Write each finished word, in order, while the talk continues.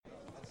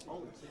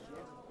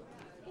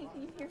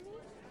Can you hear me?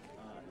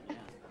 Yeah.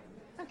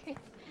 Okay.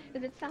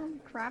 Does it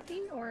sound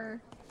crappy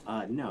or?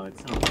 No, it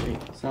sounds great.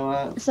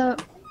 So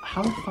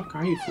How the fuck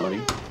are you,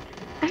 Flori?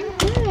 I'm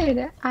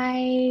good.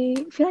 I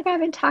feel like I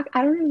haven't talked.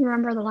 I don't even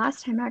remember the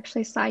last time I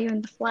actually saw you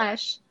in the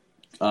flesh.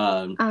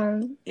 Um,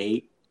 Um,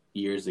 8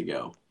 years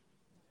ago.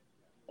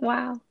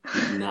 wow.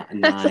 That's a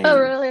Nine,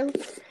 really,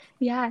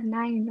 yeah,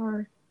 9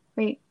 or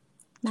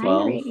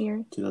 12, 8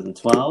 years.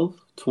 2012,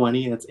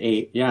 20, that's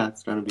 8. Yeah,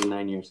 it's trying to be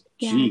 9 years.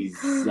 Yeah.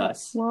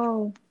 Jesus.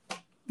 Whoa.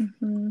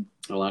 Hmm.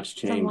 A lot's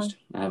It's a long, changed.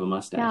 I have a yeah, a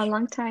mustache.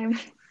 long time.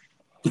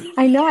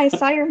 I know. I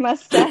saw your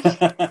mustache.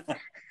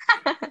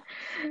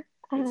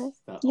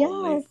 It's Uh, the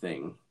only yeah,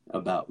 thing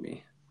about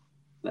me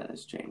that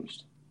has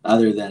changed.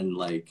 Other than,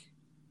 like,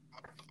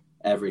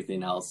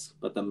 everything else,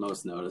 but the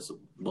most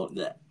noticeable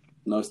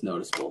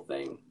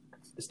thing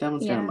is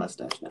Stefan's got a yeah.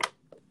 mustache now.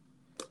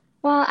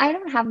 Well, I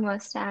don't have a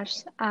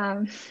mustache.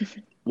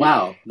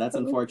 Wow, that's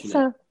unfortunate.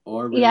 So,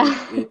 Or really, yeah,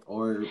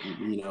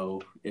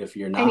 if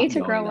you're I need not to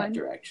going grow that one.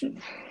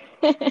 direction.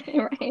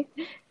 Right.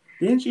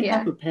 Didn't you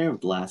have Yeah. a pair of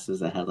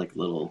glasses that had like a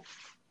little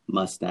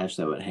mustache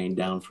that would hang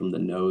down from the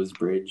nose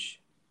bridge?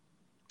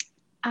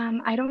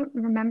 I don't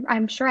remember.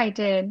 I'm sure I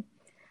did.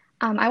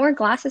 I wore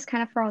glasses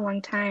kind of for a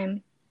long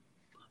time.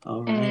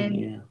 All right, And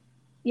yeah.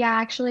 yeah,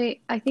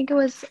 actually, I think it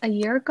was a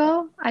year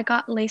ago, I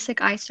got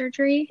LASIK eye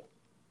surgery,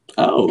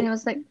 and it Oh,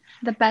 was like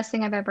the best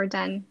thing I've ever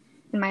done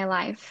in my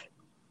life.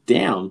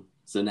 damn.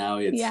 So now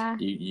it's Yeah,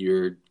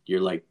 you're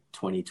like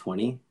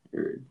 2020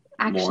 or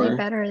actually more.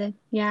 better than,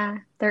 yeah,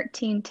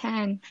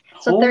 1310.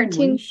 So Holy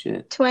 13,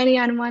 shit. 20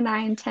 on one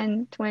eye and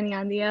 10, 20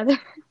 on the other.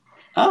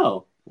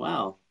 Oh,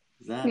 wow.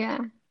 Is that Yeah.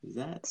 is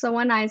that So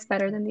one eye is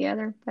better than the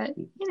other, but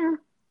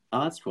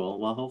Oh, that's cool.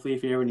 Well, hopefully,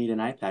 if you ever need an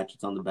eye patch,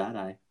 it's on the bad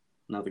eye,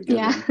 not the good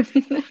yeah.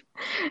 one.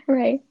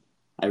 Right.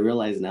 I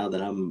realize now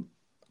that I'm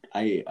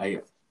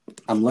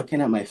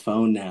looking at my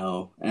phone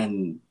now,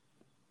 and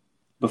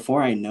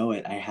before I know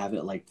it, I have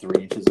it like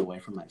 3 inches away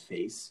from my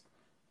face.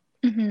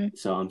 Hmm.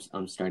 So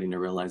I'm starting to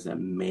realize that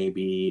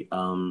maybe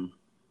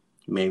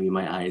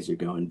my eyes are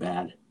going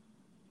bad.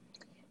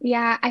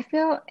 Yeah, I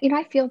feel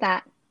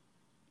that.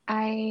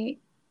 I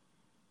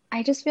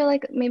I just feel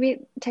like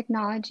maybe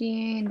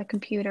technology and the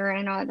computer,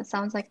 and I know that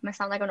sounds like might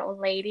sound like an old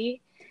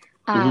lady.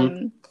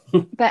 Mm-hmm.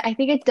 Um, but I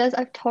think it does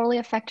totally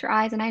affect your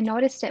eyes, and I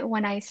noticed it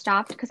when I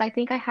stopped because I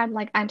think I had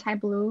like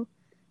anti-blue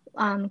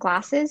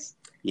glasses.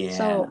 Yeah.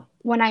 So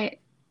when I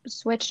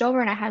switched over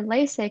and I had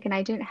LASIK and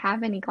I didn't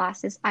have any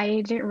glasses,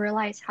 I didn't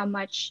realize how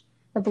much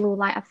the blue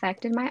light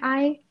affected my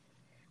eye.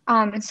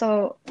 And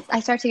so I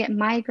started to get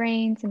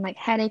migraines and like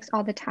headaches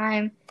all the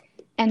time.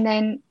 And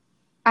then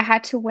I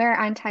had to wear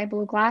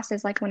anti-blue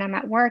glasses like when I'm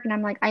at work, and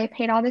I'm like, I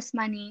paid all this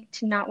money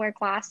to not wear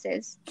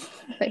glasses,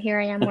 but here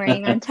I am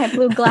wearing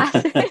anti-blue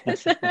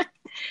glasses.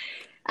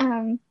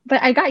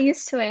 But I got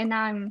used to it, and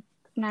now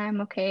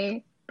I'm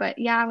okay. But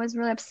yeah, I was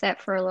really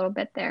upset for a little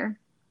bit there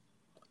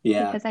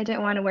Yeah. because I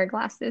didn't want to wear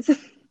glasses.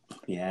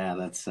 Yeah.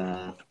 That's.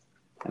 I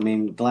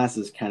mean,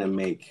 glasses kind of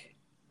make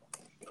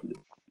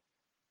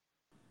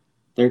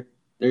there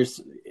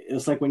there's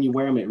it's like when you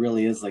wear them, it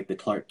really is like the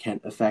Clark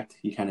Kent effect.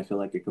 You kind of feel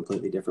like a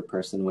completely different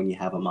person when you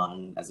have them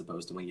on as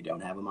opposed to when you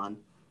don't have them on.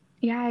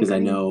 Yeah, I Because I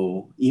agree.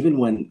 know even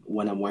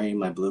when I'm wearing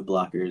my blue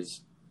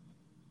blockers,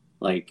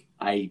 like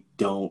I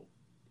don't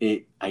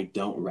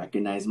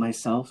recognize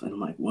myself, and I'm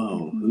like,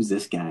 whoa, Hmm. who's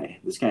this guy?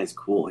 This guy's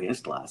cool. He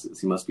has glasses.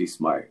 He must be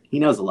smart. He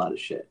knows a lot of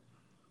shit.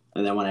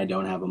 And then when I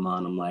don't have them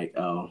on, I'm like,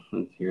 oh,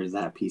 here's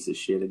that piece of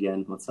shit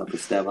again. What's up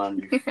with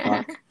Stevan? You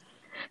fuck.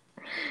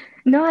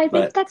 No,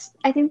 But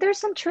I think there's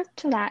some truth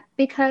to that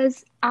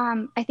because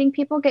I think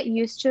people get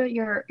used to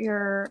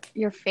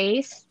your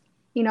face,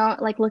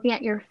 like looking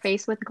at your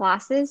face with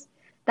glasses,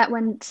 that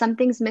when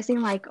something's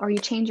missing, like or you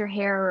change your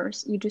hair or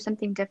you do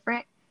something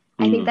different,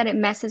 I think mm, that it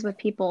messes with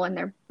people and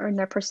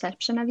their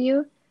perception of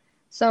you.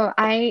 So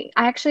I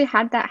actually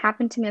had that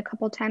happen to me a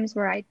couple times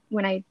where I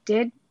when I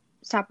did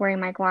stop wearing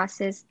my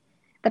glasses,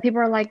 that people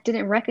were like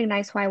didn't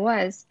recognize who I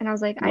was, and I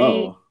was like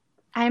whoa.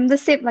 I'm the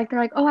same. Like they're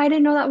like, "Oh, I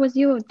didn't know that was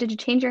you. Did you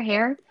change your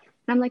hair?" And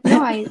I'm like,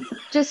 "No,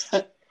 just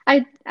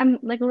I'm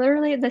like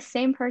literally the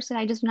same person.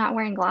 I just not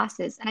wearing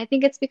glasses." And I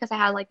think it's because I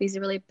had like these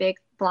really big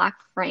black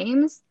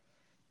frames,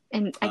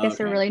 and I guess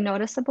they're Okay. really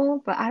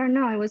noticeable. But I don't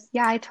know. It was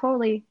yeah. I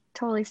totally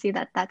see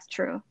that that's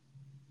true.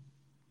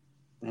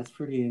 That's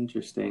pretty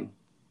interesting.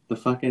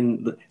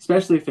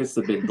 Especially if it's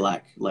the big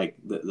black, like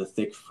the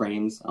thick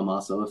frames. I'm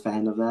also a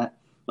fan of that.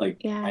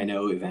 Like, Yeah. I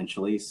know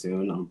eventually,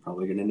 soon, I'm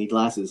probably gonna need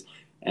glasses,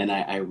 and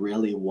I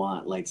really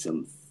want like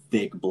some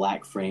thick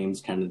black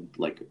frames, kind of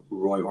like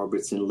Roy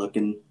Orbison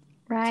looking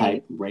Right.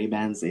 type Ray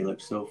Bans. They look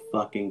so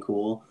fucking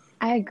cool.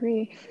 I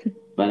agree.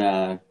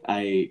 But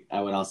I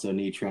would also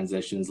need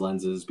transitions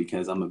lenses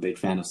because I'm a big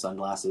fan of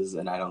sunglasses,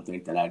 and I don't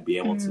think that I'd be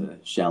able Mm.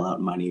 to shell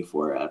out money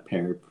for a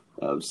pair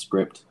of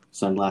script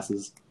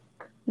sunglasses.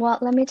 Well,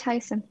 let me tell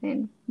you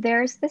something.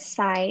 There's this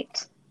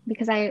site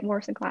because I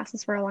wore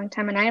sunglasses for a long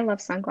time and I love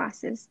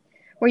sunglasses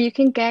where you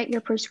can get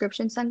your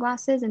prescription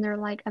sunglasses and they're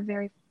like a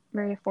very,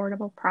 very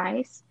affordable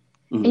price.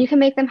 And Mm-hmm. you can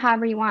make them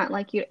however you want.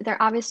 Like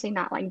they're obviously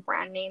not like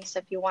brand names.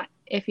 So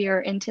if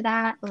you're into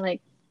that,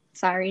 like,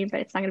 sorry, but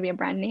it's not gonna be a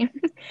brand name.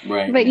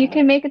 Right. But you Yeah.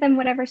 can make them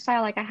whatever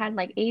style. Like I had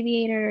like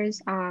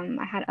aviators.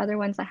 I had other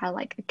ones that had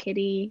like a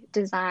kitty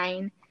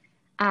design.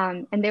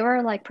 And they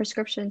were like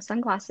prescription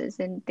sunglasses,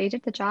 and they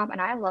did the job, and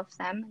I loved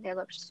them. They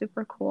looked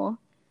super cool.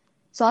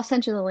 So I'll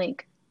send you the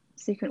link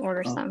so you can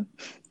order Oh, some.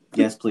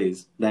 yes,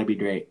 please. That'd be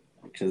great.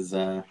 Because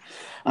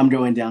I'm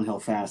going downhill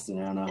fast, and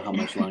I don't know how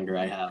much longer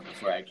I have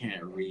before I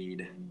can't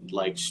read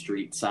like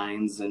street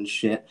signs and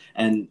shit.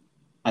 And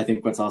I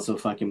think what's also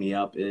fucking me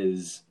up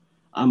is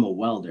I'm a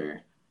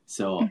welder,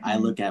 so I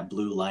Hmm. look at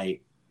blue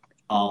light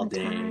All all the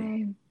day,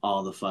 time.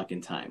 all the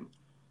fucking time.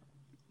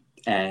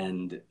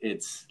 And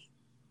it's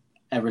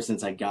ever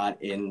since I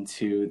got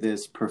into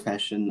this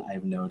profession,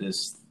 I've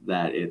noticed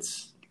that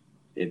it's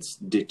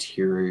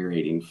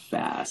deteriorating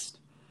fast,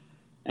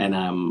 and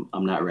I'm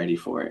not ready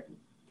for it.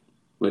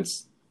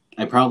 Which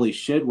I probably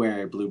should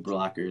wear blue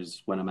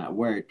blockers when I'm at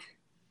work,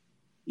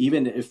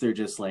 even if they're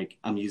just like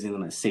I'm using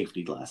them as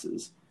safety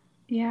glasses.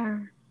 Yeah.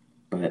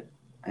 But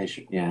I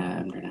should, yeah,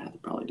 I'm gonna have to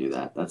probably do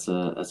that. That's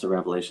a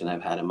revelation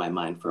I've had in my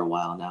mind for a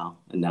while now,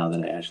 and now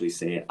that I actually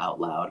say it out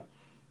loud,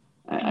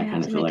 I You have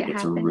kind of to feel make like it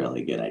it's a happen.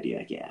 really good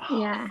idea. Yeah. Oh,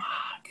 Yeah.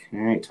 fuck. All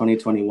right,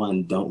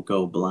 2021. Don't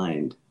go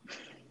blind.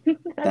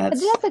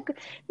 That's That's a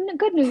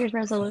good New Year's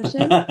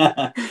resolution.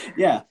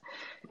 yeah.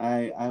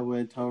 I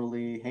would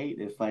totally hate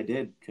if I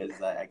did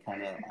because I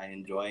kind of I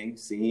enjoy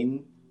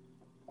seeing.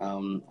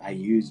 I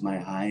use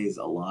my eyes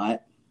a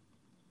lot,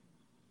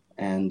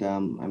 and I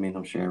mean,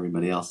 I'm sure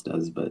everybody else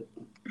does, but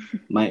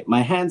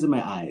my hands and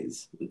my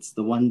eyes. It's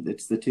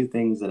the two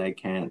things that I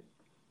can't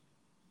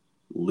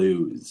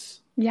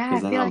lose Yeah, I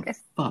because then feel I'm like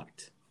as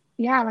fucked.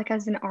 yeah, like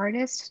as an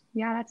artist,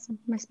 yeah, that's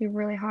must be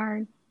really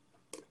hard.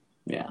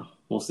 Yeah,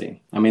 we'll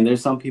see. I mean,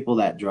 there's some people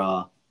that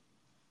draw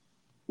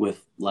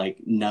with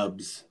like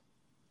nubs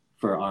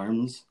for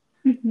arms,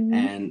 Hmm.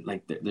 and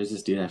like there's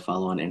this dude I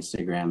follow on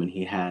Instagram, and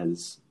he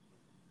has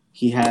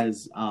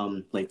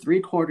like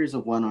three-quarters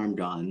of one arm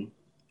gone,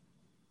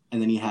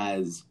 and then he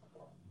has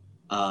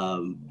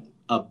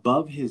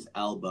above his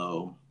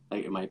elbow,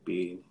 like it might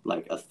be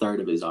like a third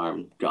of his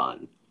arm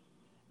gone.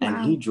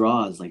 And he Wow.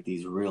 draws like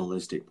these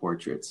realistic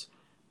portraits.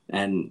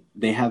 And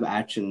they have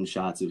action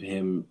shots of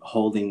him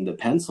holding the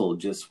pencil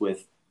just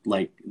with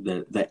like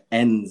the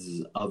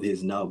ends of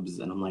his nubs.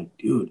 And I'm like,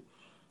 dude,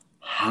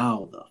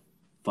 how the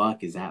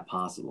fuck is that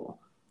possible?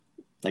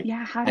 Like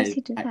Yeah, how does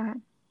he do that?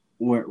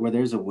 where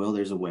there's a will,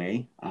 there's a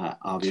way,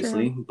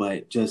 obviously, True.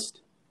 but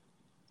just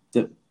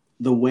the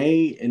the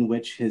way in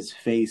which his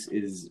face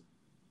is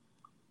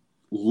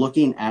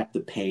looking at the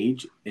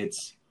page,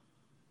 it's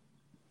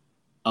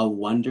a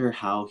wonder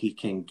how he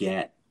can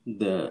get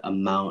the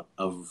amount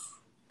of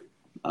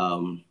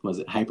was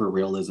it hyper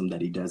realism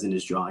that he does in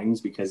his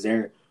drawings because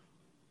their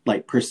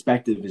like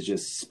perspective is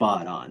just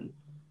spot on.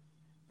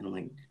 And I'm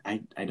like,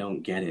 I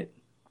don't get it.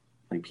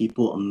 Like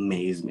people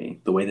amaze me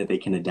the way that they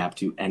can adapt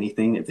to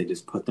anything if they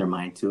just put their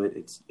mind to it.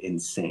 It's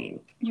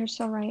insane. You're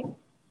so right.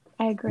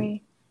 I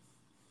agree.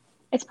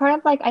 It's part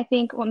of like I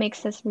think what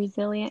makes us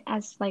resilient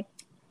as like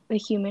the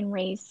human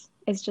race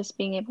is just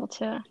being able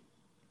to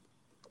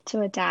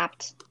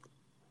adapt.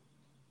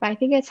 But I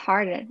think it's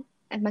hard.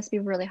 It must be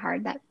really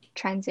hard that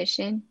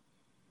transition.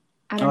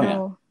 I don't Oh yeah,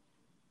 know.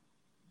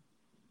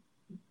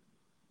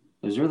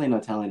 there's really no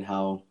telling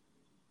how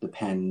the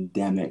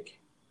pandemic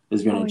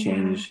is going Oh to yeah.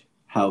 change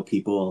how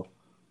people.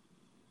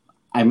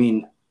 I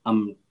mean,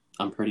 I'm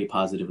I'm pretty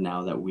positive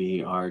now that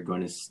we are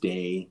going to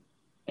stay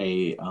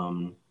a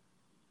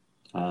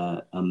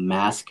a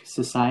mask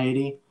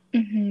society.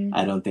 Hmm.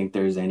 I don't think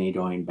there's any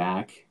going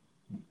back.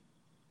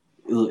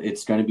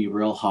 It's going to be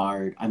real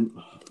hard.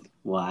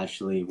 Well,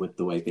 actually, with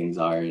the way things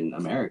are in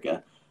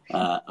America,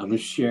 I'm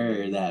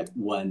sure that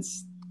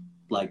once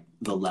like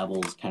the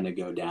levels kind of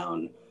go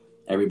down,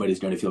 everybody's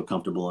going to feel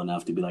comfortable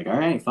enough to be like, all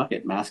right, fuck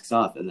it, masks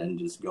off, and then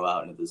just go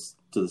out into this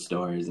to the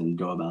stores and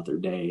go about their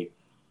day,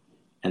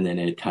 and then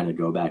it kind of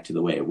go back to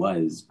the way it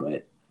was.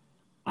 But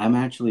I'm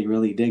actually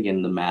really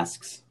digging the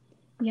masks.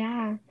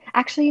 Yeah.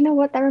 Actually, you know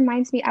what? That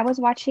reminds me. I was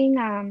watching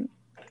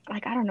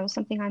like I don't know,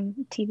 something on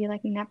TV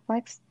like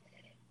Netflix,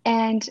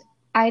 and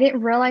I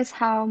didn't realize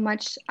how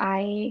much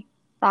I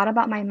thought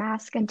about my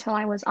mask until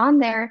I was on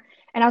there.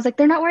 And I was like,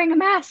 they're not wearing a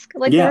mask.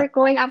 Like they Yeah. were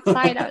going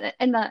outside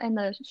in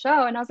the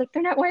show, and I was like,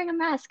 they're not wearing a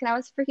mask. And I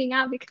was freaking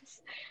out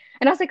because,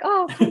 and I was like,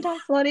 oh, calm down,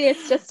 Flori.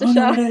 It's just a Oh no,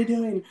 show. what are they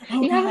doing?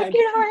 Oh Yeah, I'm like god.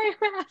 you're not wearing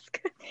a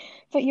mask.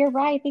 But you're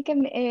right. I think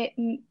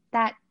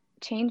that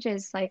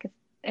changes. Like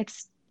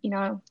it's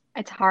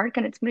it's hard,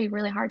 and it's gonna be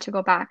really hard to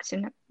go back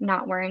to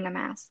not wearing a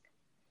mask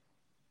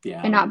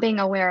Yeah. and not being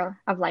aware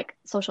of like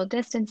social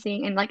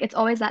distancing and like it's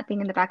always that thing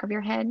in the back of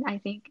your head. I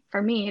think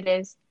for me it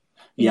is,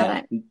 Yeah.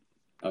 that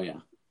Oh yeah. I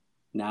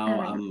Now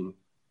don't know.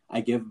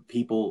 I give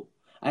people.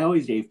 I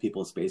always gave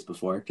people space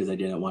before because I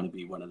didn't want to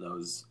be one of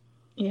those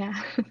Yeah.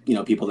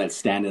 people that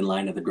stand in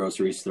line at the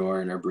grocery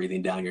store and are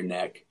breathing down your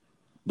neck.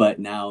 But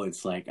now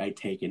it's like I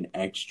take an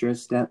extra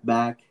step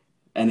back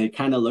and it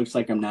kind of looks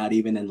like I'm not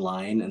even in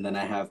line. And then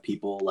I have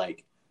people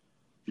like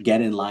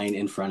get in line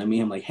in front of me.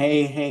 I'm like,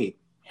 hey, hey,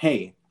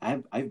 hey,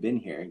 I've been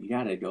here. You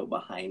gotta go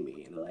behind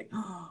me. And they're like,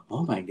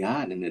 oh my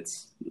God. And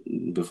it's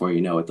before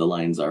you know it, the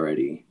line's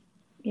already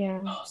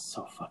Yeah.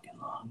 so fucking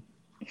long.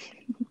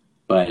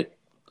 But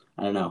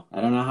I don't know.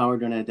 I don't know how we're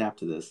gonna adapt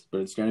to this,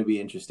 but it's gonna be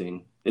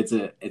interesting. It's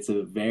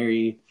a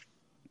very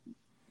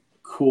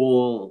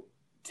cool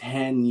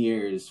 10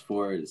 years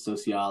for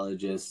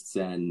sociologists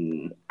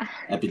and For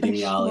sure.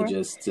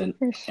 epidemiologists and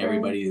For sure.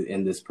 everybody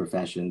in this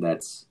profession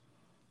that's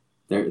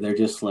they're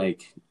just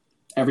like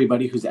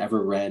everybody who's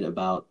ever read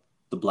about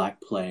the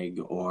Black Plague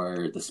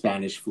or the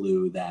Spanish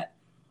flu that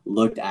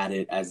looked at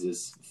it as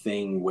this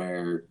thing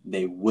where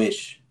they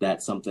wish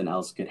that something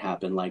else could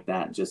happen like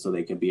that just so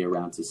they could be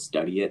around to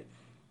study it.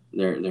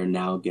 They're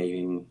now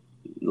getting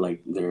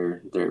like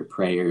their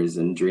prayers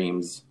and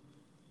dreams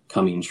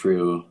coming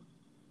true,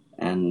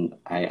 and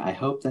I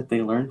hope that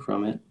they learn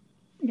from it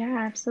Yeah,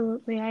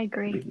 absolutely. I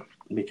agree.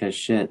 because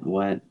shit,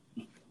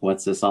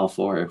 what's this all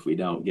for if we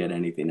don't get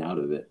anything out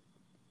of it?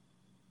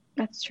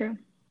 That's true.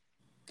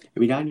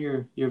 Have you gotten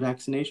your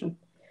vaccination?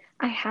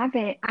 I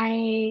haven't.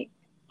 I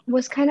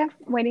was kind of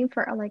waiting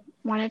for like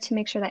wanted to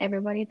make sure that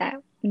everybody that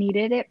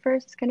needed it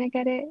first is gonna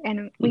get it,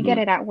 and we get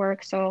Mm-hmm. it at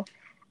work, so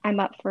I'm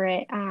up for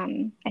it.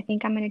 I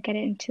think I'm gonna get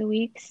it in 2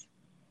 weeks.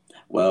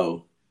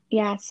 Whoa.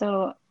 Yeah,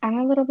 so I'm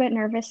a little bit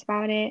nervous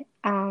about it.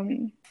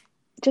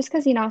 Just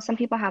because, some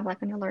people have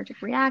like an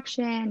allergic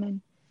reaction,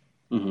 and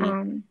Mm-hmm.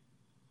 um,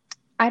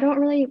 I don't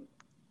really,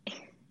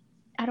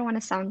 I don't want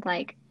to sound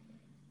like,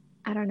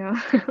 I don't know,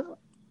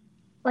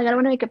 like I don't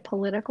want to make it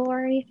political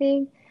or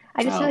anything.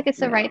 I just feel Oh like it's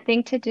the yeah. right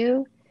thing to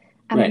do.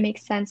 It Right.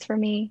 makes sense for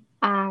me.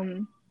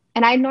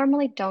 And I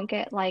normally don't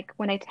get like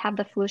when I have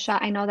the flu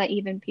shot, I know that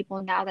even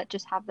people now that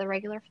just have the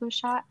regular flu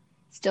shot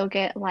still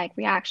get like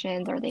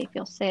reactions or they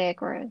feel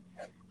sick or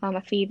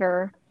a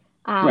fever.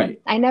 Right.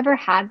 I never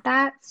had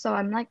that, so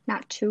I'm like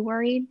not too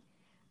worried.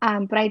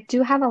 But I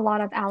do have a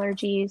lot of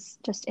allergies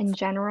just in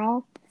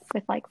general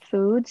with like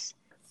foods.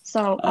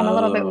 So I'm a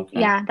little bit, Oh, okay.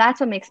 yeah, that's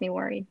what makes me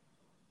worried.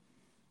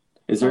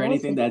 Is So there we'll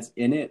anything see. that's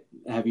in it?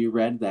 Have you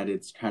read that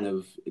it's kind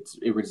of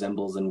it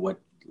resembles in what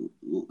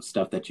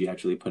stuff that you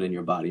actually put in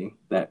your body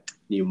that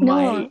you No,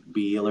 might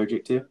be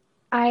allergic to?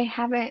 I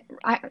haven't.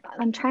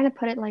 I'm trying to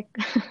put it like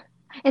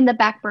in the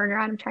back burner.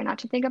 I'm trying not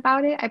to think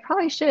about it. I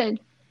probably should.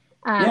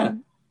 Yeah.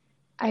 Um,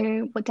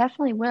 I would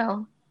definitely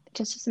will,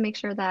 just to make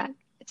sure that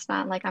it's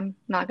not like I'm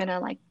not gonna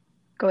like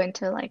go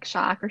into like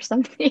shock or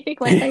something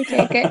once I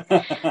take it.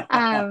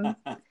 Um,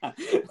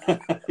 Yeah.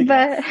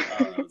 but Oh,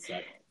 that would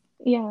suck.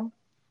 yeah.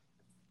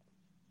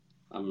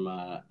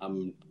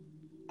 I'm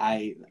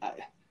I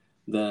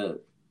the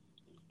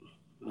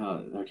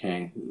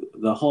okay,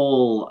 the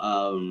whole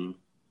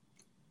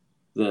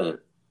the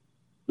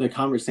the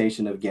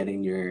conversation of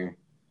getting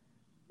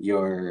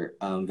your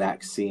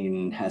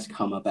vaccine has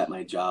come up at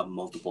my job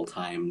multiple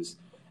times,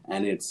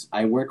 and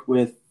I work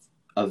with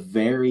a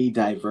very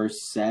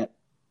diverse set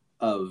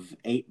of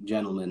 8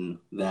 gentlemen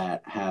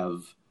that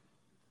have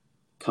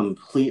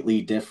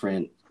completely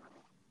different,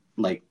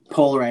 like,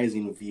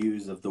 polarizing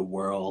views of the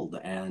world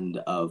and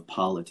of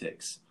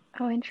politics.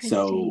 Oh, interesting.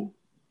 So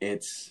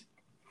it's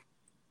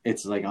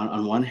it's like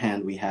on one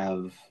hand we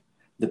have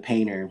the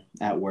painter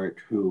at work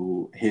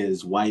who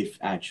his wife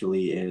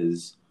actually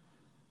is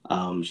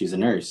she's a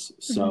nurse,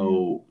 Hmm.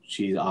 so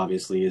she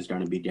obviously is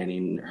going to be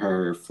getting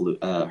her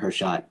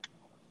shot.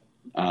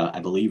 I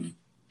believe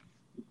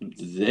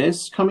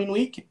this coming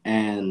week,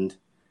 and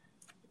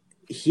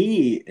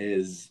he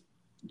is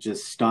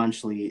just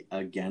staunchly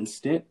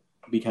against it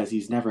because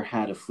he's never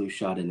had a flu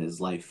shot in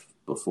his life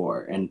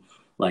before, and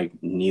like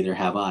neither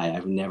have I.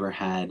 I've never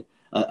had,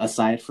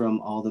 aside from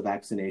all the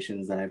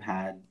vaccinations that I've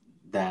had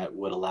that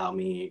would allow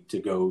me to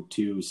go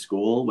to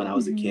school when I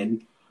was a Hmm.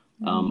 kid.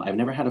 Hmm. I've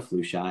never had a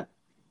flu shot.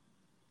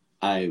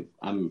 I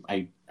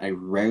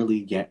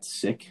rarely get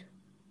sick.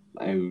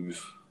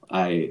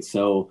 I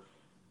so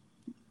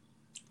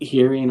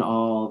hearing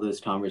all this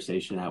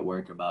conversation at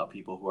work about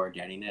people who are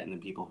getting it and the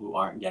people who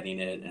aren't getting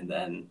it, and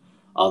then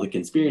all the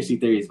conspiracy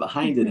theories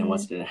behind it and Hmm.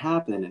 what's going to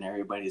happen, and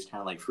everybody's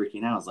kind of like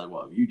freaking out. It's like,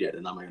 well, if you get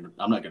it,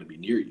 I'm not gonna be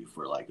near you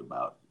for like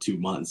about 2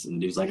 months. And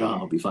the dude's like, oh,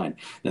 I'll be fine.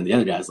 Then the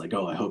other guy's like,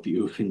 oh, I hope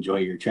you enjoy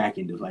your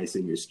tracking device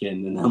in your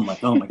skin. And I'm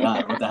like, oh my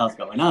god, what the hell's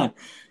going on?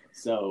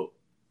 So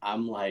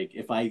I'm like,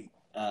 if I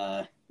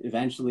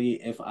eventually,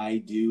 if I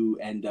do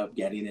end up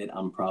getting it,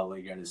 I'm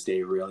probably going to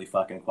stay really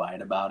fucking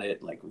quiet about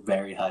it, like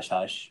very hush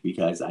hush,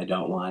 because I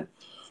don't want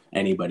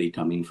anybody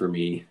coming for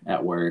me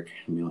at work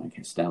and be like,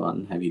 hey,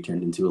 Stellan, have you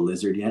turned into a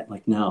lizard yet?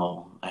 Like,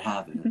 no, I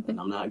haven't, and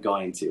I'm not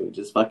going to.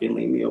 Just fucking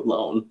leave me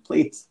alone,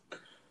 please.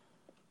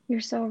 You're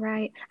so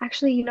right.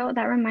 Actually,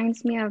 that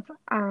reminds me of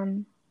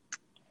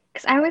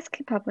because I always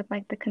keep up with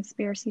like the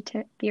conspiracy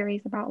t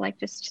theories about like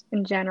just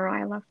in general.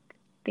 I love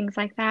things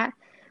like that.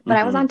 But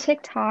I was Mm-hmm. on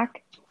TikTok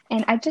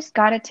and I just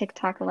got a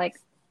TikTok like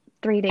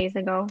 3 days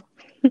ago.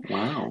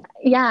 Wow.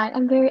 Yeah,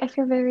 I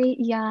feel very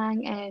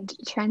young and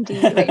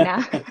trendy right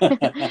now.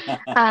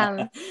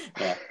 Um,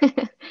 Yeah.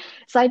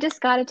 so I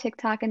just got a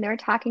TikTok and they were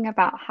talking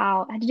about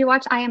how, did you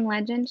watch I Am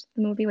Legend,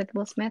 the movie with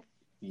Will Smith?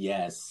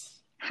 Yes.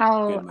 Good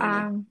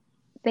How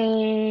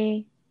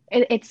movie.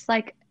 it's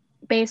like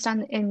based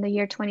on in the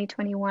year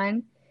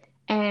 2021,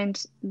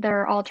 and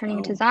they're all turning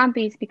into Oh.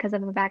 zombies because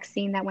of a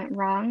vaccine that went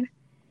wrong.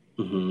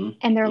 Mm-hmm.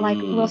 And they're like,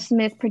 Will Mm.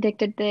 Smith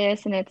predicted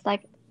this, and it's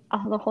like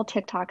the whole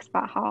TikTok's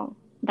about how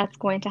that's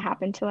going to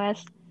happen to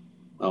us.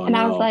 Oh And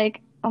I was no.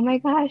 like, oh my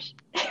gosh.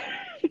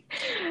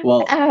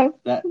 Well,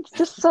 that It's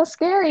just so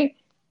scary.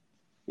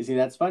 you see,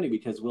 that's funny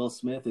because Will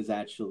Smith is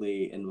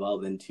actually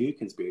involved in two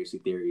conspiracy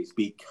theories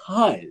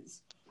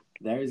because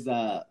there's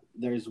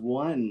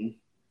one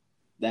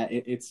that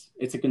it's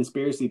a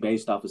conspiracy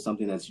based off of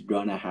something that's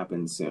gonna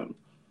happen soon.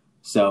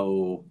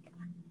 So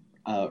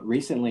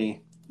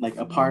recently, like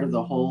a part of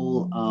the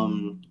whole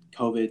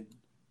COVID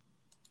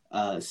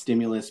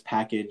stimulus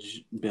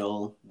package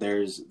bill,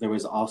 there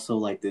was also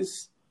like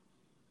this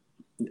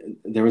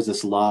there was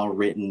this law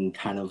written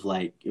kind of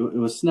like it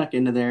was snuck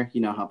into there.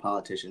 You know how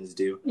politicians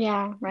do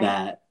Yeah, right.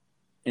 that.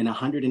 In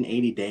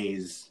 180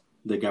 days,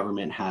 the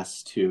government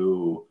has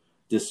to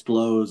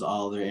disclose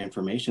all their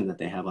information that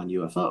they have on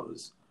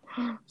UFOs.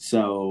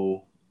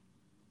 So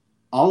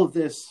all of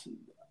this,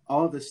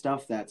 all of this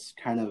stuff that's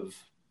kind of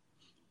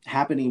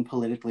happening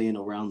politically and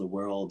around the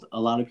world, a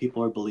lot of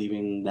people are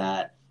believing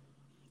that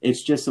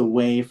it's just a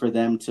way for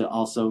them to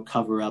also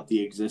cover up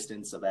the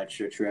existence of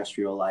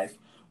extraterrestrial life,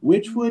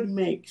 which would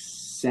make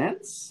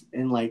sense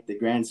in like the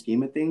grand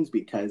scheme of things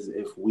because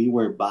if we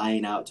were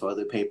buying out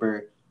toilet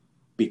paper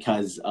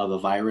because of a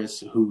virus,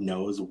 who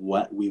knows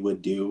what we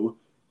would do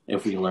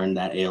if we learned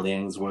that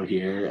aliens were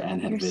here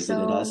and had You're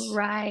visited so us.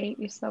 right.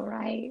 You're so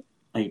right.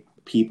 Like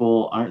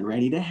people aren't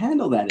ready to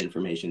handle that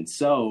information.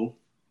 So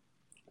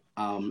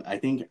I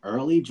think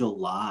early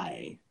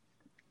July,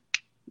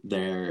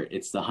 there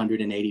it's the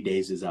 180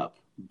 days is up,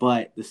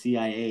 but the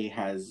CIA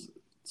has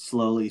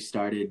slowly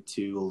started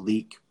to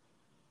leak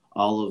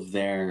all of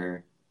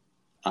their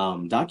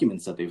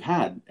documents that they've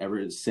had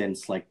ever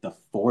since like the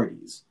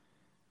 40s,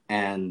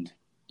 and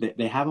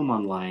they have them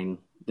online.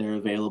 They're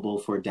available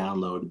for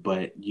download,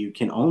 but you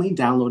can only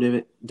download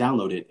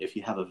it if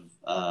you have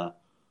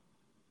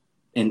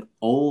an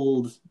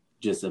old,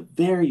 just a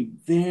very,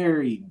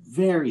 very,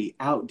 very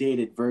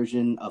outdated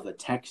version of a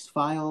text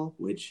file,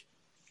 which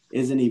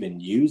isn't even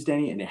used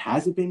any, and it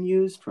hasn't been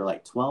used for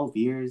like 12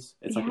 years.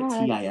 It's like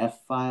a Yeah, TIF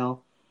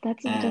file,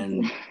 that's just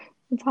and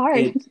it's hard.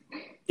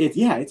 it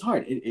yeah, it's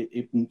hard.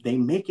 They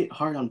make it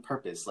hard on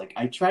purpose. Like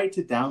I tried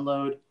to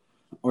download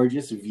or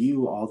just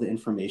view all the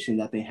information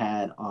that they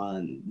had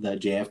on the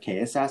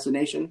JFK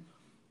assassination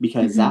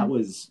because that Hmm.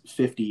 was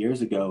 50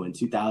 years ago in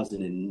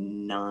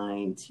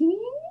 2019,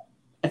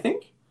 I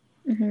think.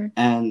 Hmm.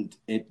 And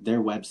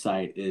their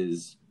website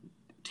is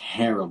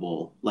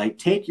terrible. Like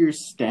take your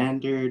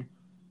standard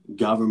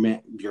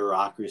government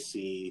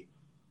bureaucracy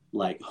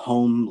like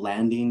home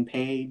landing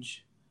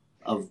page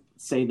of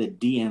say the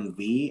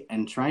DMV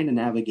and trying to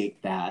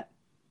navigate that,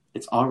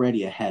 it's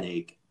already a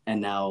headache. And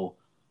now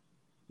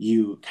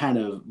you kind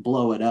of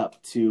blow it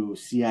up to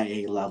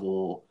CIA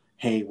level.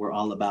 Hey, we're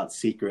all about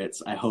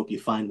secrets. I hope you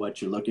find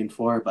what you're looking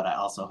for, but I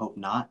also hope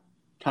not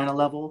kind of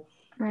level.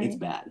 It's Right.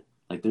 bad.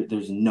 Like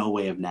there's no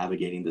way of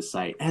navigating the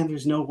site, and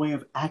there's no way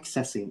of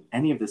accessing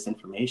any of this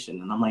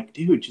information. And I'm like,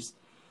 dude, just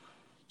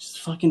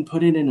fucking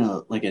put it in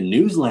a like a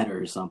newsletter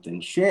or something.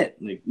 Shit,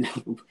 like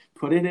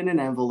put it in an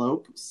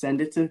envelope,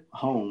 send it to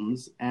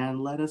Holmes,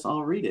 and let us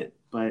all read it.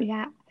 But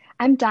Yeah.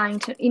 I'm dying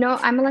to,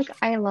 I'm like,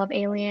 I love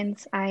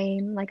aliens.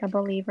 I'm like a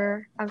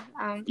believer of,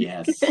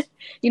 yes,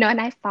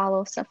 and I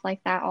follow stuff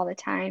like that all the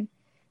time.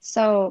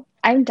 So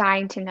I'm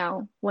dying to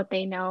know what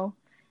they know.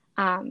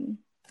 Um,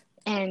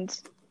 and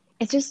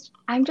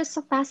I'm just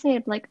so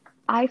fascinated. Like,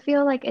 I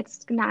feel like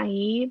it's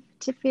naive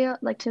to feel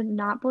like to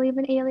not believe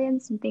in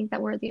aliens and think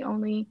that we're the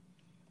only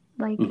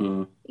like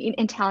mm-hmm.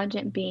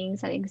 intelligent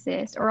beings that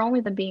exist, or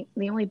the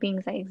only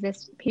beings that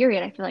exist,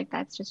 period. I feel like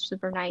that's just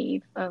super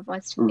naive of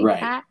us to think Right.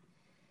 that.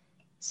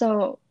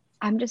 So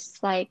I'm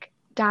just like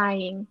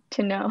dying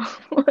to know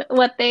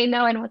what they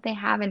know and what they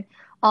have and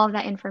all of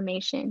that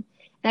information.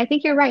 And I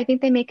think you're right. I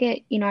think they make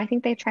it, I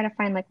think they try to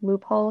find like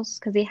loopholes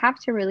because they have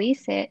to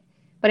release it.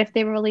 But if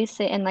they release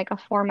it in like a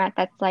format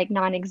that's like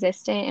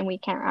non-existent and we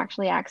can't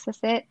actually access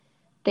it,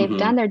 they've Mm-hmm.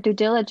 done their due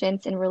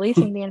diligence in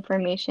releasing the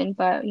information.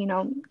 But,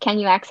 can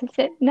you access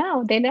it?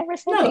 No, they never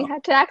said that you No.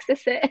 had to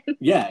access it.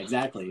 Yeah,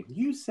 exactly.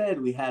 You said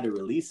we had to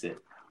release it.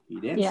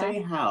 You didn't Yeah.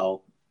 say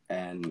how,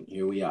 and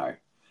here we are.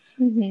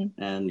 Hmm.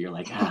 And you're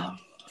like, ah,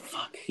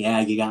 fuck. Yeah,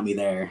 you got me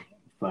there.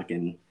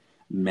 Fucking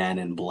man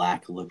in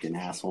black looking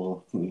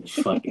asshole. You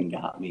fucking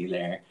got me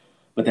there.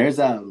 But there's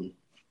oh,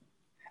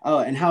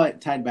 and how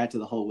it tied back to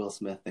the whole Will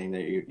Smith thing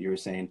that you were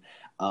saying.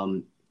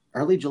 Um,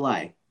 early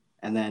July,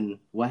 and then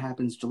what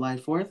happens July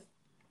 4th?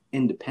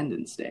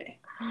 Independence Day.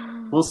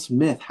 Will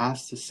Smith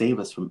has to save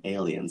us from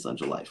aliens on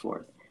July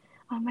 4th.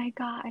 Oh my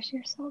gosh,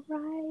 you're so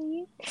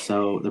right.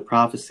 So the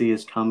prophecy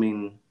is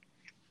coming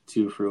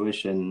to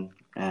fruition,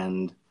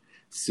 and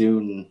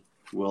soon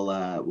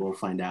we'll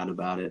find out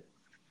about it.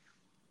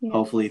 Yeah.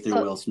 Hopefully through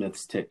So Will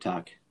Smith's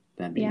TikTok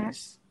That'd be Yeah.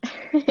 nice.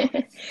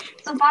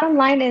 So bottom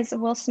line is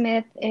Will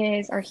Smith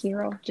is our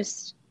hero,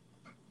 just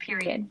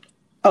period.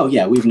 Oh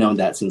yeah, we've known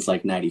that since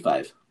like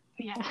 '95.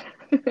 Yeah.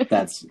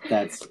 That's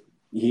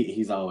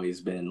he's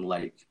always been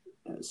like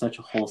such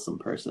a wholesome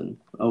person.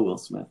 Oh, Will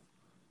Smith.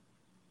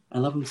 I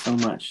love him so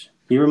much.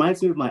 He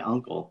reminds me of my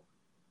uncle,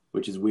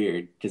 which is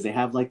weird because they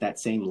have like that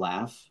same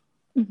laugh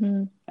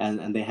hmm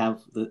and they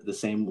have the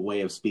same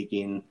way of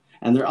speaking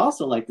and they're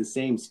also like the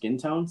same skin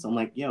tone. So I'm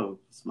like, yo,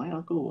 it's my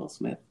uncle Will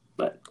Smith,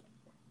 but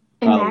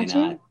probably not.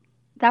 Imagine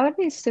that would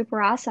be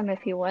super awesome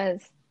if he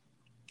was.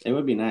 It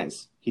would be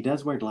nice. He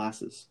does wear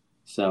glasses,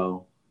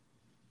 so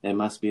it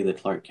must be the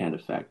Clark Kent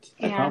effect.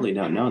 I Yeah. probably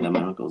don't know that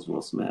my uncle's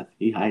Will Smith.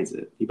 He hides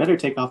it. You better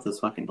take off those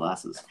fucking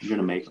glasses. You're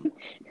gonna make them.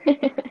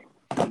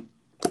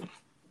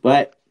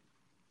 But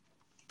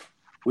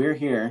we're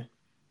here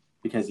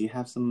because you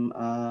have some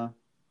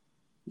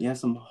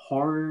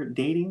horror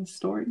dating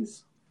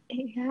stories.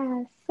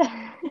 Yes.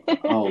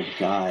 Oh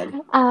God.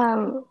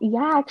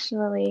 Yeah,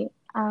 actually.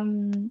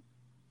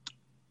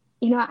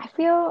 I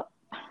feel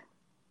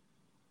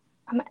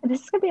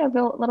this is gonna be a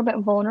little bit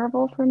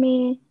vulnerable for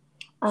me.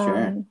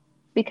 Sure. Um,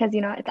 because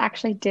it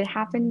actually did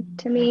happen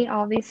to me,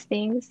 all these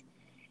things.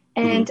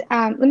 Mm-hmm.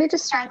 And let me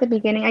just start at the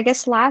beginning. I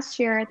guess last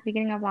year, at the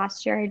beginning of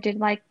last year, I did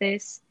like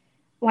this,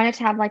 wanted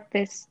to have like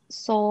this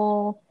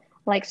soul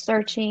like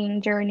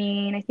searching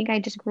journey, and I think I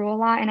just grew a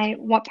lot. And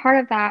what part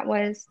of that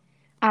was,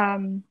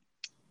 um,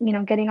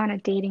 getting on a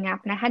dating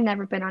app, and I had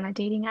never been on a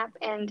dating app.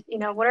 And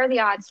what are the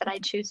odds that I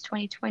choose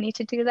 2020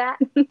 to do that?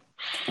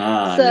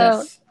 Ah, So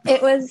yes.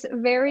 it was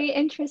very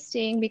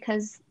interesting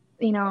because,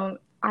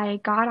 I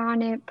got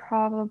on it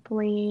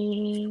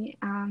probably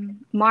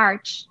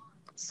March.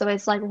 So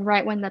it's like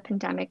right when the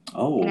pandemic and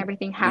Oh,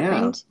 everything yeah.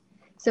 happened.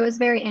 So it was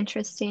very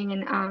interesting.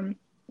 And,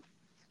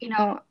 you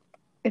know,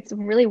 it's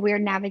really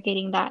weird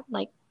navigating that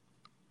like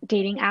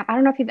dating app. I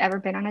don't know if you've ever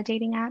been on a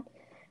dating app.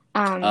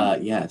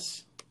 Um,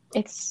 Yes.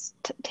 it's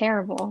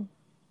terrible,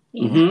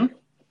 you know. Mm-hmm.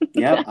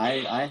 Yep.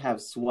 I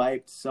have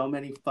swiped so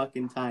many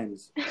fucking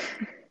times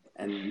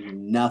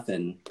and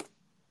nothing.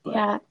 But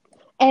Yeah.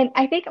 And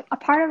I think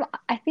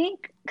I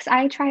think, because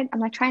I'm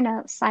like trying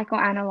to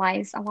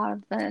psychoanalyze a lot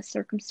of the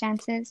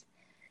circumstances.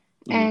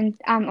 mm, And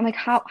I'm like,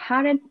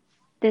 how did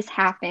this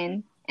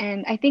happen?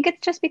 And I think it's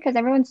just because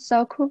everyone's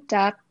so cooped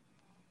up,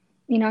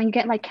 and you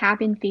get like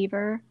cabin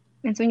fever.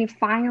 And so when you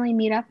finally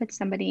meet up with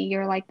somebody,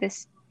 you're like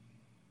this,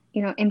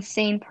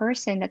 insane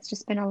person that's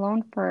just been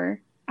alone for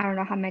I don't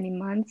know how many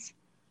months.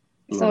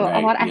 So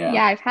right. Yeah.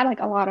 yeah, I've had like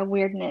a lot of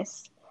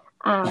weirdness.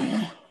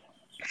 Um,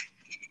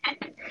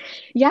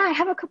 Yeah, I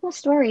have a couple of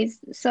stories.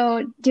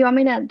 So, do you want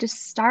me to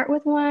just start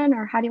with one,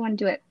 or how do you want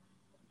to do it?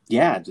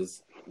 Yeah.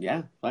 Just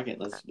yeah. Fuck it.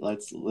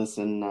 Let's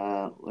listen.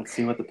 Let's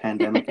see what the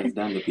pandemic has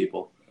done to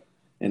people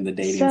in the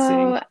dating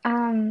scene.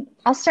 So,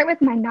 I'll start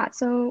with my not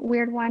so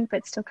weird one,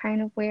 but still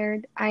kind of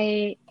weird.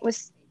 I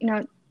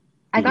got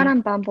Mm-hmm.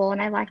 on Bumble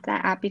and I liked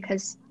that app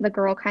because the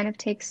girl kind of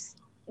is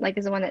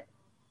the one that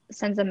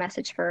sends a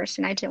message first,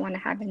 and I didn't want to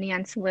have any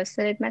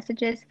unsolicited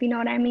messages, if you know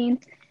what I mean.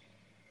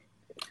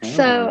 Oh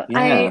So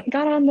I yeah.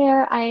 got on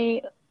there.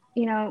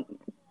 You know,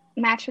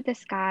 matched with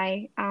this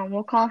guy.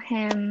 We'll call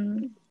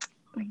him,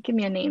 give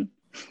me a name.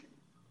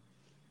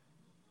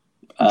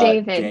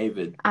 David.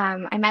 David.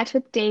 I matched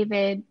with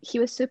David. He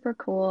was super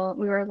cool.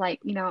 We were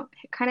like,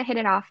 kind of hit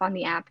it off on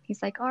the app.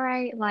 He's like, all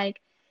right, like,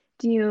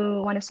 do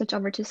you want to switch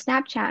over to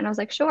Snapchat? And I was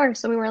like, sure.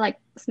 So we were like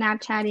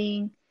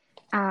Snapchatting,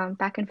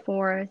 back and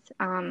forth.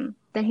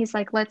 Then he's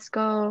like, let's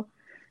go.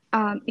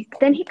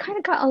 Then he kind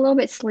of got a little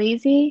bit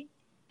sleazy,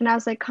 and I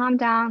was like, calm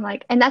down.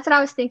 Like, and that's what I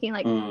was thinking.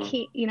 Like,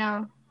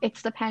 Mm.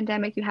 it's the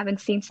pandemic. You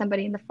haven't seen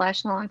somebody in the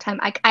flesh in a long time.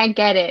 I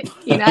get it.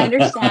 I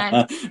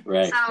understand.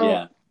 Right.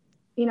 So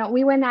Yeah.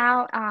 we went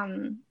out.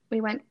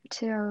 We went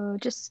to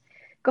just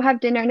go have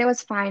dinner, and it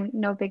was fine,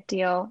 no big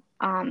deal.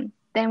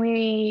 Then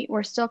we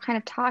were still kind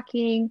of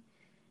talking.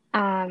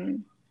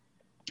 Um,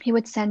 he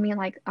would send me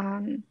like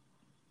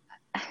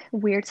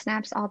weird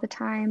snaps all the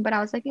time, but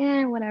I was like,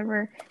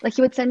 whatever. Like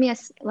he would send me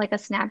like a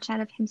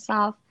Snapchat of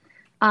himself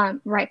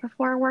right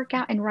before a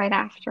workout and right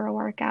after a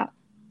workout,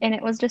 and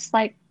it was just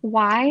like,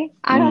 why?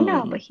 I don't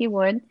know, but Mm. he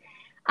would.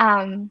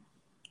 Um,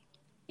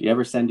 Do you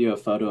ever send you a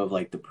photo of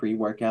like the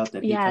pre-workout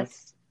that he took?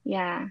 yes,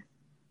 yeah.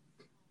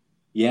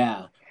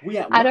 Yeah. Well,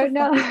 yeah. I What the don't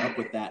know. fuck is up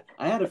with that?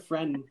 I had a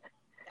friend.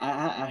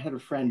 I had a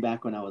friend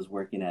back when I was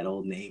working at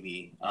Old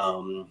Navy.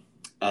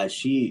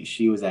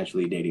 She was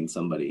actually dating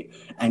somebody,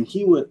 and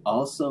he would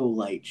also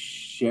like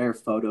share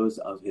photos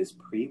of his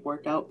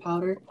pre-workout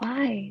powder.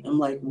 Why? I'm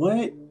like,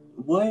 what?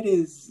 What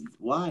is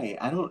why?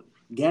 I don't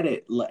get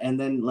it. And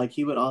then like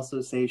he would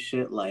also say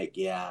shit like,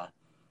 yeah.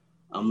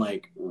 I'm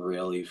like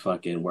really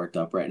fucking worked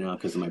up right now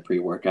because of my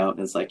pre-workout.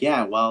 And it's like,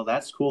 yeah, well,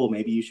 that's cool.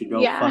 Maybe you should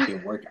go Yeah.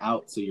 fucking work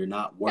out so you're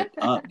not worked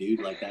up,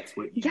 dude. Like that's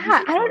what you use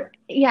Yeah,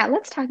 it for.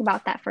 let's talk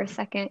about that for a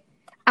second.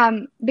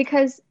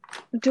 Because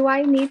do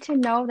I need to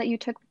know that you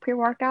took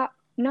pre-workout?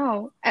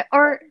 No.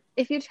 Or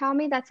if you tell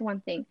me, that's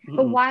one thing.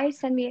 But Mm-mm. why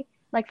send me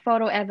like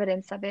photo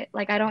evidence of it?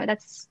 Like I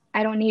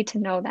don't need to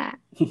know that.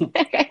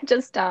 I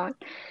just don't.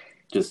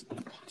 just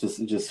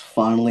just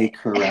fondly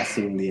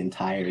caressing the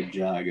entire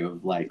jug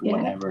of like Yeah.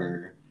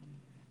 whatever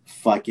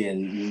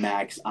fucking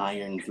max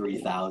iron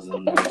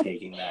 3000 they're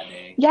taking that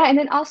day. Yeah, and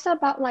then also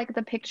about like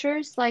the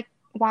pictures, like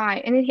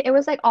why? And it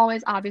was like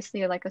always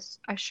obviously like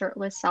a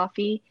shirtless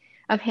selfie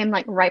of him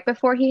like right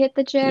before he hit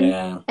the gym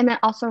Yeah. and then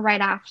also right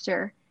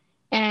after.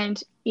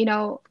 And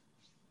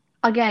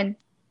again,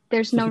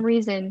 there's no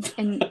reason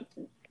and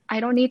I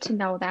don't need to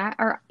know that.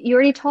 Or you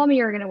already told me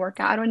you were gonna work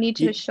out. I don't need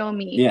you to show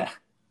me Yeah.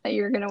 that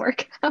you're gonna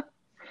work out.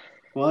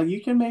 Well,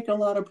 you can make a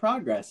lot of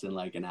progress in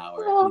like an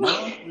hour, you Well,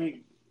 know?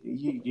 Like,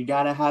 you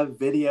got to have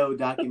video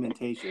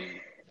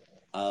documentation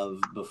of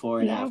before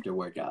and yeah, after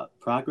workout.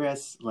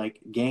 Progress like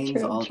gains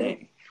true, all true,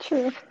 day.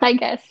 true, I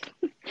guess.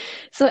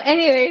 So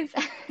anyways,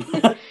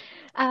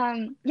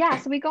 yeah,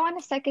 so we go on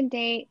a second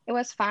date. It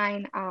was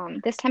fine.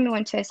 This time we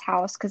went to his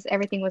house because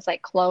everything was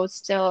like closed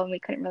still and we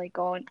couldn't really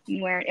go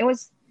anywhere. It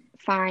was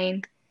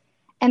fine.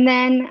 And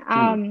then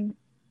Hmm.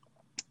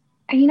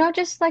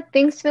 just like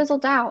things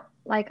fizzled out.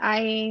 Like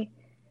I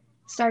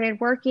started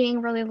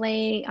working really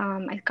late.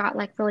 I got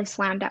like really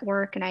slammed at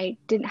work and I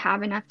didn't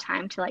have enough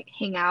time to like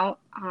hang out.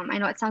 I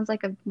know it sounds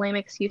like a lame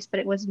excuse, but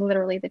it was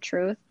literally the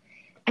truth.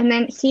 And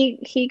then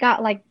he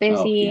got like Oh,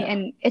 busy yeah.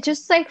 and it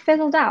just like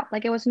fizzled out.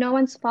 Like it was no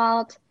one's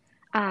fault.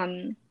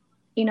 Um,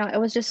 it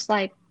was just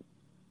like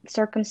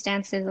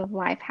circumstances of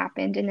life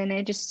happened and then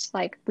it just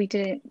like we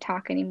didn't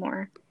talk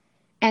anymore.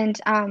 And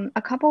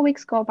a couple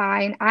weeks go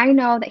by and I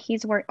know that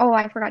he's work. Oh,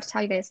 I forgot to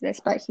tell you guys this,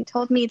 but he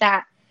told me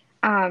that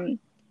um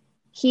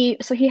he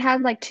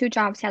had like two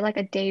jobs. He had like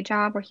a day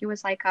job where he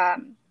was like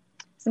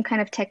some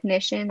kind of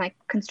technician, like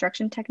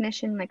construction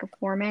technician, like a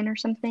foreman or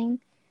something.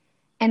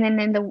 And then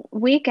in the Oh,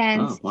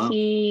 weekends, wow.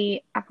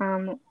 he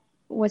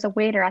was a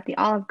waiter at the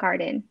Olive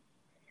Garden.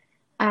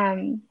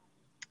 Um,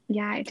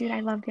 yeah, dude,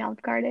 I love the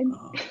Olive Garden.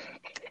 Oh.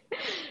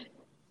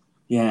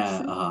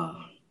 Yeah. So,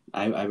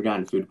 I've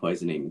gotten food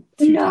poisoning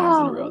 2 times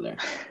in a row no. there.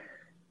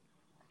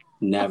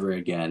 Never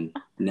again.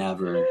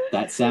 Never.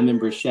 That salmon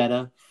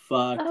bruschetta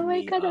fucked Oh my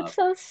me God, that's up.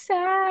 so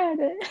sad.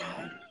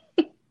 God.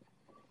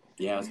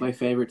 Yeah, it's my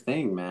favorite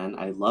thing, man.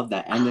 I love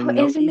that. And the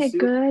Oh, isn't gnocchi it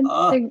soup. good?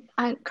 Oh,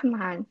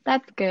 Come on,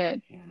 that's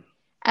good. yeah.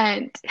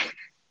 And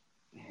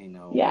I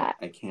know, but yeah,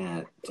 I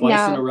can't.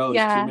 Twice in a no, row is too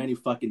yeah, many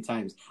fucking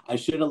times. I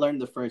should have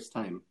learned the first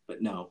time,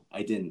 but no,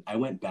 I didn't. I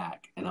went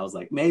back and I was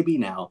like, maybe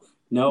now.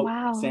 Nope,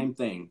 wow. same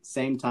thing.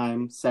 Same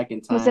time,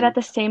 second Was it at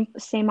time. the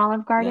same Olive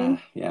Nah, Garden?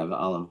 yeah,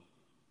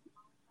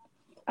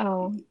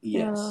 Oh, ew,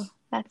 yes.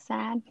 that's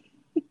sad.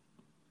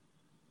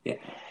 Yeah,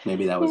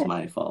 maybe that was Yeah,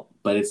 my fault.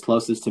 But it's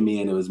closest to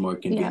me and it was more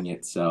yeah.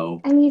 convenient.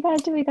 So, I mean, you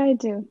gotta do what you gotta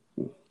do.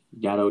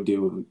 gotta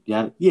do,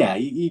 yeah, yeah,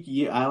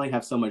 I only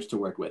have so much to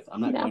work with.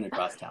 I'm not No. going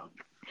across town.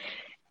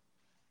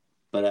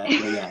 But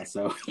yeah,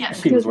 so Yeah,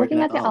 so he he was was working working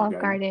at at the the Olive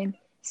Olive Garden. Garden.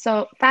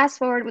 So fast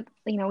forward with,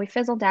 we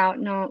fizzled out.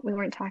 No, we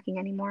weren't talking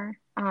anymore.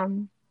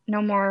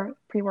 No more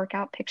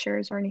pre-workout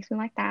pictures or anything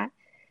like that.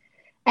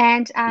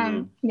 And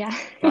Mm, yeah.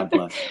 God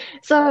bless.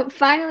 So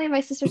finally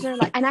my sisters are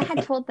like, and I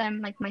had told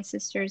them, like my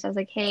sisters, I was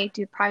like, hey,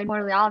 dude, probably more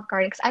to the Olive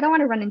Garden because I don't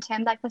want to run into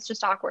him. Like, that's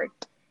just awkward.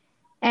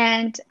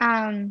 And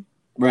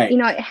Right.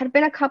 it had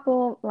been it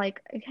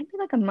had been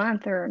like a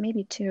month or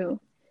maybe two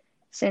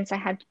since I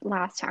had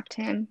last talked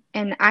to him.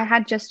 And I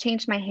had just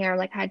changed my hair,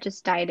 like I had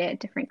just dyed it a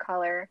different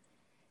color.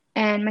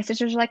 And my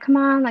sisters were like, come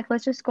on, like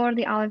let's just go to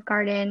the Olive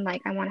Garden.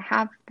 Like I want to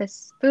have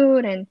this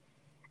food. And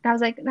I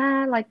was like,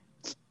 nah, like,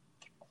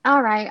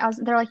 all right.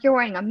 They're like, you're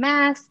wearing a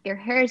mask, your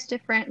hair is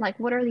different. Like,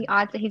 what are the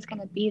odds that he's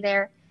gonna be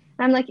there?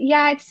 And I'm like,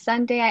 yeah, it's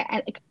Sunday.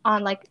 Like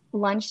on like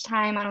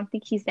lunchtime. I don't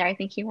think he's there. I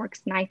think he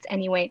works nights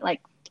anyway.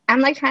 Like, I'm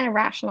like trying to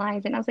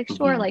rationalize it. And I was like,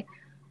 sure, Hmm. like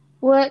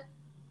what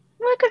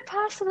could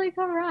possibly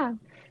go wrong?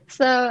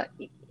 So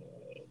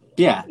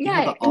Yeah, you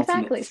have yeah, an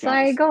alternate exactly. So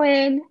I disguise. go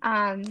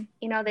in,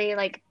 they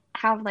like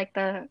have like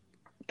the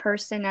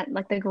person at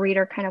like the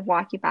greeter kind of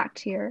walk you back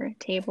to your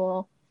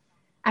table.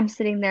 I'm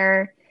sitting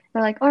there.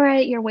 They're like, all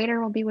right, your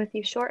waiter will be with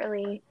you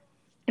shortly.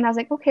 And I was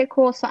like, okay,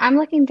 cool. So I'm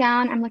looking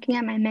down, I'm looking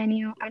at my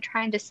menu. I'm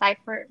trying to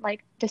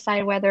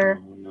decide whether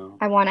Oh no.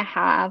 I want to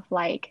have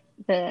like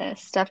the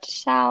stuffed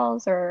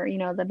shells or,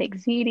 the big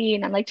ziti.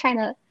 And I'm like trying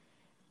to,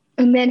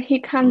 and then he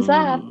comes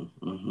up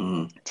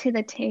Mm-hmm. to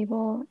the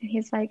table and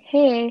he's like,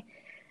 hey,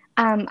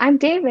 I'm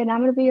David. I'm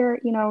gonna be your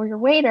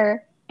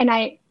waiter. And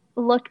I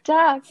looked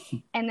up,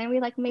 and then we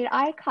like made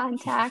eye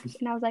contact,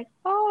 and I was like,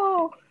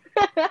 oh,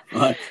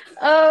 Fuck.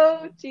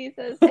 oh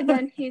Jesus. And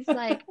then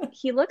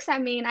he looks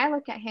at me, and I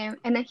look at him,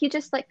 and then he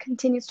just like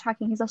continues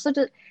talking. He's also,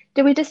 did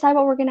we decide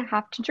what we're gonna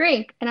have to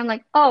drink? And I'm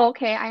like, oh,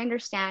 okay, I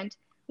understand.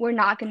 We're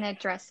not gonna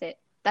address it.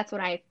 That's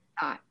what I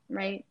thought,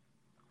 right?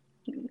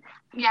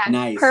 Yeah,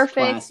 Nice, perfect.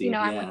 classy.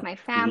 I'm with Yeah. my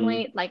Mm-hmm.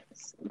 family. Like,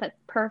 that's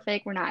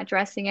perfect. We're not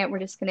addressing it. We're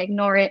just going to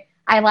ignore it.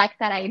 I like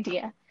that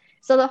idea.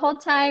 So the whole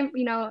time,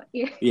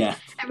 Yeah.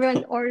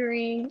 everyone's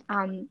ordering.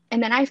 And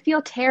then I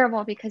feel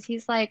terrible because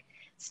he's like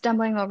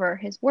stumbling over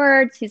his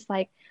words. He's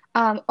like,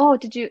 oh,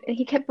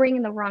 he kept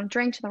bringing the wrong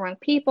drink to the wrong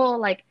people.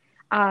 Like,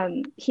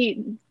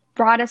 he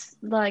brought us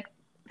like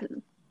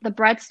the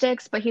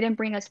breadsticks, but he didn't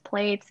bring us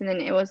plates. And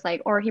then it was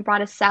like, or he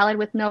brought a salad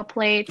with no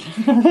plates.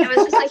 It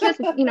was just like he was,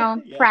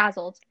 Yeah.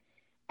 frazzled.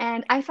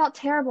 And I felt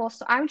terrible.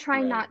 So I'm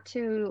trying Right. not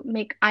to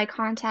make eye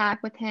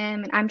contact with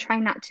him, and I'm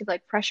trying not to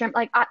like pressure him.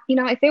 Like,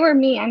 if it were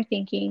me, I'm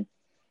thinking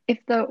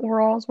if the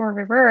roles were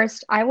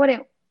reversed, I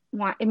wouldn't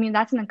I mean,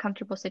 that's an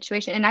uncomfortable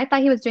situation. And I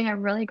thought he was doing a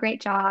really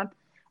great job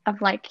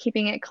of like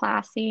keeping it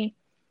classy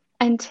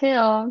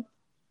until,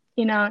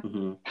 you know,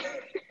 Mm-hmm.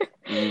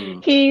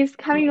 Mm. he's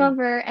coming Mm-mm.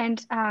 over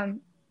and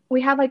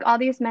we have like all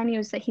these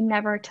menus that he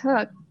never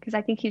took because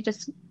I think he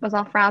just was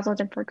all frazzled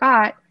and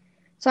forgot.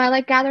 So I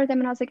like gathered them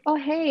and I was like, "Oh,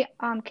 hey,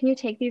 can you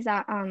take these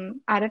out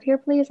of here,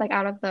 please? Like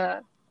out of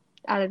the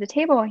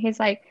table."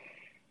 And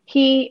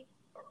he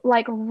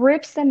like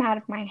rips them out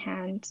of my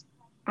hand,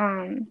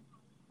 um,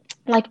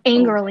 like Oh.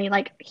 angrily,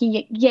 like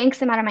he yanks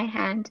them out of my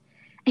hand,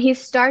 and he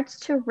starts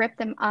to rip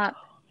them up,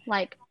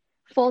 like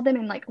fold them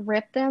and like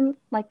rip them,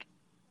 like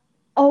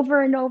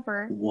over and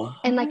over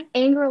and like What?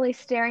 angrily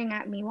staring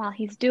at me while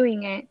he's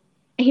doing it.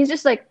 And he's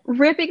just like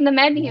ripping the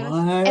menus.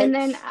 And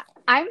then What?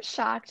 I'm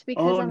shocked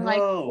because Oh I'm like,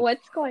 no.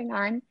 what's going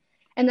on?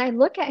 And I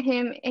look at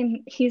him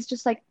and he's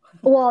just like,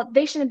 well,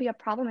 they shouldn't be a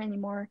problem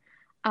anymore.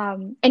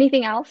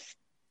 Anything else?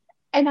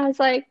 And I was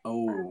like,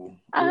 Oh.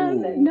 Oh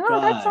no,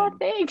 that's all, God.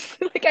 thanks.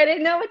 Like I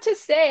didn't know what to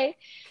say.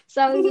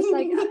 So I was just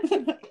like,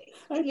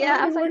 I yeah,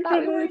 thought I we was like, weren't thought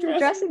we gonna weren't address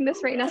addressing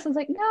this right now. So I was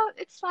like, no,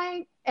 it's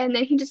fine. And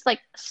then he just like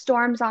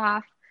storms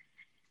off.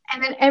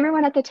 And then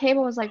everyone at the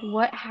table was like,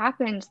 what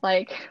happened?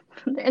 Like,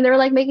 and they were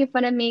like making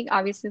fun of me.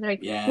 Obviously, they're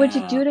like, what'd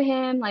you Yeah. do to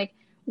him? Like,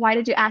 why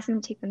did you ask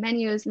him to take the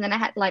menus? And then I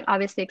had to like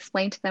obviously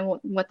explain to them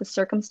what the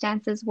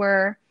circumstances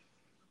were.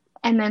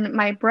 And then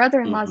my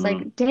brother-in-law's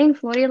Mm-hmm. like, dang,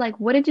 Flori, like,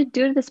 what did you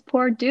do to this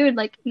poor dude?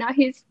 Like, now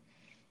he's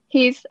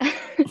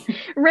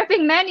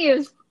ripping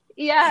menus.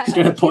 He's Yeah,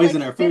 trying to like he like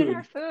poison our spit in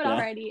our food. food Yeah.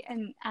 already.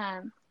 And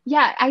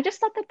yeah, I just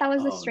thought that that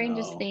was the Oh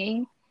strangest no.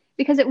 thing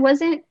because it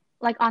wasn't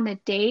like on the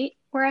date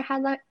where I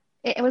had that.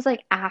 It was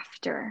like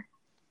after,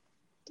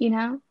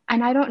 And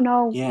I don't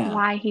know Yeah.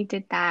 why he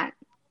did that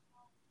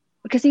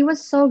because he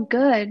was so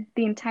good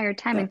the entire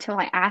time That until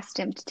I asked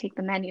him to take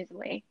the menus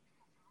away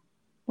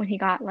when he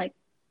got like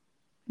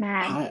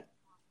mad.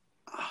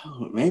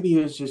 I maybe he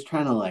was just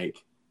trying to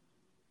like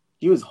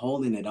he was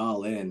holding it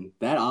all in.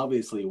 That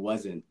obviously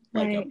wasn't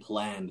like a Right.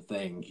 planned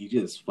thing. He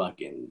just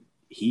fucking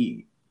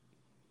he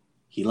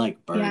like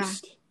Yeah.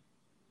 burst.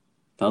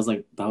 That was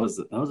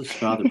a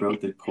straw that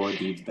broke the poor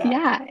dude's back.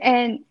 Yeah.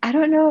 And I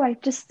don't know, I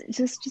just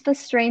the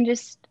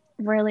strangest,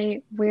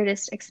 really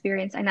weirdest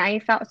experience. And I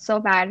felt so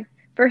bad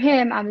for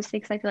him, obviously,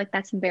 because I feel like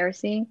that's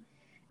embarrassing.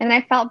 And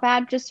I felt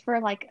bad just for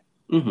like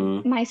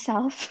Mm-hmm.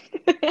 myself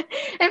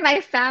and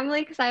my family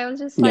because I was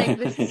just like, Yeah.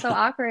 this is so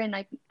awkward and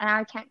like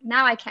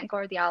now I can't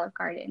go to the Olive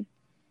Garden.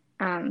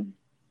 Um,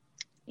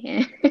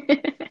 yeah.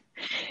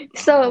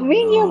 So Oh me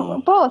and you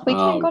no. both, we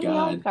can't Oh go to the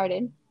Olive God.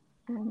 Garden.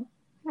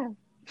 Yeah.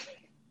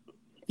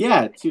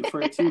 Yeah,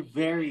 for two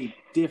very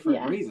different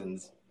Yeah.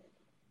 reasons.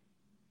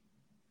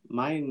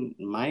 Mine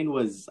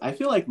was I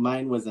feel like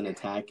mine was an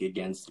attack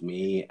against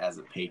me as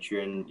a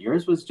patron.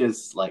 Yours was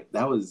just like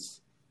that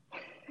was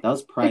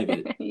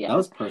private. That Yeah.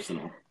 was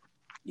personal.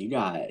 You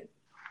got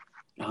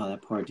oh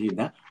that poor dude.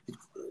 That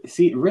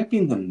see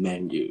ripping the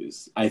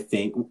menus. I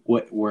think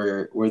what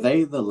were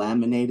they the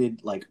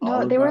laminated like No,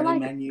 Olive Garden they were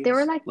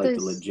menus like like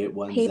the those legit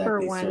ones that paper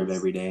they serve ones.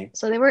 every day?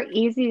 So they were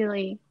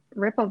easily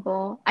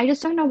rippable. I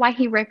just don't know why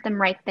he ripped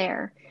them right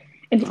there.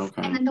 And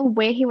Okay. then the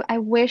way I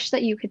wish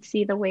that you could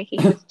see the way he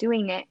was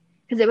doing it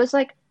because it was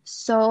like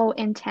so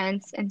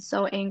intense and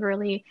so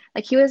angrily.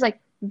 Like he was like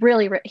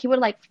really he would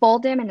like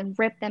fold them and then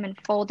rip them and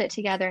fold it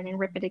together and then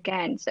rip it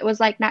again. So it was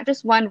like not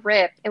just one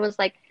rip, it was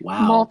like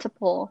Wow.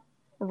 multiple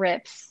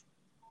rips.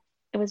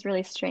 It was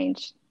really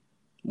strange.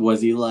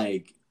 Was he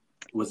like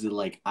was it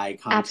like eye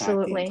contact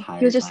the Absolutely. He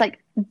entire was just time?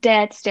 like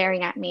dead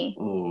staring at me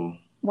Oh,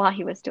 while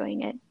he was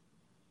doing it.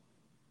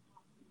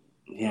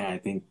 yeah, I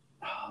think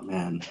oh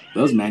man,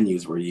 those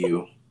menus were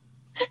you.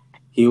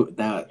 He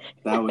that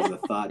was a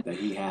thought that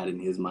he had in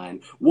his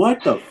mind.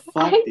 What the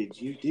fuck I did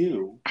you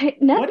do? What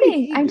did nothing.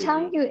 he I'm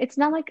telling do? you, it's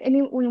not like, I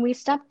mean, when we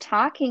stopped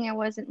talking, it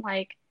wasn't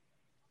like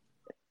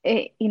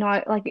it,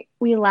 like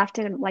we left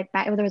it like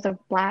bad, there was a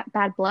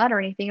bad blood or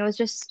anything. It was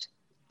just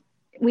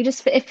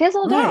it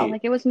fizzled out. Right.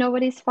 Like it was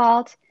nobody's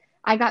fault.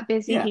 I got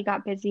busy, Yeah. he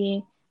got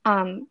busy.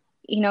 And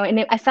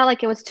I felt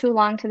like it was too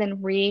long to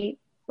then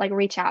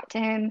reach out to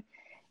him,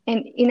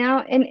 and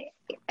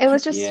it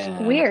was just Yeah.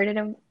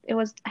 weird. It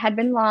was had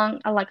been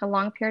like a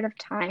long period of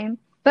time.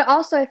 But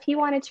also, if he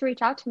wanted to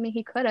reach out to me,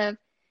 he could have.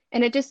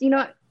 And it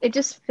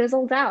just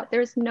fizzled out.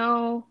 There's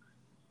no,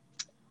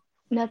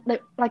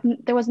 like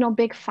there was no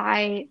big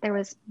fight. There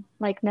was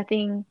like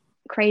nothing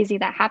crazy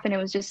that happened. It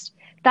was just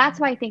that's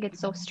why I think it's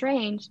so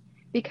strange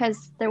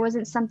because there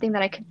wasn't something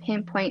that I could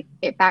pinpoint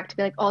it back to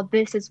be like, oh,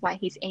 this is why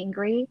he's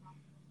angry.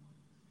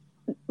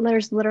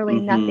 There's literally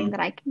nothing Mm-hmm. that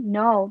I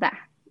know that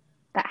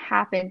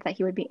happened that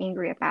he would be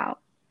angry about.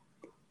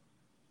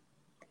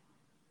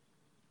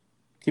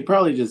 He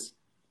probably just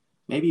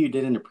maybe you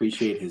didn't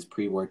appreciate his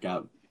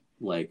pre-workout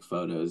like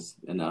photos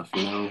enough,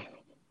 you know?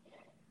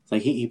 It's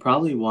like he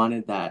probably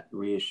wanted that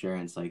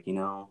reassurance, like, you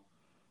know,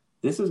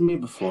 this is me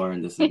before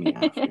and this is me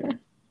after.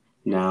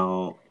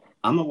 Now,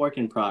 I'm a work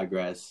in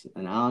progress,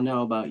 and I don't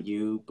know about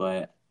you,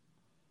 but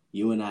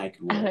you and I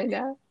could I don't work,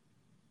 know.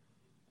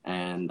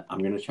 and I'm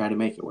gonna try to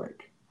make it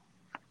work.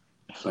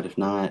 But if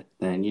not,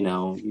 then you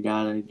know you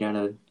gotta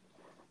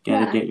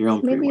Yeah, get your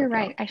own maybe you're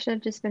pre-workout. right. I should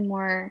have just been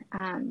more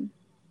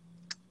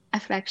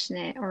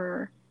affectionate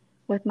or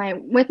with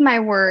my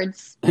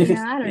words. I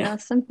don't Yeah, know,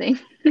 something.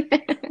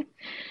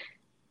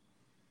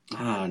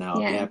 I don't know.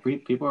 Yeah. Yeah,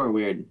 people are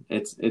weird.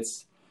 It's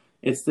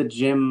the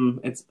gym.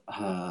 It's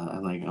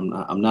like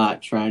I'm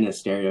not trying to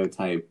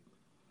stereotype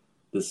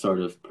this sort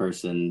of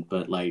person,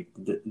 but like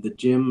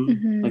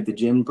Hmm. the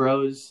gym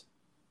bros,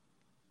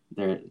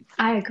 they're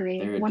I agree,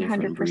 they're a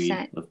different breed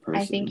 100%. of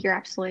I think person. you're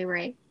absolutely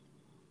right.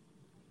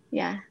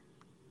 Yeah.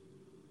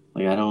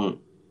 Like I don't.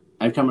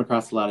 I've come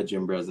across a lot of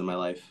gym bros in my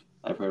life.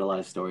 I've heard a lot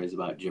of stories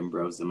about gym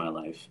bros in my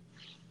life,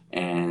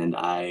 and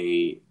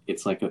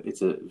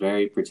it's a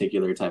very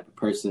particular type of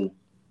person,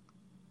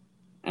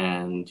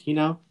 and you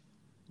know,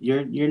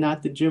 you're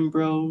not the gym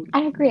bro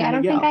I agree. I kind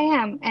of don't think I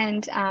gal. am.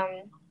 And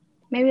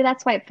maybe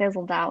that's why it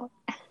fizzled out.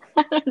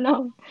 I don't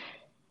know.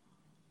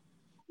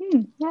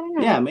 I don't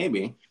know. Yeah,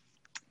 maybe.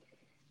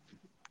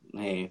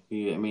 Hey,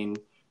 I mean,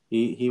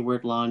 he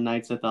worked long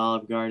nights at the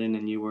Olive Garden,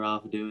 and you were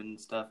off doing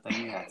stuff that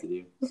you had to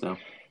do. So,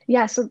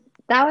 Yeah, so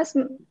that was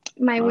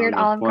my weird the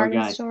Olive poor Garden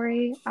guy.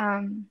 story.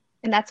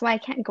 And that's why I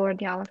can't go to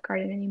the Olive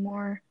Garden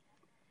anymore.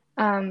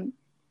 Um,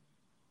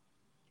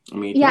 I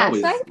mean, you can yeah,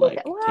 so I always think,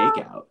 like well,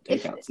 takeout.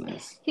 if Takeout's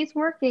nice. he's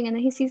working and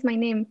then he sees my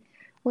name,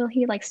 will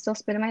he like still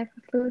spit in my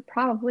food?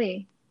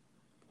 Probably.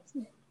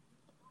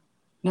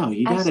 No,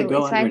 you gotta Absolutely.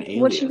 go So under an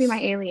what should be my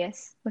alias.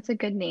 alias? What's a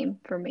good name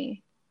for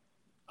me?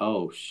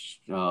 Oh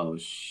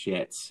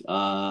shit.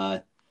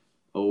 Oh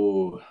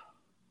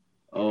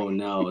oh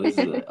no. This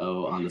is a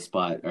on the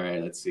spot. All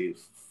right, let's see.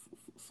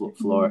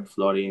 Mhm.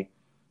 Flori.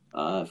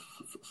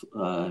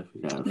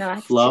 Yeah,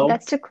 No, Flo.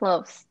 that's too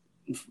close.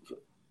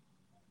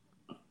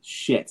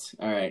 Shit.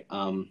 All right.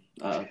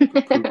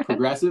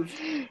 Progressive.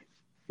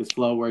 Because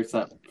Flow works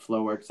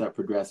at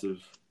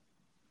Progressive.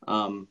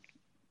 Um,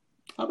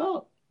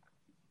 how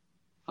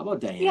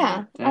about Yeah,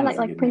 Diana? I Diana's a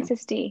like good name.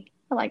 Princess D.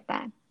 I like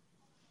that.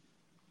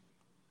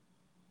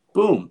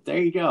 Boom, there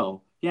you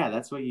go. Yeah,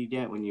 that's what you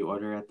get when you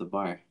order at the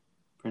bar.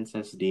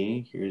 Princess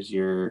D, here's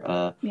your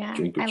Yeah,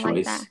 drink of I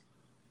like that. choice.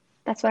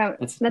 That's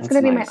That's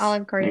gonna be my nice.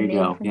 Olive There Garden you name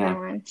go. from Yeah.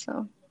 now on.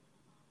 So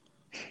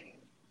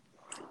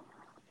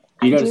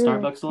You I go to do.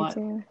 Starbucks a I lot?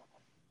 do.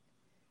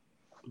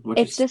 What's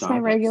your It's just my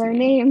Starbucks regular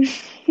name? name.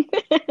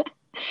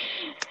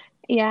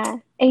 Yeah.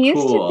 It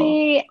used to Cool.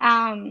 be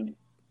I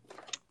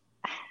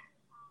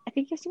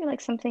think it used to be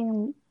like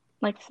something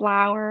like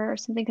flower or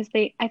something because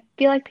I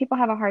feel like people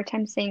have a hard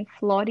time saying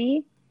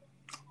Flori.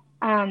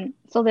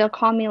 So they'll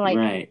call me like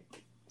Right.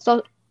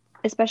 so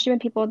especially when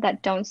people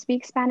that don't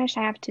speak Spanish,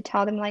 I have to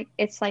tell them like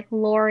it's like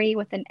Lori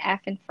with an F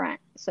in front.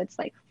 So it's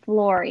like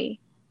Flori.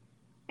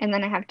 And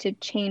then I have to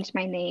change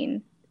my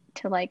name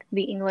to like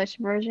the English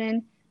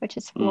version, which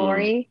is Mm,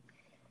 Flori.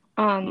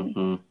 Um,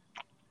 mm-hmm.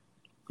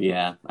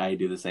 Yeah, I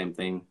do the same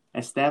thing.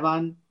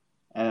 Esteban?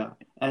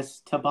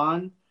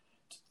 Esteban?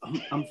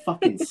 I'm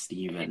fucking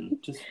Steven.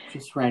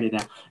 Just write it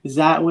down. Is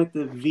that with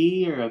a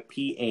V or a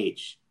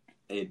PH?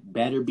 It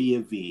better be a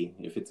V.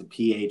 If it's a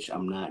PH,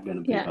 I'm not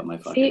gonna pick yeah. up my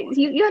fucking See,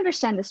 order. you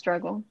understand the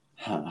struggle.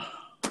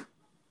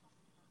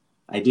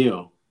 I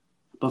do.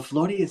 But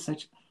Flori is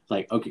such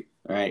like okay,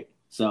 all right.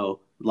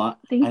 So I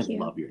Thank you.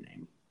 love your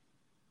name.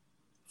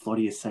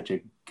 Flori is such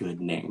a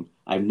good name.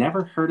 I've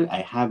never heard it.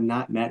 I have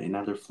not met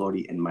another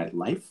Flori in my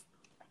life.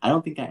 I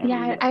don't think I ever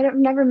Yeah, will. I've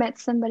never met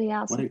somebody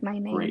else What a with my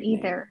name great name.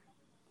 either.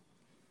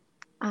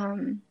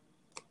 Um,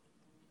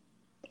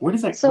 Where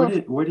so does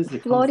it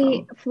come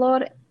from?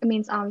 Flor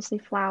means obviously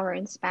flower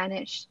in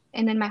Spanish,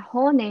 and then my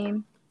whole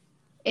name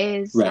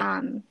is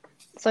Right.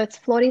 so it's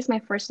Flori is my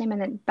first name,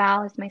 and then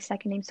Bal is my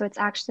second name, so it's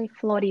actually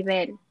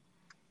Floribel.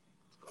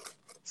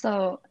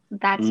 So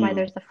that's why Mm,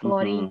 there's the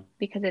Flori mm-hmm.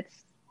 because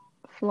it's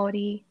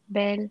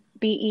Floribel,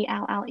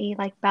 Belle,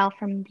 like Belle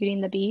from Beauty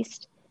and the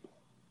Beast.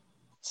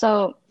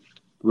 So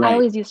I Right.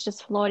 always use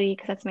just Flori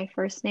because that's my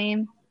first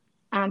name.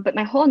 But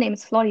my whole name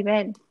is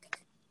Floribel.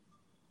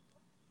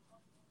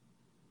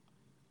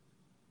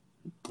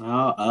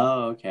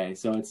 Okay.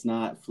 So it's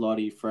not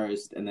Flori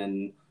first and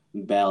then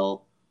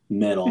Bell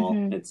middle.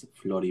 Hmm. It's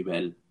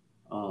Floribel.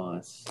 Oh,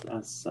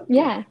 that's so good.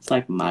 Yeah, It's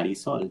like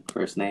Marisol.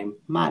 First name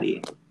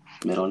Mari,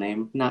 middle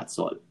name not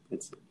Sol.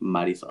 It's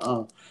Marisol.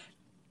 Oh,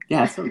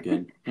 yeah, it's so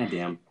good. God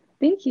damn,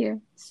 thank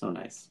you. so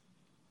nice.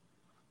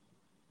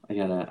 I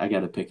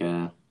gotta pick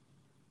a.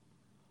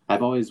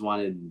 I've always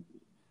wanted.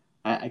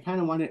 I kind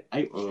of wanted.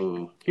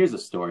 Here's a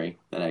story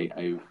that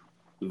I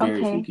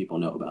very few Okay. people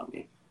know about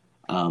me.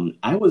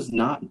 I was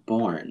not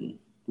born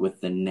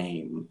with the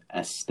name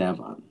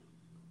Esteban.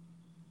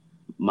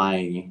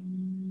 My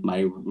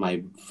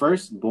my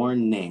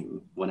firstborn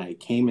name when I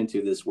came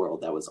into this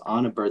world that was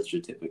on a birth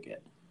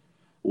certificate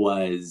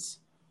was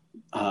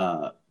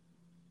uh,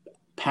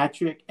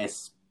 Patrick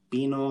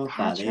Espino Tadeo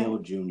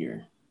Patrick.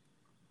 Jr.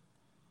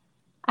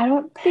 I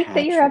don't think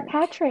that you're a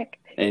Patrick.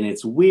 Patrick. And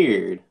it's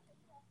weird.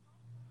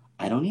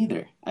 I don't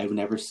either. I've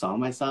never saw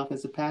myself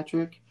as a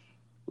Patrick.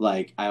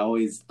 Like, I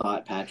always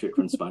thought Patrick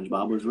from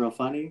SpongeBob was real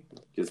funny.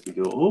 Just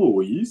because,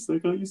 oh, he's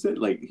like how you said,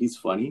 like, he's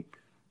funny.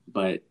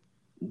 But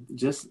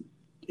just,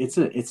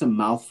 it's a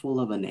mouthful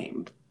of a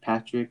name.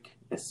 Patrick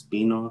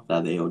Espino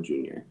Tadeo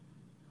Jr.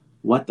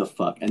 What the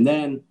fuck? And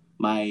then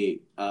my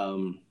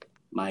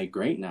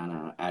great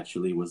nana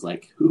actually was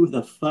like, who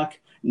the fuck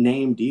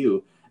named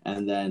you?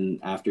 And then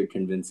after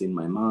convincing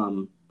my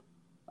mom,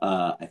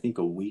 I think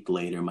a week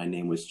later, my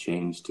name was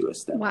changed to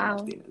Esteban Wow.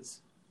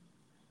 Martinez.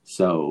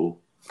 So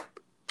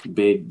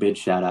big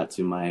shout out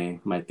to my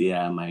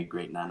tia, my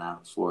great nana,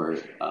 for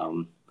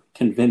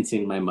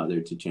convincing my mother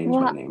to change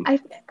my Well, name I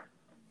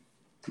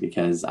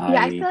because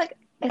yeah, I feel like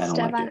I don't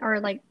like Esteban it. or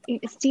like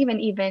Steven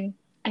even.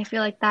 I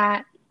feel like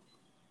that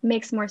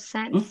makes more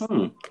sense.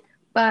 Mm-hmm.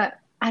 But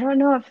I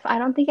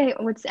don't think I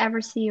would ever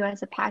see you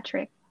as a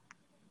Patrick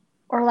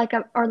or like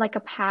a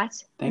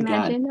Pat. Thank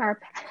God. Imagine or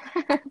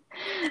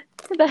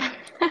the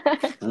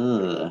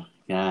Ugh,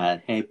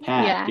 God. Hey,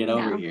 Pat, yeah, get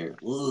over no. here.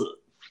 Ugh.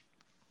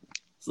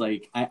 It's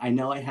like I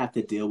know I have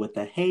to deal with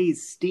the hey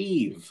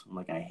Steve. I'm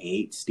like I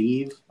hate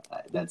Steve.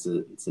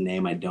 It's a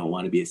name I don't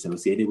want to be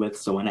associated with.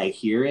 So when I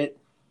hear it,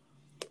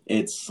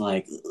 it's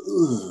like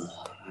ugh,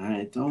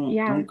 I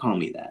Yeah. don't call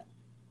me that.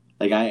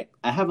 Like I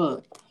have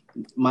a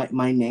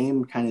my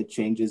name kind of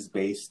changes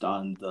based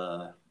on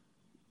the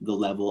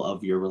level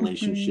of your Hmm.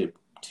 relationship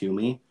to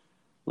me.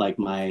 Like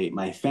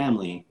my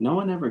family, no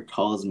one ever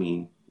calls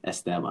me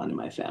Esteban in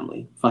my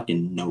family.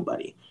 Fucking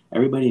nobody.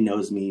 Everybody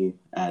knows me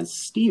as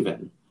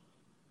Steven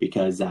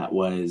because that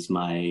was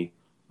my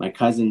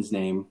cousin's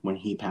name when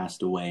he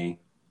passed away.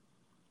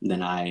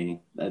 Then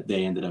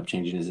they ended up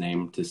changing his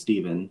name to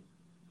Steven.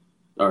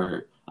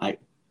 Or I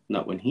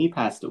no, when he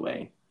passed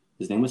away,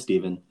 his name was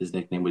Steven, his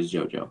nickname was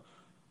Jojo.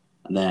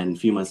 And then a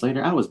few months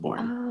later I was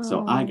born.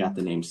 So I got Oh.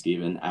 the name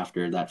Steven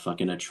after that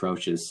fucking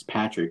atrocious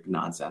Patrick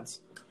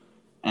nonsense.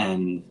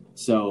 And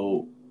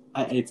so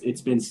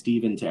it's been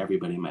Steven to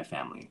everybody in my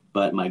family,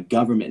 but my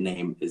government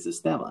name is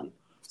Esteban.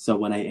 So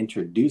when I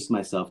introduce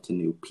myself to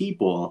new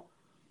people,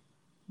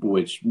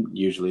 which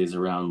usually is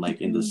around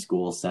like in the Hmm.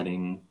 school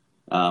setting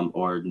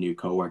or new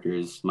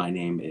coworkers, my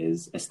name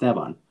is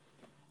Esteban.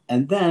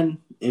 And then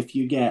if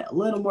you get a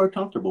little more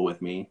comfortable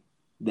with me,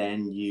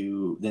 then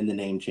the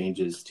name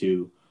changes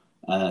to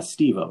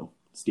Stevo.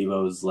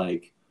 Stevo's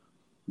like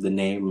the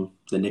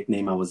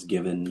nickname I was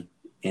given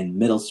in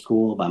middle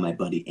school by my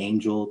buddy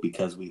Angel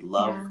because we Yeah.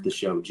 loved the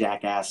show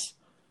Jackass.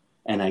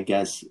 And I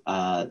guess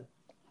I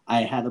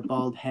had a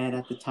bald head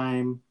at the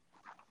time,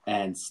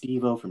 and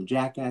Steve-O from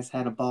Jackass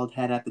had a bald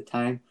head at the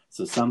time.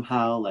 So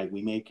somehow, like,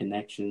 we made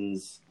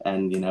connections,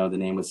 and, the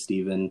name was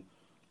Steven.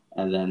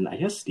 And then I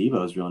guess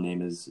Steve-O's real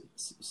name is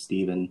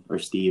Steven or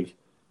Steve.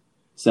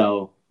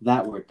 So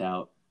that worked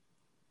out.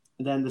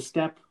 And then the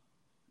step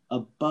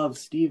above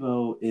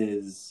Steve-O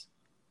is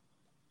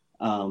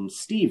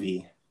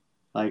Stevie.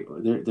 Like,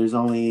 there's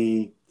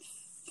only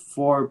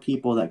 4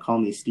 people that call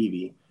me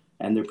Stevie,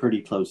 and they're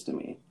pretty close to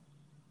me.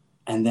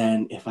 And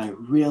then if I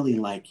really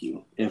like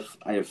you, if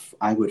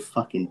I would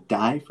fucking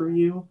die for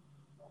you,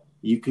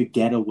 you could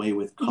get away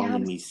with Yeah,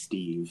 calling me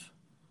Steve,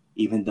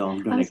 even though I'm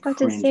I gonna was about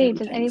to cringe say, every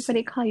does time you say anybody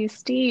it. call you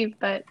Steve?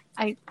 But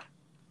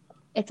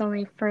it's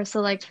only for a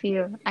select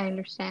few. I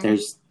understand.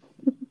 There's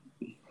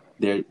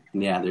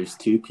there's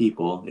 2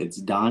 people. It's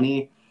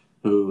Donnie,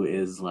 who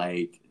is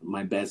like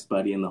my best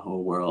buddy in the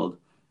whole world,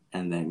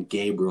 and then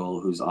Gabriel,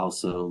 who's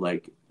also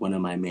like one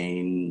of my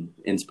main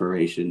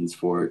inspirations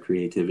for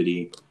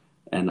creativity,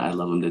 and I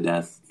love him to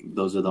death.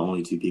 Those are the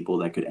only 2 people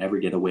that could ever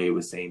get away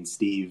with saying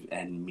Steve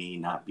and me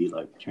not be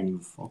like, can you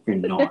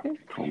fucking not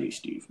call me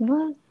Steve?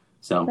 Well,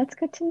 So that's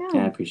good to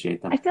yeah, I know.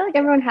 appreciate I them. feel like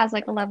everyone has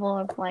like a level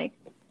of like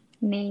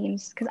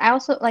names because I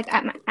also like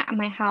at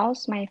my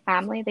house, my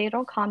family, they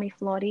don't call me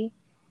Flori.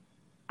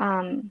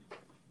 Um,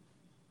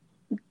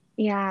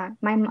 yeah,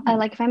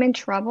 like if I'm in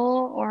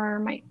trouble or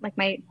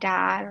my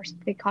dad or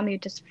they call me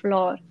just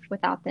Flor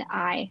without the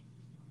I.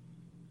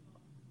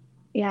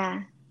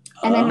 Yeah.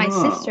 And then my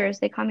Oh, sisters,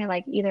 they call me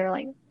like either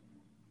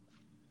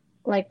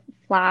like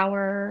flower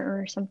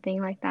or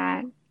something like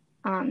that.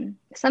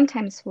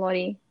 Sometimes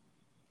Flori.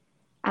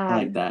 I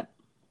like Um, that.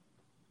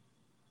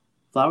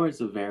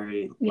 Flower's a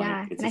very like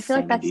yeah, it's and a I feel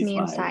like that's '70s me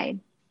vibe. inside,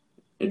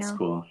 you It's know.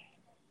 cool.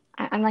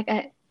 I'm like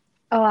a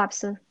oh,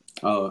 absolutely.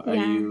 Oh, Yeah, are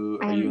you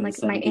I'm in the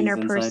like my '70s inner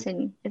inside?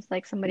 person is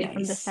like somebody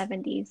from the Nice.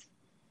 70s.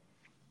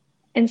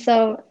 And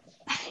so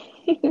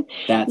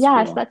That's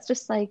yes, cool. that's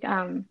just like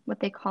what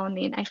they call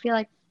me. And I feel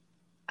like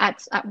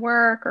at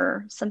work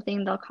or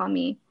something they'll call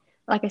me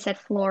like I said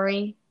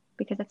Flori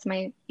because that's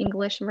my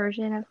English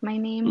version of my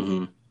name.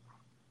 Mm-hmm.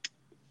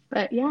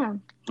 But yeah,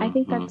 I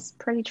think Mm-hmm. that's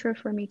pretty true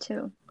for me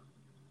too.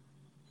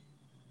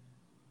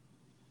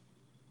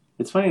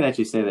 It's funny that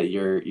you say that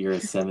you're a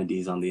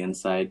 '70s on the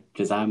inside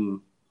because I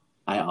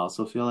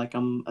also feel like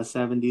I'm a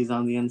 '70s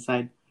on the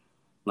inside.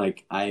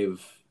 Like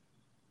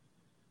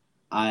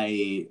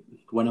I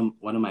one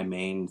of my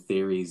main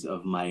theories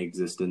of my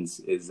existence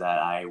is that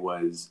I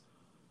was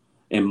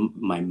in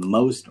my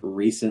most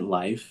recent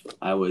life,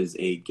 I was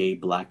a gay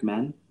black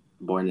man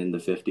born in the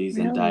 50s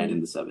and died in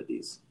Really? the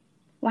 70s.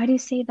 Why do you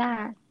say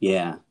that?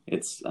 Yeah,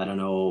 it's I don't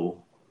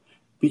know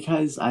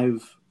because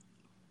I've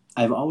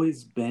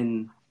always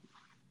been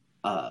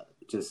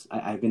just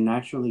I've been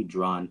naturally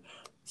drawn.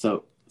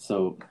 So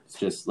it's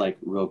just like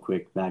real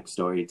quick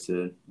backstory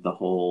to the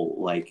whole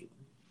like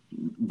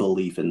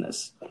belief in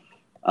this.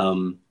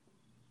 Um,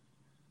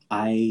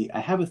 I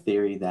have a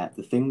theory that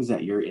the things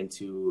that you're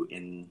into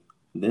in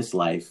this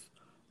life,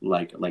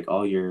 like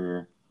all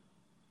your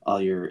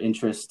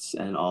interests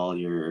and all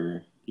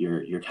your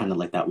kind of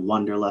like that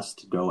wanderlust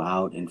to go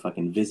out and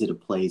fucking visit a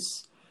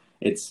place.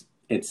 It's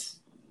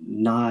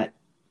not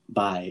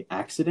by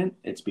accident.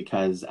 It's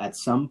because at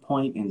some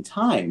point in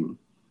time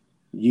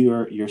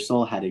your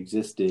soul had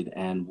existed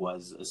and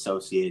was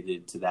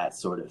associated to that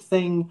sort of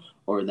thing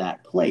or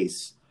that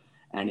place,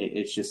 and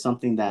it's just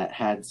something that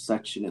had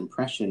such an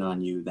impression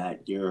on you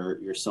that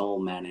your soul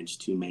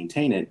managed to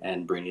maintain it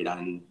and bring it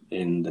on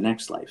in the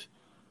next life.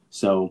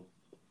 So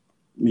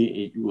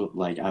me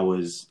like I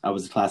was a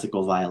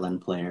classical violin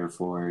player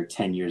for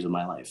 10 years of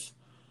my life,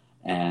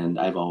 and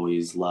I've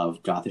always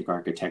loved Gothic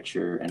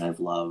architecture, and I've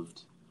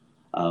loved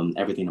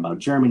everything about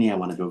Germany. I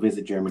want to go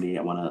visit Germany.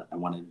 I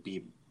want to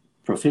be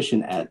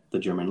proficient at the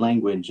German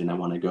language, and I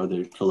want to go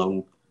to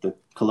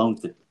Cologne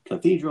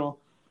Cathedral,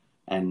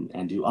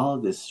 and do all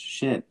of this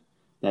shit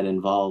that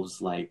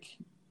involves like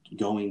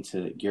going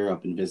to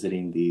Europe and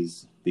visiting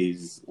these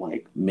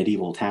like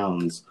medieval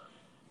towns.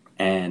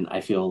 And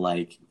I feel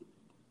like,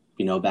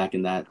 you know, back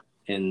in that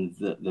in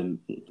the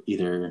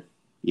either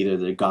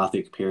the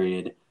Gothic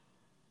period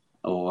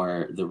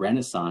or the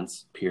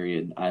Renaissance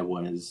period, I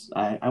was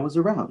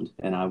around,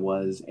 and I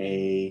was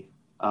a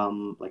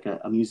like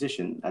a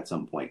musician at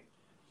some point,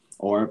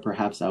 or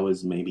perhaps I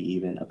was maybe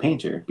even a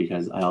painter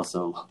because I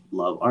also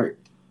love art.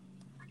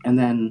 And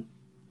then,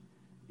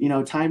 you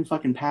know, time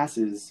fucking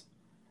passes,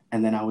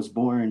 and then I was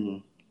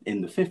born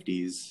in the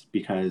 50s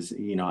because,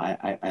 you know,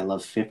 I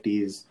love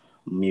 50s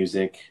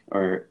music,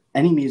 or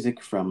any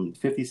music from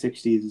 50s,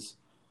 60s,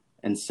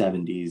 and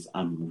 70s.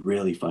 I'm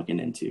really fucking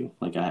into.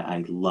 Like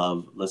I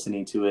love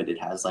listening to it.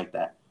 It has like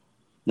that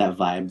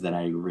vibe that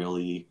I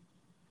really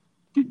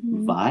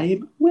Hmm.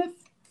 vibe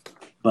with.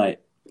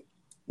 But,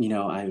 you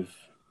know, I've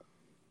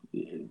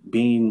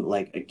being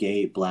like a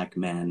gay black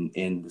man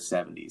in the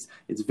 70s,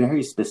 it's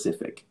very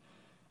specific,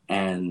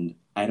 and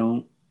I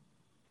don't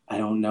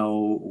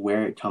know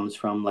where it comes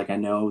from. Like I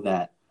know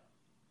that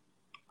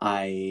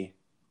I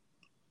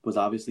was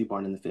obviously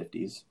born in the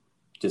 50s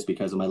just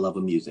because of my love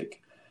of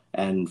music.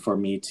 And for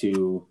me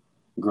to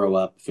grow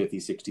up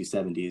 50s, 60s,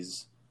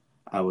 70s,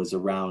 I was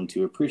around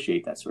to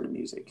appreciate that sort of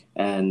music.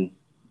 And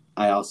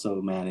I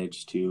also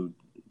managed to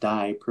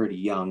die pretty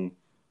young.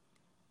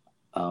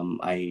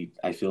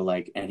 I feel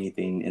like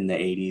anything in the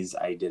 80s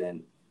I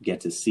didn't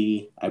get to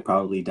see. I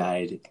probably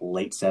died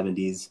late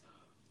 70s,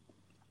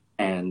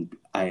 and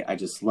I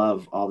just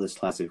love all this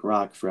classic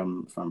rock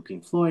from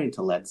Pink Floyd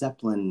to Led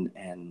Zeppelin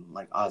and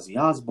like Ozzy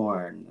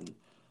Osbourne and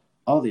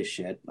all this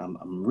shit.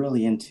 I'm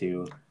really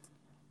into,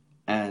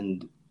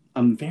 and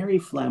I'm very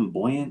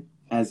flamboyant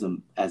as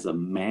a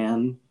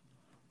man,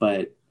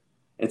 but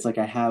it's like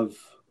I have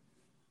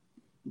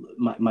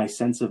my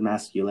sense of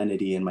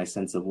masculinity and my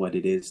sense of what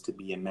it is to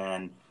be a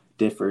man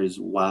differs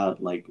wild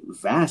like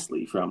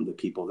vastly from the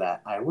people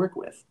that I work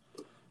with,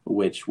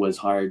 which was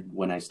hard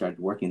when I started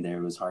working there.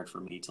 It was hard for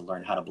me to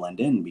learn how to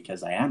blend in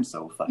because I am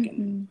so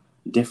fucking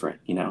Hmm. different,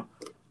 you know?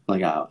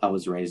 Like I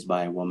was raised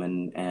by a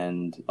woman,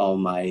 and all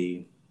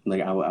my,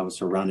 like I was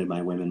surrounded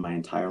by women my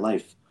entire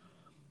life.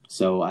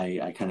 So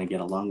I kind of get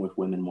along with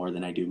women more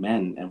than I do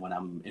men. And when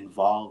I'm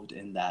involved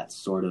in that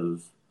sort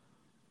of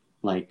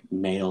like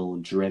male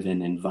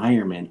driven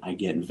environment, I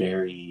get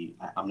very,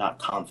 I'm not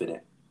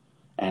confident,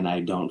 and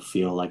I don't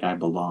feel like I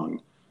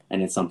belong.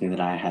 And it's something that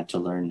I had to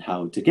learn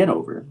how to get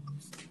over.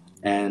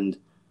 And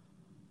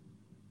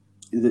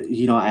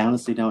you know, I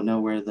honestly don't know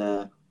where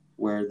the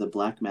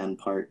black man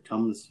part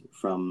comes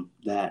from.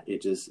 That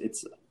it just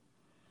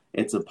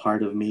it's a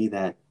part of me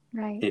that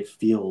Right. it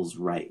feels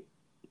right,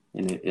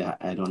 and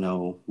I don't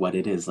know what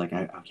it is. Like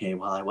okay,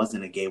 well, I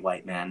wasn't a gay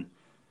white man.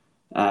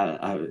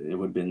 It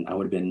would have been I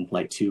would have been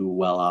like too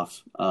well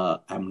off.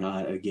 I'm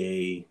not a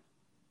gay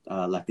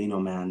Latino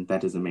man.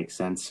 That doesn't make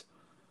sense.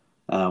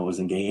 I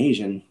wasn't gay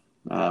Asian.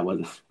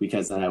 Was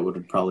because then I would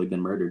have probably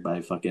been murdered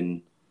by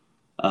fucking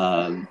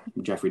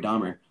Jeffrey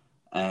Dahmer,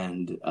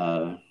 and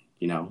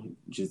you know,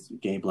 just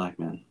gay black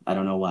man. I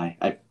don't know why.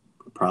 I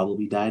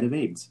probably died of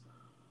AIDS,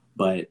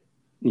 but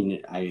you know,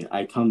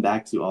 I come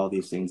back to all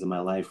these things in my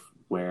life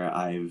where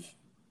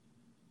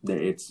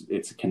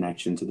it's a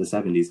connection to the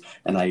 70s,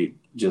 and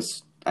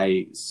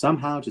I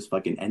somehow just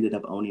fucking ended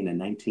up owning a I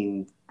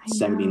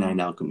 1979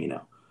 know. El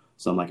Camino.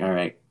 So I'm like, all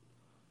right,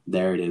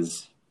 there it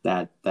is.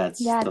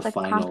 That's Yeah, the it's like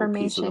final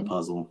piece of the confirmation.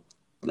 puzzle.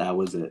 That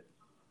was it.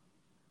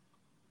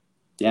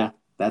 Yeah,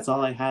 That's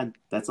all I had.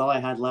 That's all I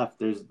had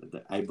left.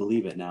 I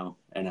believe it now,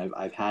 and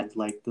I've had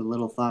like the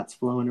little thoughts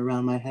flowing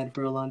around my head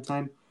for a long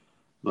time,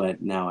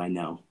 but now I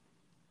know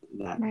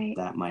that Right.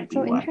 that might be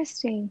So why.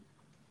 interesting.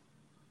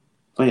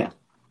 But yeah,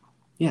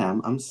 yeah,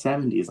 I'm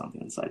 70s on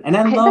the inside, and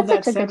I I, love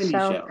that's that such a good 70s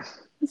show.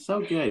 show.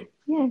 So good.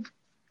 Yeah,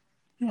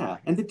 Yeah,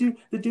 and the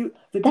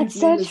that's dude's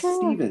so name is true.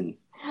 Steven,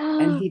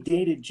 and he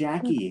dated That's,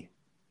 Jackie,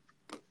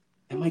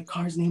 and my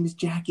car's name is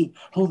Jackie.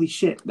 Holy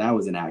shit, that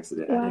was an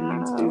accident. I didn't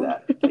mean to do wow.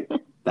 that. Like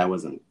that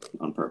wasn't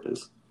on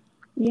purpose.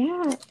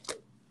 Yeah.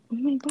 Oh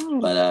my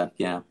God. But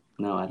yeah,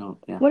 no, I don't.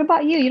 Yeah, What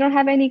about you? You don't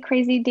have any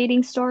crazy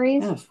dating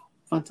stories? yeah,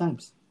 fun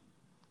times.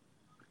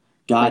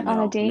 Like God, on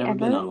a no, date never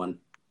been ever? on one.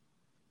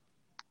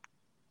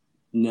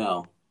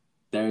 No,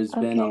 there's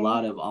been a Okay.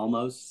 lot of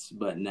almosts,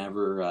 but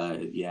never.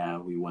 Yeah,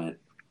 we went.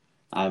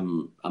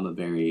 I'm a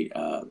very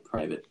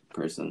private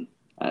person.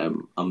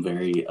 I'm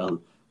very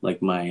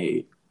like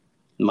my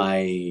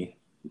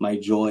my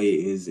joy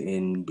is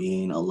in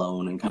being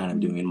alone and kind of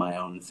Mhm. doing my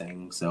own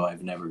thing. So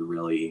I've never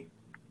really,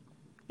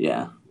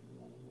 yeah.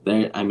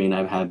 There, I mean,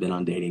 I've had been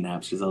on dating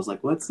apps because I was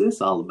like, "What's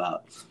this all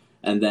about?"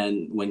 And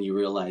then when you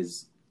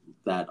realize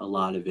that a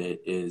lot of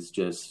it is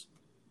just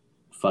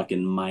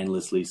fucking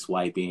mindlessly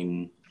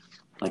swiping,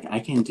 like I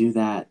can do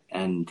that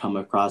and come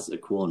across a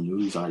cool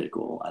news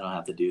article. I don't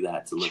have to do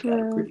that to look at a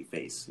True. pretty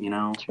face, you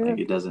know? Like True.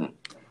 it doesn't,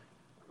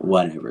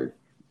 whatever.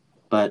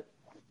 But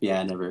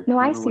yeah, No,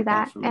 I never see worked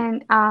out that. for me.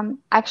 And I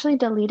actually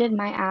deleted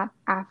my app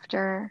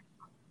after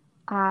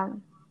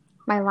um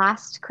my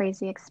last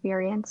crazy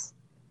experience.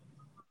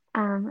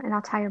 And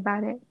I'll tell you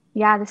about it.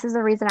 Yeah, this is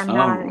the reason I'm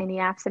not on Oh, any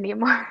apps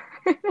anymore.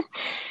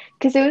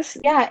 Because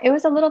it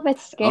was a little bit oh,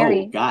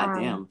 scary.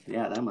 goddamn.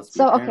 Yeah, that must be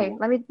So okay, terrible.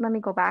 let me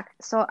go back.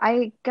 So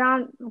I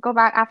go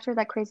back after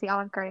that crazy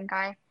Olive Garden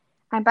guy.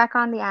 I'm back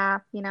on the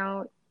app,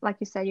 like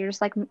you said, you're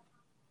just like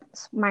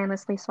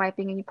mindlessly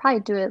swiping, and you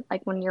probably do it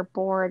like when you're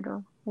bored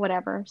or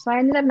whatever. So I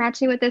ended up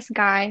matching with this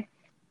guy,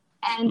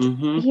 and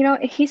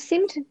Mm-hmm. he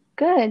seemed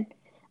good.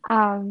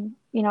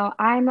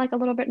 I'm like a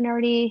little bit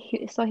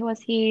nerdy, so he was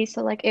he.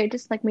 So like it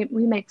just like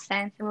we made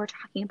sense, and we were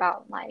talking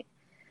about like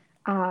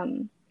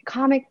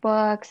comic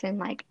books and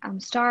like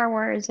Star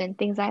Wars and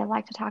things I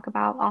like to talk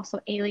about, also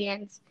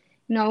aliens.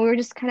 We were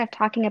just kind of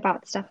talking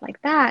about stuff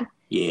like that.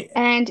 Yeah.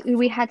 And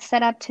we had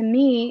set up to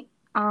meet.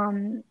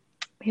 Um,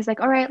 he's like,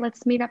 "All right,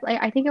 let's meet up." Like,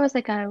 I think it was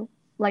like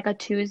a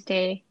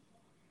Tuesday.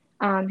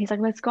 He's like,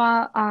 "Let's go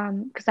out,"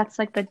 because that's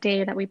like the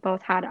day that we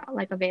both had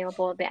like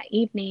available that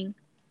evening.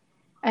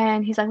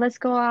 And he's like, "Let's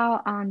go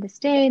out on this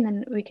day, and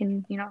then we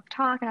can,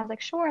 talk." And I was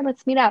like, "Sure,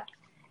 let's meet up."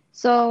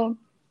 So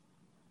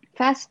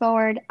fast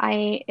forward,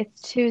 I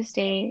it's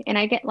Tuesday, and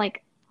I get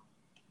like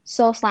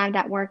so slammed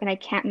at work, and I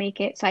can't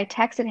make it. So I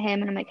texted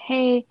him, and I'm like,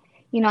 "Hey,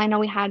 I know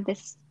we had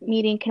this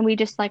meeting. Can we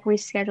just like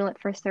reschedule it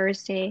for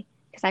Thursday?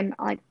 Because I'm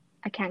like,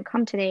 I can't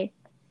come today."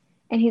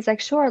 And he's like,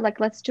 "Sure, like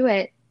let's do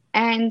it."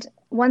 And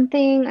one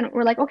thing, and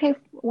we're like, "Okay,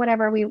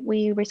 whatever." We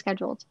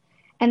rescheduled.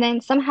 And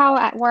then somehow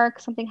at work,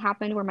 something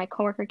happened where my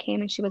coworker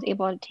came and she was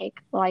able to take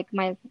like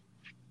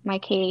my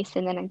case,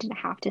 and then I didn't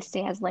have to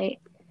stay as late.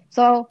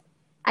 So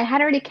I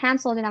had already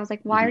canceled, and I was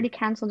like, "Well, I Mm-hmm. already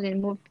canceled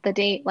and moved the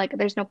date. Like,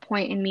 there's no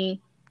point in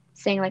me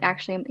saying like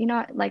actually,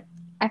 like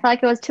I felt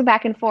like it was too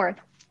back and forth."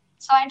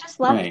 So I just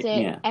left Right.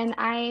 it, Yeah. and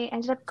I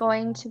ended up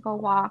going to go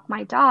walk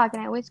my dog,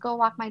 and I always go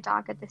walk my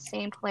dog at the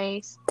same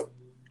place.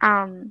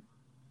 Um,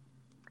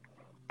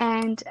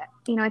 and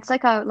it's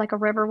like a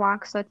river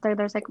walk, so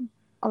there's like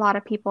a lot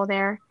of people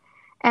there.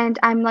 And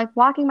I'm like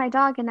walking my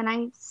dog, and then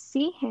I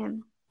see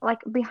him like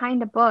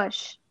behind a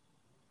bush.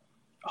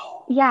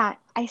 Oh, Yeah,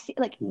 I see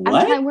like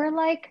what? we're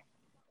like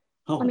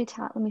Oh,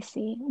 let me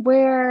see.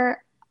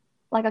 We're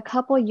like a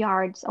couple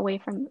yards away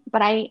from,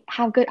 but I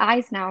have good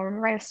eyes now.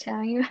 Remember I was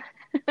telling you?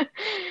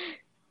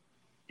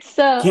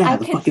 So I yeah.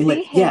 The could fucking see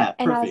lit. him, Yeah.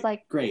 and I was Perfect.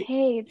 like, Great.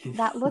 "Hey,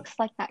 that looks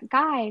like that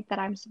guy that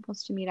I'm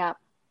supposed to meet up."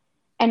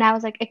 And I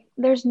was like,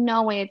 "There's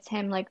no way it's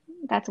him. Like,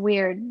 that's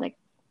weird. Like,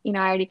 I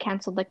already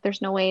canceled. Like,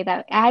 there's no way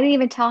that I didn't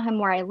even tell him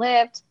where I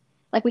lived.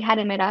 Like, we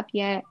hadn't met up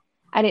yet.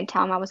 I didn't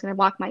tell him I was going to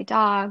walk my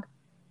dog.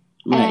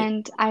 Right.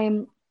 And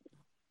I'm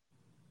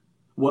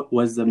What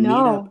was the meetup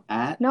no,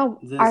 at no.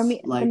 this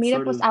The like meetup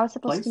sort was of I was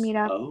supposed to place? meet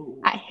up Oh,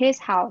 at his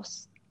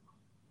house.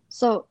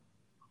 So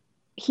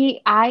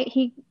he, I,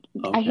 he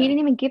okay. didn't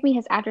even give me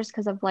his address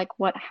because of like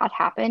what had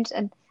happened,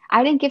 and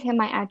I didn't give him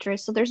my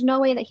address. So there's no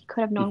way that he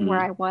could have known where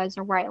Mm-hmm. I was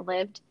or where I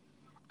lived.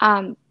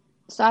 Um,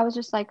 so I was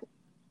just like,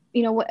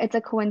 what, it's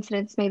a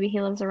coincidence. Maybe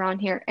he lives around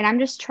here. And I'm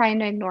just trying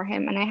to ignore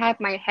him. And I have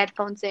my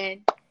headphones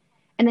in.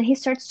 And then he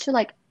starts to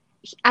like,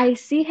 I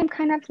see him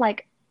kind of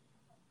like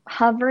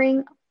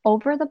hovering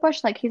over the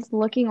bush, like he's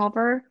looking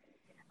over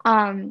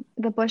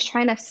the bush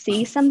trying to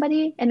see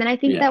somebody. And then I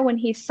think Yeah. that when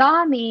he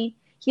saw me,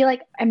 he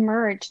like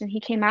emerged and he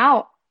came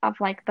out of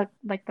like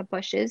the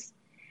bushes.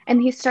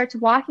 And he starts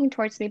walking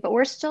towards me, but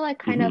we're still like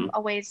kind of Mm-hmm.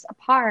 a ways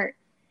apart.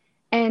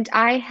 And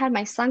I had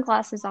my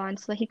sunglasses on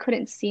so that he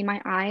couldn't see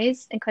my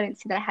eyes and couldn't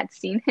see that I had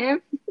seen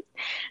him.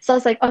 So I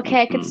was like,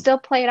 okay, I could Mm-hmm. still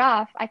play it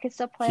off. I could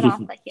still play it off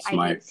that I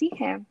didn't Smart. see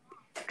him.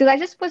 because I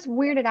just was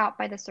weirded out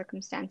by the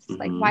circumstance.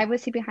 Like, Mm-hmm. why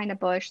was he behind a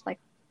bush? Like,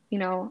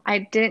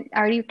 I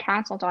already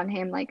canceled on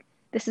him. Like,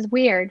 this is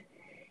weird.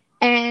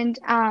 And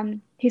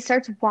he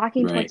starts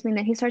walking Right. towards me, and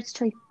then he starts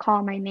to like,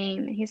 call my name.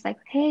 And he's like,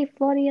 "Hey,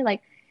 Flori,"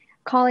 like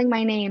calling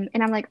my name.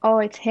 And I'm like, "Oh,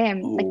 it's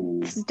him. Like, Oh.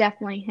 this is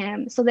definitely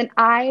him." So then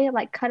I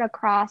like cut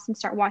across and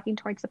start walking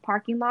towards the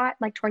parking lot,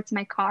 like towards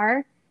my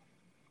car.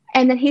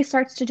 And then he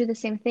starts to do the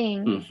same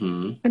thing.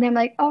 Mm-hmm. And I'm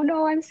like, "Oh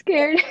no, I'm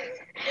scared."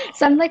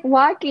 So I'm like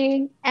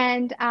walking,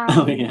 and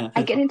Oh yeah.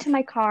 I get into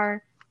my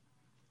car,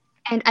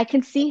 and I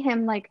can see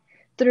him like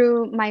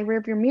through my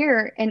rearview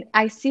mirror, and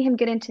I see him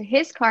get into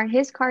his car, and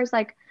his car is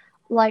like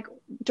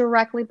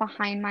directly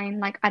behind mine,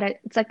 like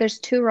it's like there's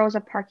two rows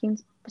of parking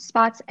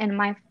spots, and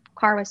my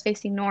car was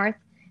facing north,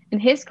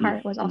 and his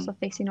car was Mm-hmm. also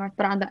facing north,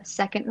 but on the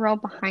second row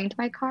behind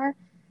my car.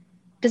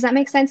 Does that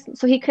make sense?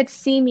 So he could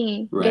see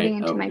me getting Right.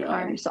 into Oh my God.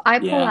 car. So I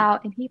pull Yeah.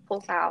 out and he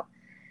pulls out.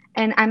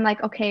 And I'm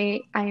like,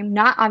 okay, I am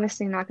not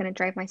obviously not going to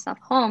drive myself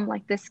home.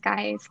 Like this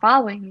guy is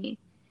following me.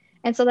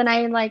 And so then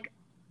I like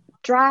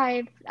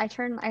drive,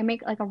 I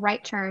make like a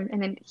right turn,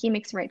 and then he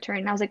makes a right turn.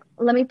 And I was like,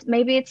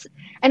 maybe it's,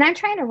 and I'm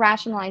trying to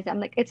rationalize it. I'm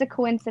like, it's a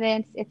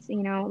coincidence. It's,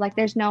 like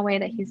there's no way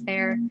that he's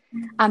there.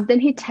 Then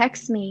he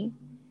texts me.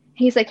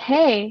 He's like,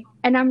 hey.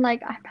 And I'm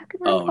like, I'm not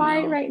gonna Oh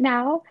reply no. right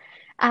now.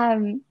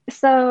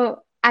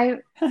 So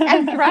I'm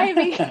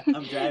driving.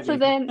 I'm So driving.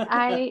 then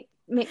I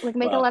make a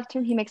Wow. left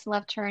turn, he makes a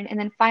left turn, and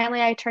then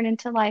finally I turn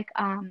into like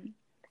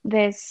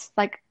this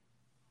like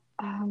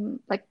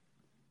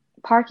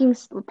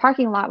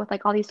parking lot with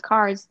like all these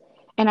cars,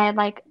 and I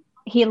like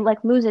he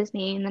like loses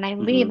me, and then I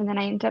leave, Mm-hmm. and then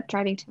I end up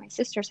driving to my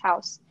sister's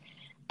house.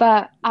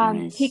 But he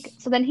Nice.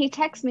 so then he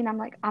texts me, and I'm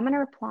like, I'm gonna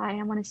reply.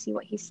 I want to see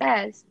what he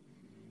says.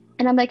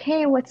 And I'm like,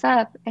 hey, what's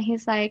up? And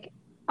he's like,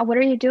 what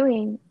are you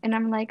doing? And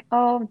I'm like,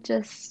 oh,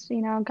 just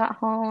got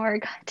home or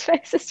got to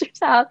my sister's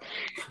house,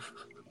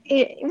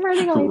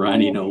 running away from you.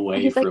 Running And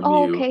away he's like, from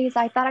oh, you. okay.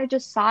 I thought I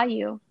just saw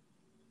you.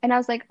 And I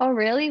was like, oh,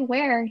 really?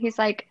 Where? He's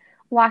like,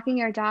 walking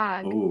your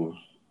dog. Oh.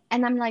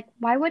 And I'm like,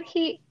 why would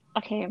he?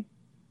 Okay,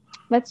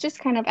 let's just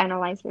kind of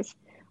analyze this.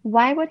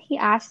 Why would he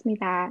ask me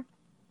that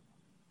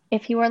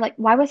if he were like,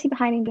 why was he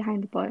hiding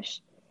behind the bush?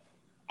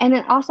 And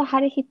then also,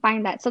 how did he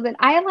find that? So then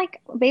I like,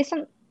 based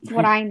on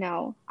what Right. I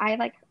know, I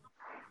like,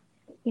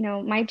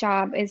 my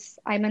job is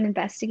I'm an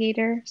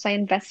investigator, so I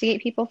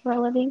investigate people for a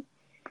living.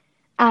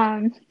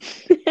 Um,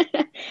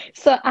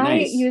 so I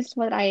Nice. used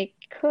what I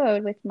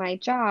could with my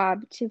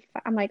job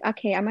I'm like,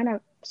 okay, I'm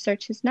gonna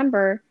search his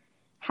number.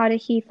 How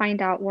did he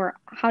find out where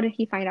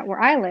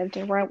I lived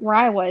and where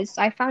I was?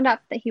 I found out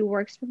that he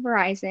works for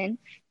Verizon,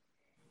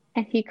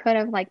 and he could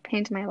have like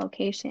pinned my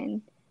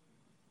location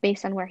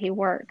based on where he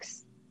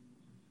works.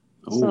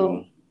 Oh.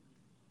 So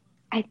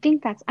I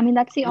mean,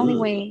 that's the only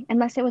Ugh. way,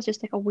 unless it was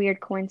just like a weird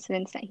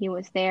coincidence that he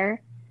was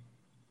there.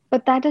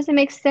 But that doesn't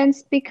make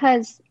sense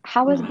because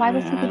why was he I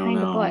don't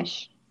behind the know.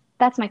 bush?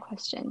 That's my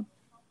question.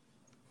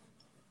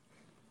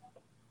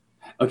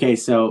 Okay,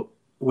 so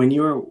when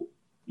you were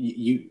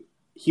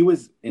he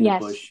was in the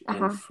Yes. bush in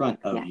Uh-huh. front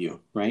of Yes. you,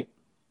 right?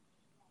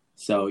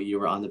 So you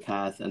were on the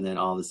path, and then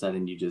all of a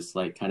sudden you just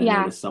like kind of Yeah,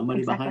 noticed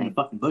somebody behind the exactly.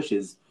 fucking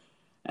bushes,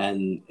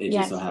 and it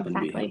just so Yes, happened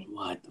to be him. exactly.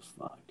 What the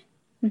fuck?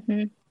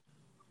 Hmm.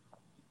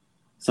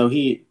 So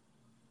he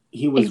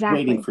was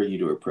waiting Exactly. for you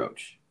to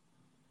approach.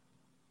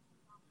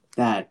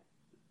 That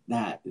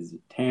that is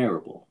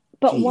terrible.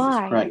 But Jesus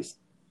why? Christ.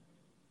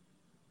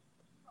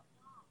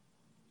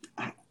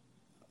 I,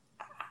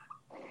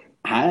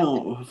 I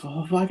don't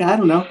fuck. I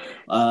don't know.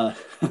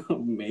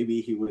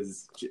 Maybe he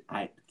was.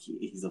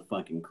 He's a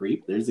fucking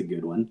creep. There's a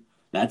good one.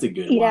 That's a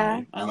good Yeah.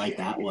 lie. I like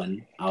that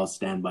one. I'll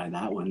stand by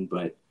that one.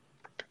 But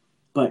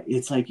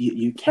it's like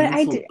you But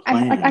canceled I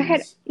had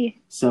plans. yeah,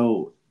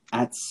 So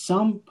at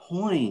some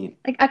point,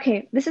 like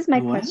okay, this is my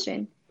what?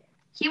 question.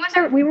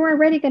 We were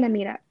already gonna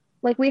meet up.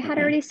 Like we had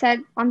Okay. already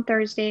said on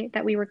Thursday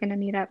that we were gonna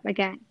meet up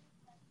again.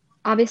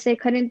 Obviously, I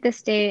couldn't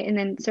this day, and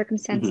then Hmm.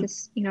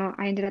 circumstances,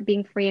 I ended up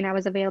being free and I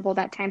was available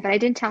that time. But I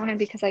didn't tell him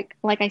because,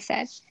 like I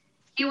said,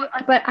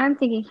 but I'm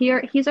thinking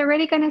here, he's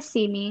already gonna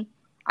see me.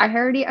 I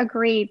already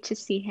agreed to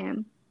see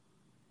him.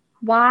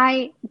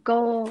 Why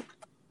go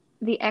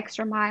the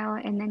extra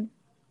mile and then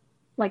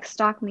like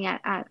stalk me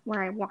at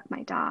where I walk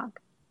my dog?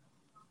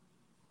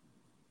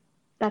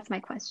 That's my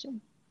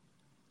question.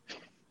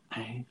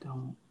 I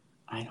don't.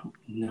 I don't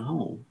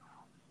know.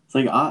 It's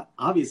like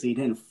obviously he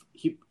didn't.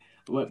 He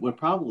what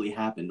probably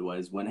happened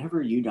was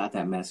whenever you got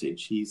that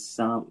message, he's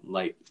some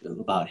like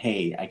about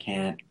hey, I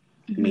can't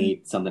Hmm.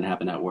 meet. Something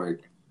happened at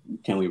work.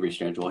 Can we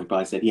reschedule? He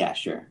probably said yeah,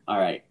 sure, all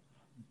right,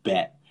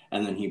 bet.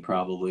 And then he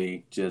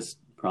probably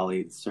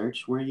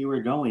searched where you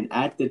were going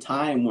at the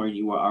time where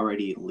you were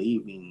already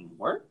leaving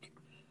work,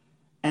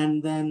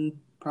 and then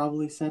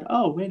probably said,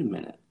 oh wait a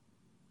minute,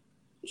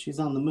 she's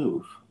on the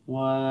move.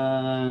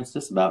 What's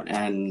this about?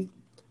 And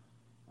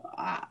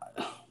I,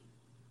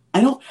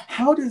 I don't.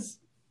 How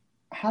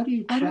do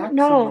you I don't track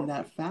someone know.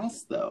 that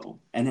fast though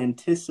and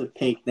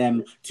anticipate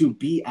them to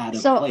be out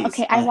of So, place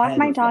okay, I walk ahead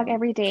my of dog them?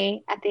 every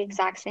day at the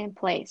exact same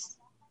place.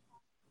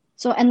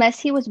 So unless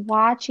he was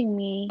watching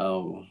me,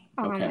 Oh,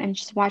 okay. and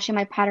just watching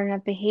my pattern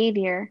of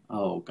behavior,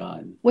 Oh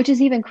God. which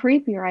is even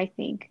creepier, I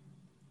think.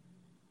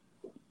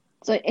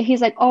 So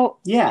he's like, oh,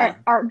 Yeah.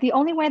 the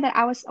only way that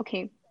I was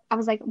okay, I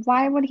was like,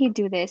 why would he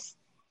do this?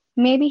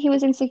 Maybe he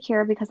was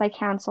insecure because I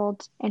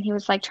canceled and he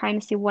was like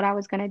trying to see what I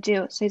was gonna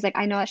do. So he's like,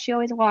 I know that she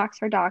always walks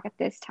her dog at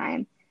this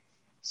time,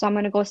 so I'm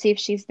gonna go see if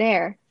she's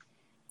there.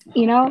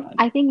 You Oh know, God.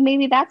 I think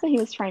maybe that's what he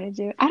was trying to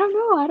do. I don't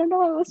know. I don't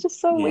know. It was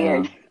just so Yeah.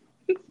 weird.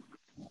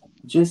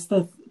 Just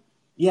the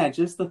yeah,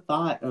 just the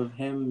thought of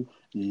him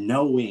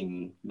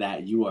knowing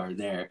that you are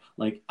there.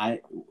 Like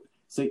I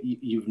so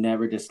you've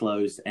never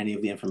disclosed any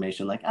of the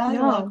information like I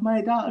walk No,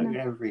 my dog no.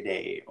 every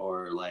day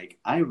or like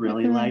I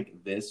really Mm-mm.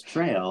 like this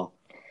trail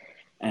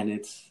and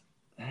it's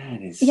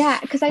that Yeah,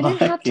 is because I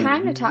didn't have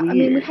time to fucking talk. I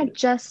mean, we had weird.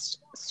 just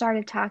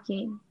started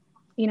talking.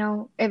 You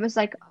know, it was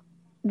like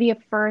the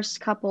first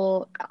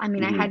couple. I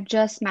mean, I Hmm. had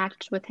just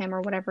matched with him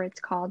or whatever it's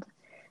called,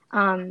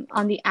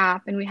 on the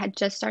app, and we had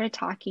just started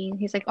talking.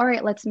 He's like, "All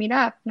right, let's meet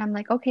up," and I'm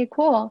like, "Okay,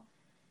 cool."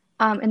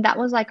 And that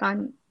was like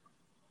on.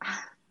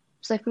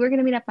 So if we were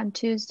gonna meet up on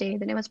Tuesday,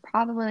 then it was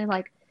probably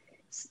like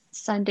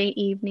Sunday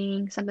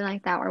evening, something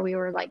like that, where we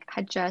were like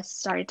had just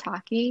started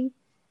talking.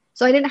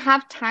 So I didn't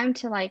have time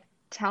to like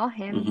tell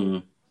him. Hmm.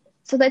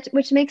 So that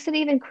which makes it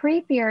even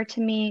creepier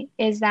to me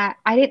is that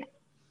I didn't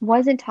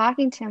wasn't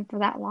talking to him for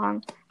that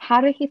long.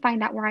 How did he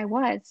find out where I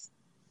was?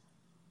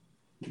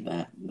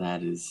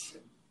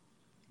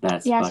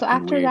 That's Yeah, so fucking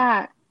after weird.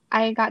 that,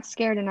 I got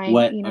scared and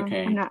What? I'm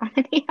Okay. not on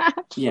any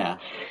apps. Yeah.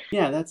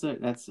 Yeah, that's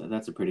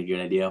a pretty good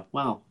idea.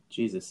 Wow,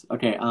 Jesus.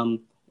 Okay,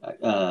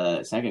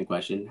 second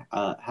question.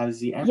 Has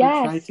he ever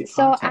tried Yes. to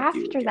So contact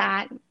you after again?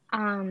 that,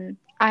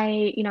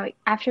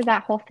 after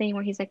that whole thing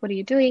where he's like, "What are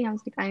you doing?" I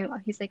was like,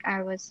 he's like,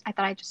 I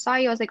thought I just saw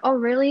you." I was like, "Oh,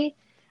 really?"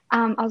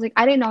 I was like,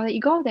 "I didn't know that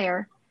you go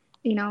there,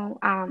 you know,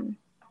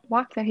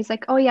 walk there." He's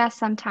like, "Oh yeah,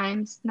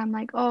 sometimes." And I'm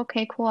like, "Oh,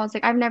 okay, cool." I was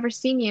like, "I've never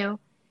seen you."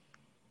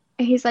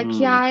 And he's like,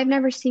 "Yeah, Hmm. I've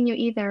never seen you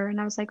either." And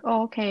I was like,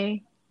 "Oh,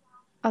 okay."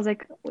 I was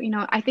like,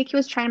 I think he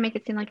was trying to make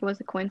it seem like it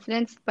was a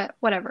coincidence, but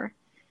whatever.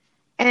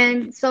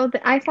 And so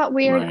I felt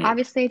weird. Right.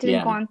 Obviously, it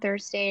didn't go Yeah. on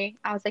Thursday.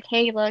 I was like,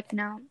 "Hey, look,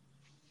 I'm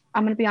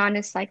gonna be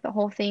honest, like the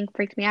whole thing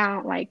freaked me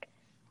out. Like,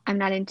 I'm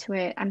not into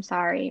it. I'm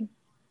sorry."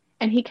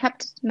 And he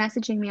kept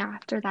messaging me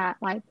after that,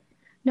 like,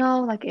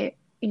 no, like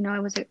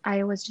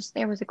I was just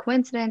there was a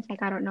coincidence.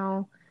 Like, I don't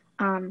know.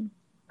 Um,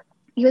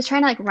 he was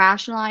trying to like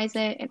rationalize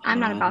it, and I'm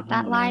not I don't about know,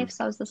 that life. man.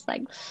 So I was just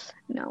like,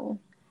 no.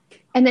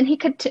 And then he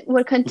could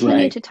would continue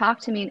Right. to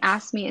talk to me and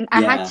ask me, and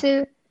I had Yeah.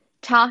 to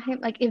tell him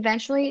like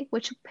eventually,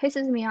 which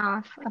pisses me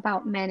off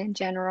about men in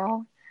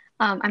general.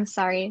 I'm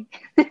sorry,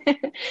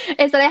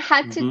 is that Hmm.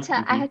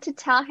 I Hmm. had to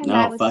tell him that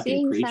I No, was fucking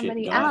seeing preach it.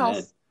 somebody Go ahead.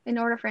 else in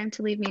order for him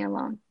to leave me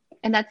alone.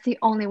 And that's the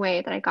only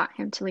way that I got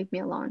him to leave me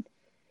alone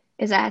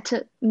is I had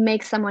to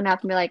make someone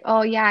up and be like,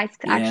 oh yeah, it's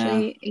Yeah.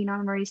 actually, I'm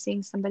already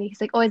seeing somebody. He's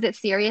like, oh, is it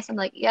serious? I'm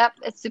like, yep,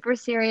 it's super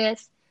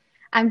serious.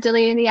 I'm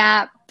deleting the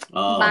app.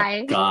 Oh,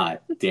 Bye. God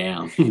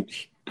damn.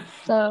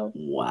 So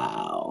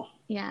Wow.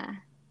 yeah, I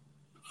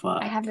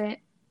Fuck. haven't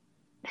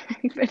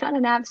been on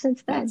an app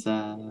since then. That's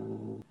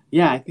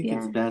yeah, I think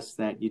it's Yeah. best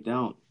that you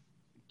don't.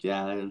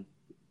 Yeah,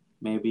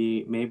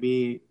 maybe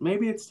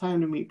it's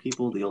time to meet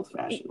people the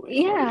old-fashioned way,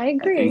 Yeah, Flori. I I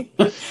think agree.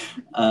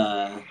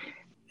 uh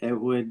it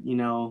would,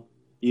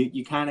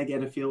 you kind of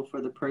get a feel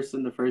for the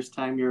person the first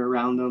time you're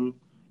around them.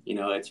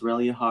 It's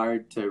really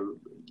hard to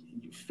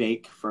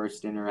fake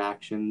first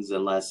interactions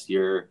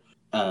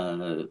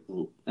uh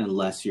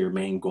unless your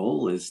main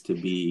goal is to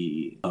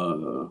be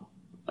a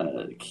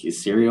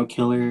serial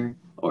killer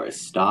or a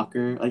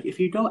stalker. Like if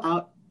you go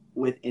out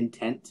with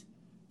intent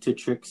to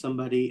trick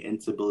somebody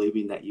into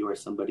believing that you are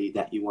somebody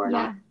that you are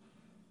Yeah. not,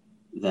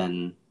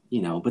 then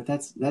but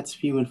that's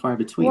few and far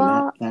between.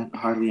 That Well, that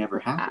hardly ever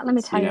let me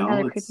happens. tell you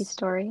another creepy It's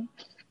story.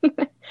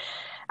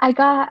 I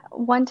got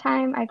one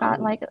time I got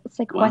oh like wow.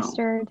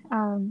 sequestered,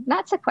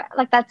 not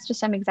like that's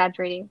just I'm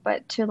exaggerating,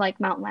 but to like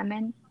Mount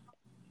Lemon.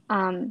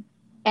 Um,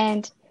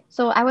 and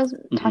so I was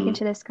talking Mm-hmm.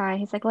 to this guy.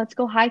 He's like, "Let's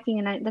go hiking,"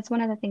 and that's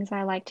one of the things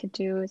I like to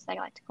do is I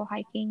like to go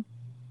hiking.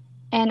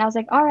 And I was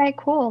like, "All right,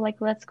 cool.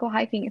 Like, let's go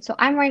hiking." And so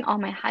I'm wearing all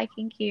my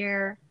hiking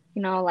gear,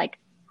 like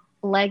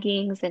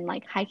leggings and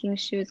like hiking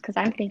shoes because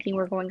I'm thinking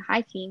we're going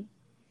hiking.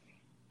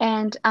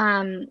 And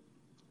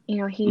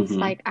he's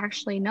Mm-hmm. like,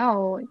 "Actually,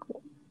 no."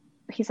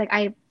 He's like,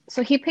 "I."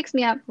 So he picks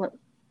me up.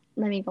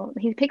 Let me go.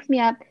 He picks me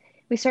up.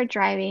 We start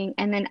driving,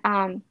 and then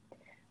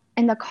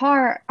in the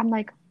car, I'm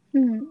like,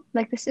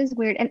 like this is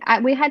weird.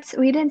 And we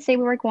didn't say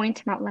we were going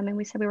to Mount Lemon.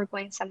 We said we were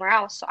going somewhere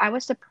else. So I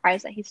was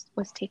surprised that he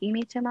was taking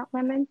me to Mount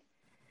Lemon.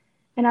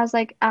 And I was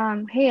like,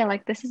 hey,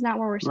 like this is not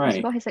where we're supposed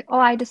to Right. go. He's like, oh,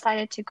 I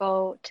decided to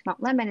go to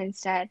Mount Lemon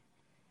instead.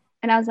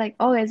 And I was like,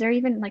 oh, is there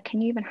even like,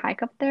 can you even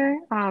hike up there?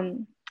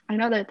 I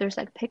know that there's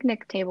like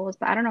picnic tables,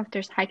 but I don't know if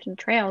there's hiking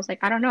trails. Like,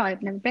 I don't know.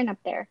 I've never been up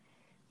there,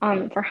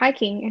 for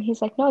hiking. And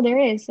he's like, no, there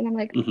is. And I'm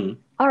like, Mm-hmm.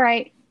 all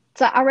right.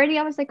 So already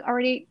I was like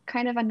already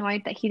kind of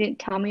annoyed that he didn't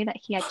tell me that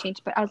he had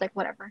changed, but I was like,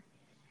 whatever.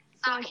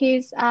 So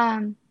he's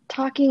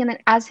talking, and then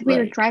as we were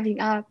Right. driving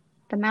up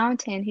the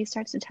mountain, he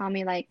starts to tell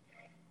me like,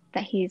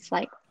 that he's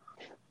like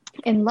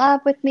in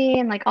love with me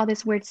and like all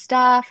this weird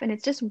stuff, and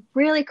it's just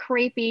really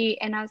creepy.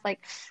 And I was like,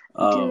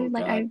 Oh dude,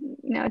 like God.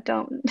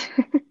 don't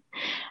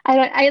I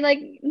don't I like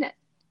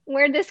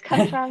where'd this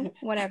come from?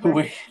 Whatever.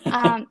 Wait.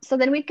 So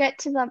then we get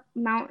to the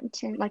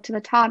mountain, like to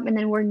the top, and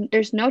then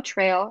there's no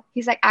trail.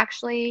 He's like,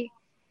 actually,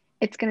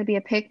 it's gonna be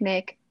a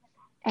picnic,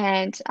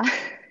 and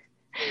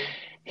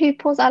he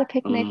pulls out a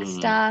picnic Mm,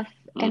 stuff,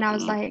 and I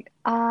was mm-mm. like,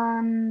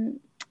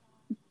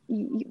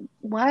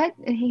 what?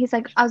 And he's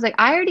like, I was like,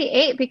 I already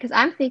ate because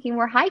I'm thinking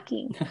we're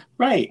hiking.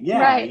 Right, yeah,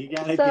 Right. you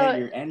gotta get So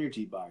your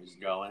energy bars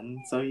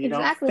going so you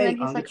don't exactly. Then faint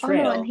he's on the like, oh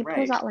no, and trail. he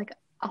pulls Right. out like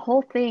a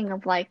whole thing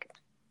of like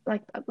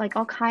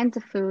all kinds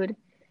of food,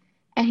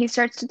 and he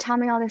starts to tell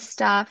me all this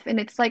stuff, and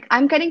it's like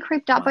I'm getting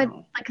creeped out by like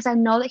Wow. because I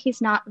know that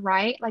he's not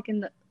right, like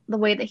in the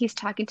way that he's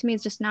talking to me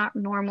is just not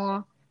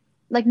normal.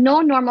 Like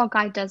no normal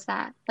guy does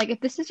that. Like if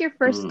this is your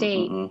first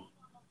date, Mm-mm.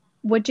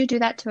 would you do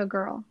that to a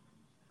girl?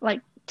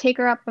 Like take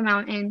her up a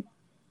mountain,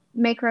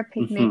 make her a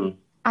picnic. Mm-hmm.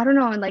 I don't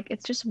know, and like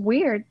it's just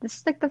weird. This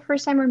is like the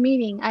first time we're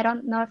meeting. I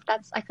don't know if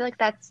that's I feel like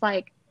that's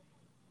like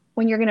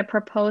when you're gonna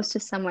propose to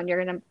someone,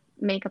 you're gonna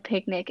make a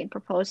picnic and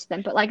propose to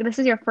them. But like this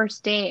is your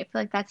first date. I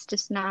feel like that's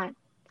just not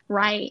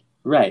right.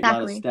 Right, a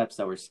lot of Exactly. steps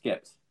that were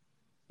skipped.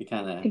 You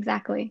kind of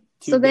Exactly.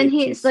 too So then big too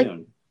he's like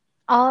soon.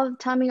 all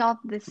tell me all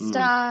this Mm.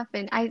 stuff,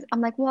 and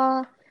I'm like,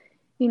 well,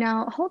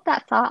 hold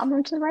that thought. I'm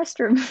going to the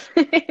restroom.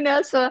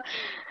 So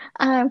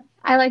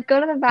I like go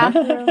to the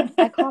bathroom.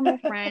 I call my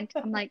friend.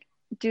 I'm like,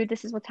 dude,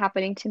 this is what's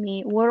happening to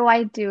me. What do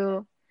I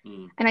do?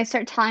 Mm. And I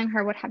start telling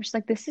her what happened. She's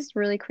like, this is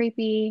really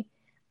creepy.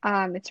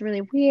 It's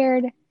really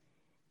weird.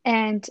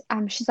 And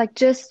she's like,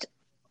 just,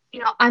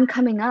 I'm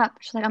coming up.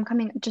 She's like, I'm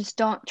coming. Just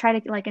don't try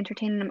to like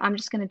entertain them. I'm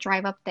just gonna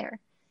drive up there.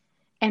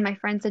 And my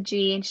friend's a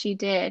G, and she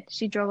did.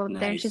 She drove up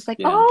there, and she's Nice. like,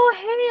 Yeah. oh,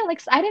 hey,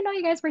 like I didn't know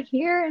you guys were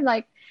here. And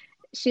like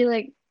she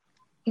like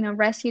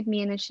rescued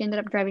me, and then she ended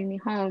up driving me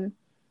home.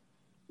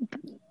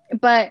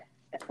 But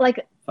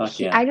like Fuck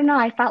yeah. I don't know.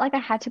 I felt like I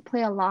had to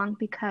play along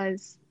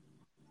because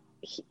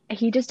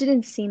he just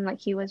didn't seem like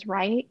he was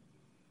right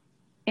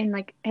in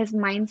like his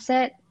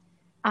mindset.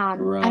 I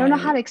don't know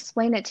how Right. to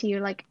explain it to you.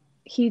 Like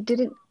he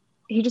didn't,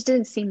 he just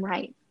didn't seem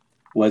right.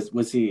 Was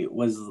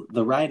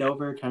the ride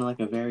over kind of like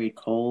a very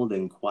cold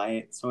and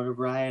quiet sort of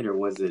ride, or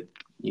was it,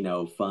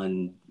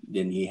 fun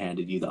and he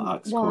handed you the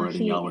aux Well, cord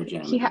and y'all were he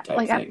jamming had type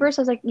like at thing? first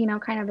I was like,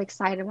 kind of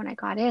excited when I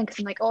got in because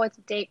I'm like, oh, it's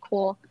a date,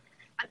 cool.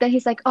 But then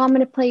he's like, oh, I'm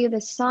gonna play you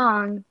this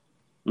song,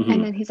 and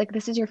Mm-hmm. then he's like,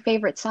 this is your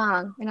favorite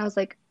song, and I was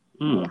like,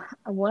 Mm.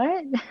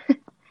 What?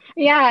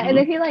 Yeah, and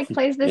then he like Mm-hmm.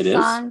 plays It this is?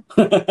 song.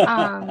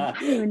 I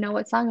don't even know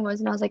what song it was,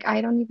 and I was like,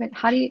 I don't even.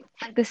 How do you?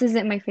 Like, this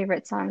isn't my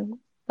favorite song,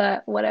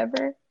 but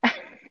whatever.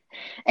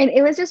 And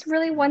it was just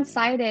really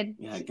one-sided.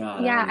 Yeah, God,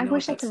 I Yeah, want to I know what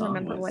wish I that could song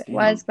remember what was. it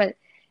was, Damn. but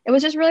it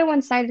was just really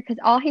one-sided because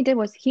all he did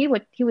was he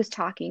was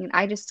talking, and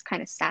I just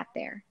kind of sat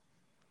there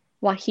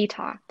while he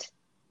talked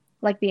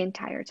like the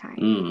entire time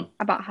Mm.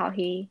 about how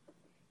he,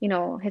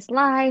 his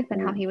life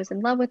and how he was in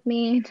love with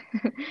me,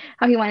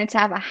 how he wanted to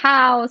have a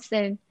house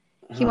and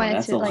he Oh, wanted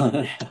that's a to like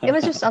lot. it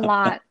was just a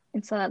lot.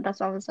 And so that's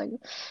why I was like,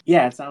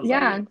 Yeah, it sounds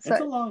like yeah. it. And so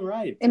It's a long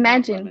ride to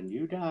Mount imagine. Lemon.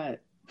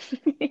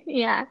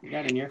 Yeah. You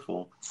got an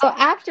earful. So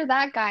after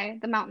that guy,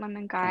 the Mount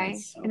Lemon That's guy, and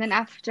so then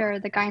after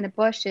the guy in the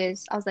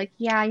bushes, I was like,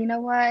 yeah, you know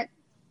what?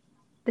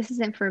 This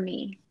isn't for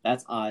me.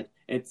 That's odd.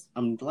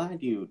 I'm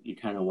glad you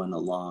kind of went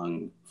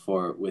along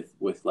for with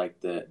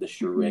like the Hmm.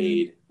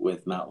 charade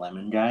with Mount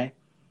Lemon guy,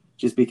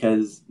 just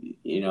because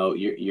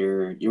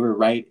you were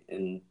right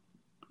in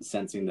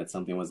sensing that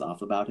something was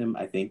off about him.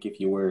 I think if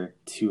you were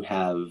to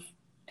have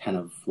kind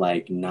of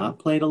like not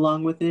played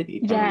along with it,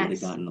 you kind of would have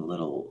Yes. gotten a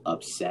little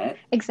upset,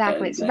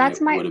 Exactly. and So then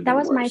it would have that been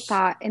was my worse.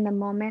 thought in the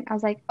moment. I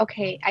was like,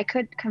 okay, I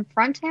could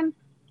confront him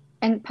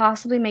and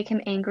possibly make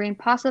him angry and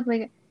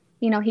possibly,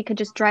 he could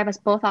just drive us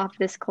both off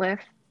this cliff.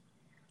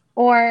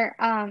 Or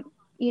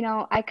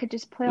I could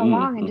just play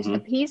along and just Mm-hmm.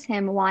 appease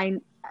him while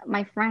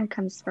my friend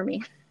comes for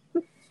me.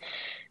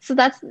 So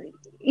that's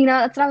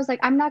what I was like.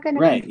 I'm not going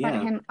to Right.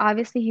 confront Yeah. him.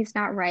 Obviously, he's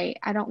not right.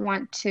 I don't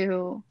want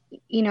to,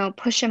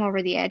 push him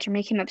over the edge or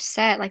make him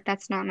upset. Like,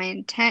 that's not my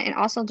intent. And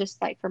also,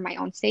 just like for my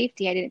own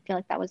safety, I didn't feel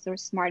like that was the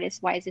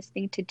smartest, wisest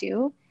thing to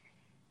do.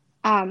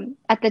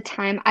 At the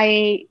time,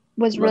 I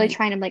was really Right.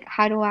 trying to, like,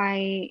 how do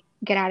I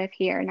get out of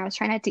here? And I was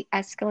trying to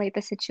de-escalate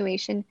the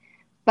situation,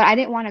 but I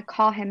didn't want to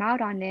call him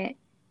out on it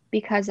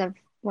because of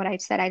what I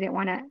said. I didn't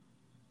want to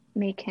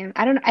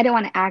I didn't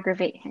want to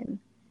aggravate him.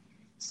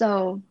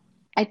 So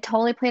I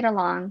totally played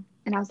along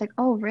and I was like,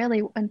 oh,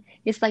 really? And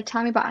he's like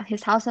telling me about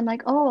his house. I'm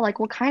like, oh, like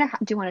what kind of,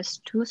 do you want a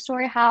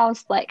two-story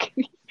house? Like,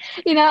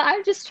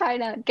 I'm just trying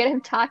to get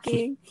him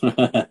talking.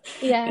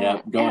 Yeah,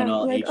 Yeah. And going I'm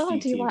all like, oh,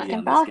 do you want HGTV a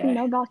on this balcony?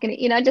 guy. No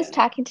balcony. Just Yeah.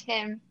 talking to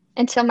him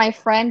until my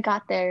friend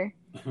got there.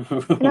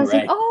 And I was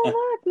like, Right.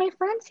 oh, look, my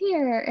friend's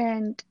here.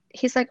 And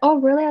he's like, oh,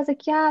 really? I was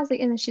like, yeah. I was like,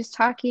 and then she's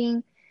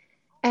talking.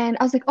 And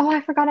I was like, oh,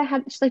 I forgot I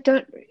had. She's like,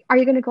 are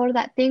you gonna go to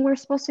that thing we're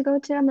supposed to go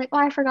to? I'm like, oh,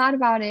 I forgot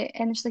about it.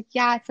 And she's like,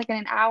 yeah, it's like in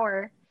an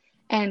hour.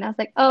 And I was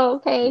like, oh,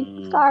 okay,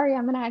 Mm. sorry,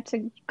 I'm gonna have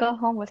to go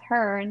home with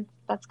her. And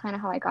that's kind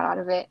of how I got out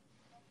of it.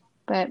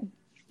 But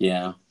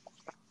Yeah.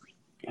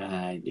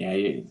 God, yeah.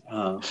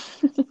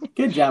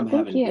 Good job thank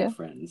having good you.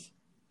 friends.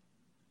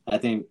 I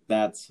think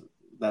that's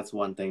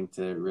one thing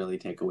to really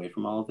take away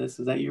from all of this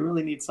is that you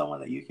really need someone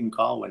that you can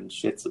call when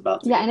shit's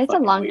about to Yeah, and get it's a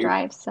fucking long weird,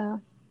 drive,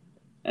 so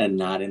and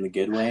not in the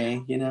good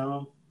way, you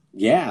know?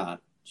 Yeah,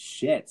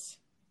 shit.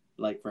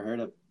 Like for her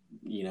to,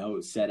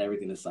 set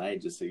everything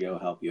aside just to go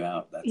help you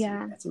out.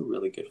 yeah. That's a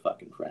really good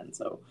fucking friend.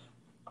 So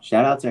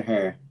shout out to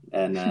her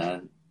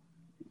and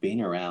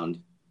being around.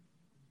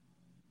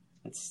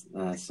 That's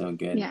so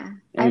good. Yeah.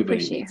 I Everybody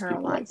appreciate needs her a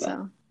people lot, like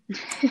that.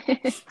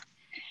 so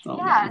Oh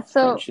yeah. man,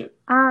 So friendship.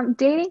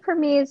 dating for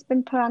me has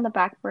been put on the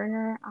back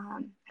burner. I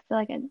feel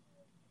like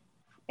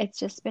it's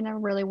just been a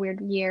really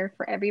weird year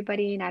for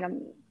everybody, and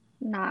I'm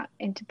not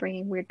into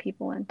bringing weird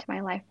people into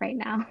my life right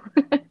now.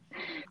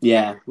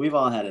 Yeah, we've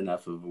all had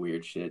enough of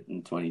weird shit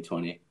in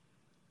 2020.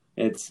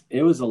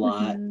 It was a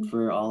lot hmm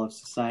for all of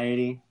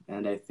society,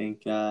 and I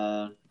think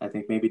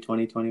maybe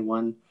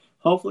 2021.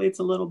 Hopefully, it's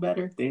a little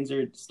better. Things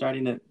are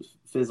starting to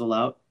fizzle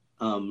out.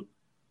 Um,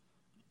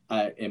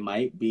 it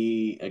might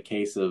be a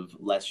case of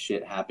less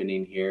shit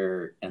happening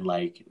here and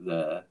like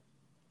the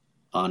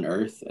on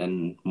Earth,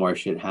 and more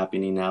shit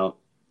happening out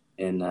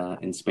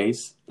in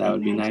space. That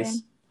would be nice.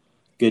 Imagine.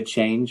 Good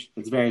change.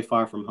 It's very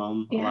far from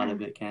home. A lot Yeah,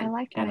 of it I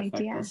like that can affect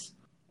idea. us.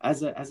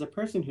 As a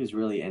person who's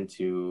really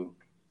into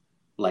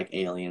like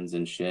aliens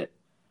and shit,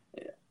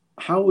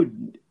 how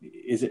would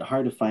is it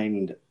hard to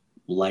find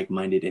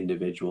like-minded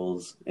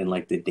individuals in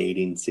like the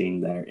dating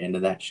scene that are into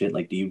that shit?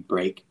 Like, do you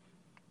break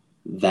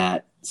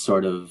that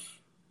sort of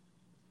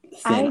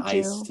thin I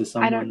ice do.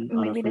 to I don't, someone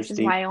on a maybe this first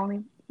is why date? I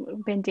only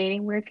been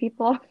dating weird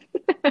people.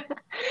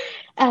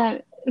 Uh,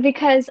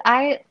 because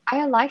I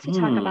like to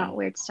talk Hmm. about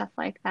weird stuff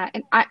like that.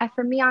 And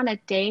for me on a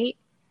date,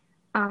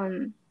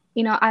 um,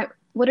 I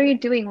what are you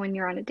doing when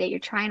you're on a date? You're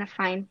trying to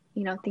find,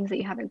 things that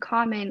you have in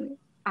common.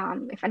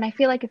 If and I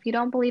feel like if you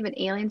don't believe in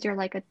aliens,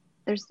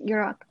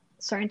 you're a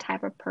certain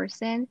type of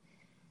person,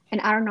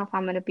 and I don't know if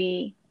I'm gonna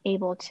be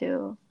able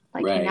to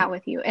like hang out Right.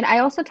 with you. And I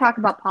also talk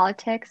about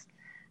politics.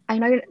 I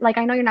know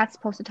you're not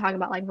supposed to talk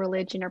about like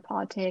religion or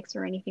politics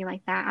or anything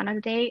like that on a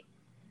date.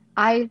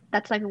 I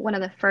That's like one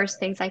of the first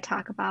things I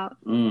talk about.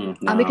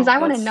 Because No, I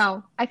want to that's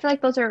know. I feel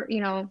like those are,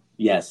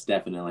 yes,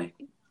 definitely.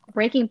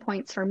 breaking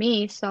points for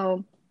me.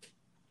 So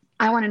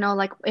I want to know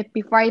like if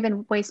before I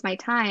even waste my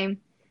time,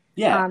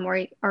 Yeah.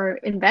 or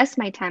invest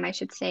my time, I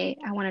should say,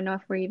 I want to know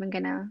if we're even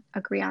gonna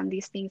agree on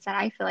these things that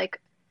I feel like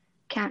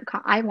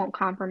I won't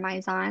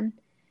compromise on.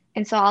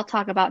 And so I'll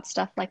talk about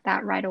stuff like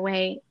that right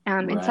away.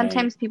 And Right.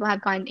 sometimes people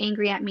have gotten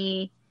angry at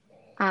me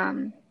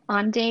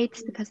on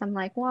dates because I'm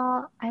like,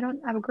 well, I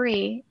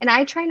agree. And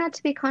I try not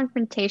to be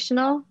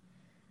confrontational.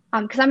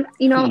 Because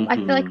I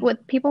feel like Hmm.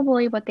 what people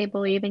believe what they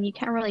believe, and you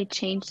can't really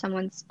change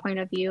someone's point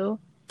of view.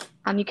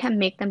 You can't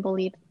make them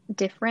believe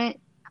different.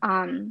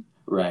 Um,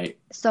 Right.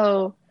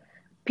 so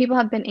people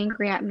have been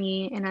angry at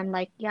me, and I'm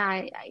like, yeah,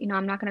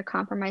 I'm not going to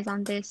compromise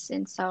on this,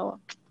 and so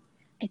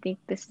I think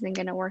this isn't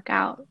going to work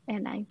out,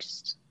 and I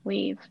just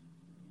leave.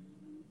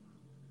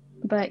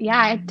 But yeah,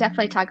 I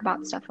definitely talk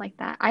about stuff like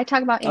that. I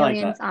talk about I like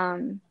aliens.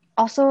 that.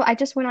 Also, I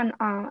just went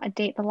on a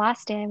date. The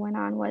last day I went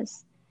on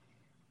was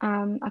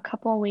a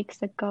couple of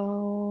weeks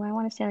ago. I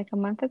want to say like a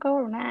month ago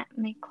or not,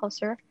 maybe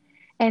closer.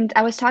 And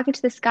I was talking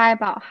to this guy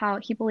about how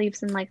he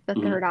believes in like the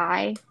Hmm. third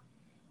eye,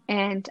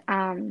 and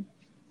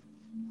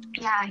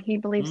yeah, he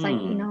believes like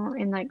Hmm.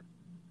 in like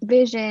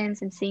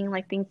visions and seeing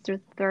like things through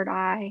the third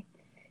eye.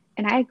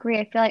 And I agree.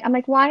 I feel like I'm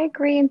like, well, I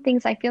agree in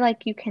things. I feel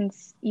like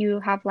you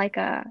have like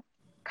a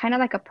kind of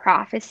like a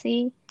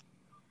prophecy,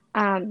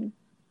 um,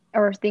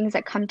 or things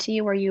that come to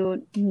you where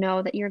you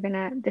know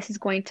that this is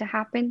going to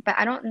happen. But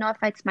I don't know if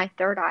it's my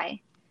third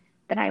eye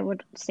that I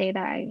would say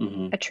that I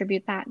Hmm.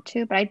 attribute that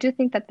to. But I do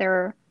think that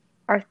there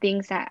are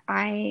things that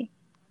I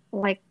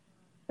like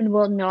and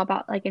will know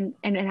about like in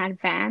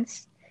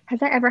advance. Has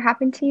that ever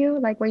happened to you?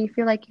 Like where you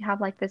feel like you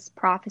have like this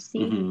prophecy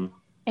Hmm.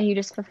 and you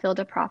just fulfilled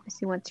a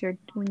prophecy once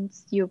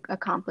you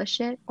accomplish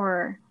it,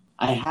 or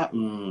I have,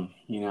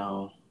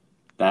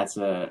 that's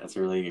a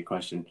really good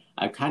question.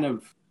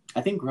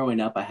 I think growing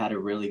up, I had a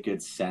really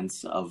good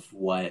sense of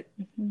what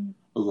Mhm.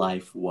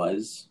 life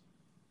was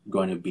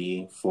going to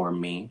be for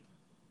me.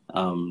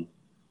 Um,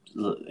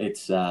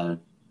 it's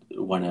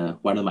one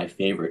of my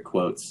favorite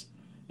quotes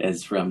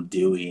is from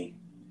Dewey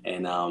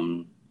in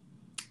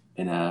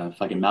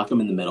fucking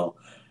Malcolm in the Middle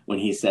when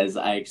he says,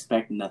 "I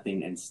expect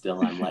nothing and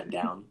still I'm let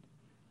down."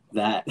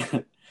 That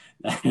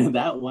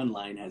that one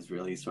line has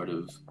really sort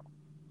of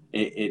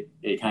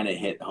it kind of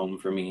hit home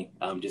for me,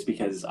 just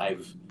because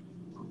I've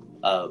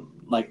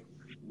like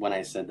when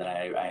I said that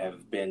I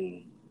have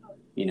been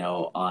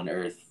on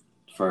Earth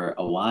for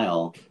a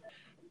while,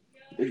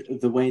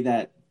 the way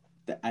that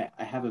I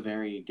have a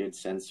very good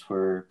sense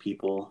for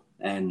people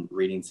and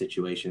reading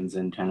situations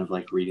and kind of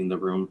like reading the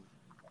room,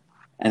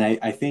 and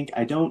I think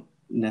I don't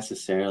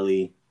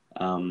necessarily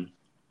um,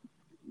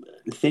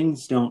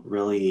 things don't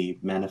really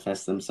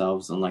manifest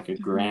themselves in like a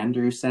Mhm.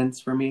 grander sense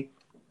for me.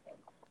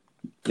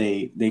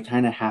 They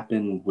kind of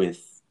happen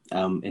with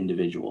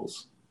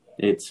individuals.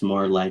 It's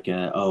more like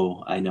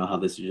oh, I know how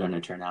this is going to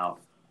turn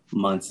out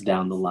months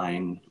down the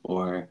line,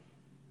 or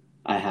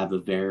I have a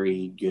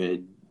very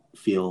good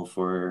feel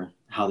for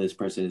how this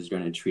person is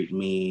going to treat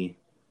me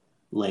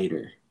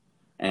later.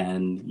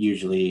 And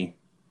usually,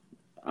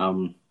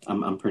 I'm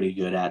pretty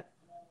good at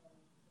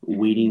Hmm.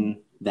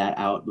 weeding that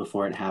out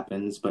before it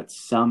happens. But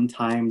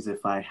sometimes,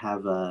 if I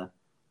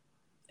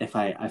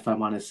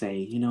want to say,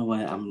 you know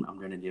what, I'm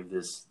going to give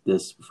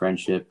this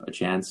friendship a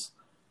chance,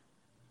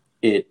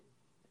 it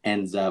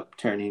ends up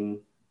turning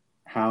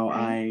how Right.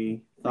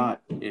 I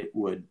thought it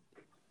would.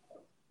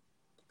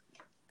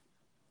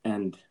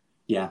 And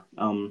yeah,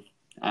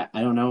 I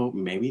don't know.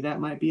 Maybe that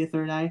might be a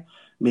third eye.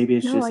 Maybe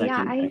it's No, just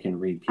yeah, I can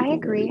read I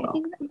people very agree. I well.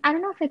 think I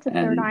don't know if it's a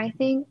third eye And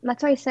thing.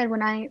 That's why I said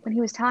when he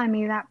was telling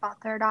me that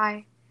about third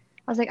eye,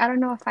 I was like, I don't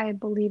know if I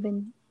believe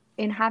in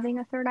having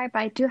a third eye, but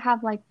I do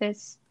have like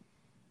this,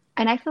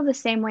 and I feel the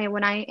same way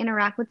when I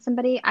interact with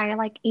somebody. I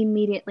like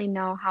immediately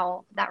know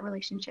how that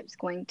relationship's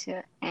going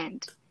to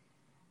end,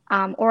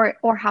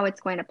 or how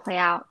it's going to play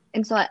out.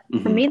 And so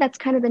for mhm, me, that's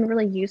kind of been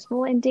really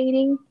useful in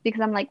dating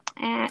because I'm like,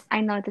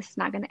 I know this is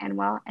not going to end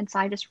well, and so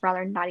I just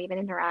rather not even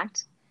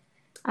interact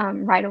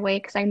right away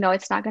because I know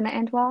it's not going to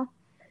end well.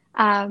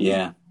 Um,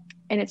 yeah,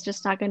 and it's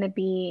just not going to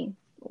be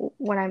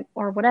what I'm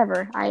or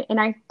whatever. I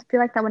feel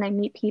like that when I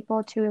meet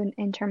people too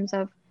in terms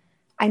of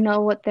I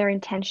know what their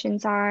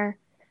intentions are.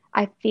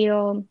 I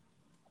feel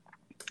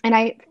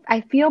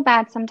I feel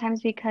bad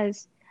sometimes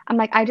because I'm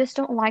like I just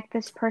don't like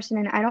this person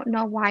and I don't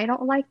know why I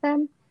don't like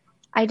them.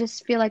 I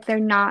just feel like they're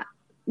not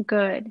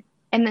good.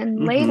 And then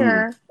hmm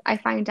later I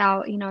find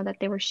out, that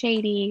they were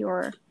shady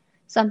or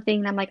something.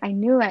 And I'm like, I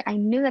knew it. I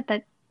knew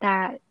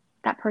that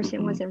person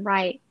hmm wasn't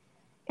right.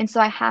 And so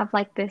I have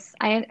like this,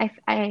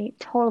 I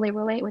totally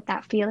relate with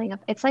that feeling of,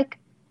 it's like,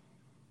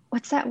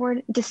 what's that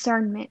word?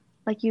 Discernment.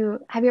 Have you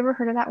ever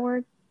heard of that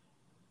word?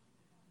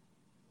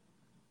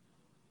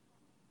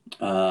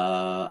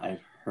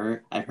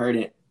 I've heard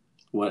it.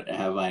 What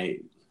have I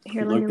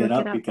Here, let me looked it look it up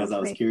up real because I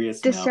was quick.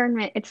 curious? No.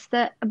 Discernment. It's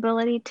the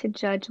ability to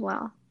judge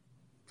well.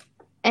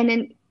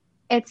 And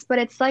but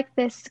it's like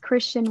this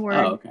Christian Oh,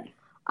 word. okay.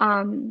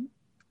 Um,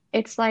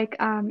 it's like,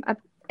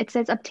 it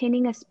says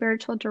obtaining a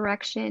spiritual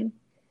direction,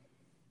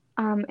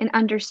 and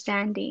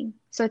understanding.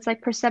 So it's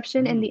like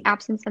perception in the Mm,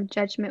 absence of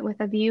judgment with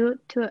a view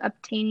to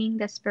obtaining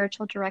the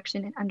spiritual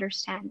direction and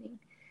understanding.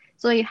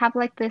 So you have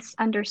like this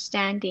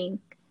understanding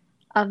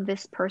of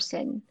this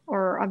person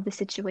or of the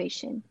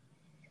situation.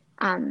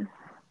 Um,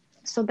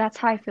 so that's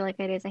how I feel like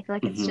it is. I feel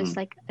like it's just hmm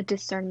like a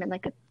discernment,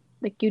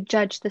 like you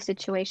judge the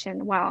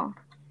situation. Wow.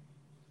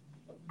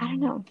 I don't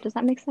know. Does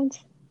that make sense?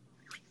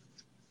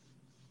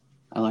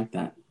 I like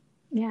that.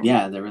 Yeah.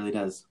 Yeah, that really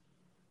does.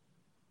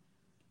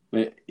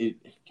 But it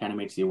kind of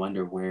makes you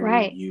wonder where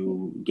Right.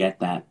 you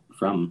get that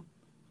from,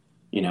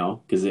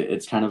 because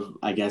it's kind of,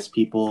 I guess,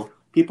 people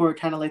are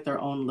kind of like their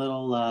own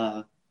little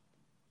uh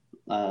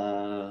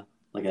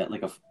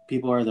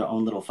people are their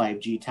own little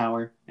 5G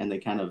tower, and they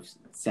kind of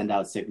send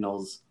out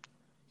signals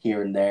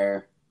here and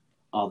there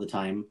all the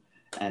time,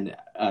 and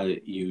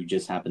you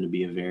just happen to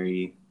be a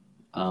very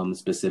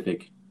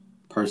specific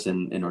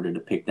person in order to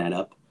pick that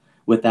up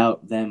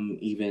without them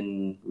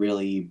even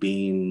really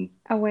being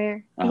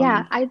Aware.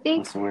 Yeah, I think,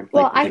 what's the word,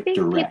 well, I like think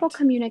people direct.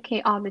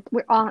 communicate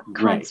we're all Right.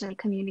 constantly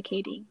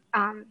communicating.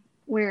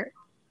 We're,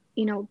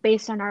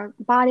 based on our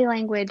body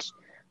language,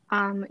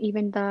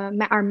 even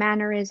our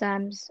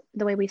mannerisms,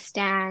 the way we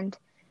stand,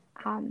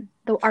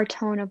 our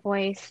tone of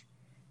voice,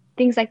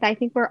 things like that. I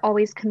think we're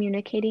always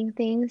communicating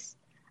things.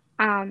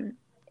 Um,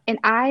 and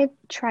I've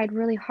tried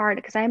really hard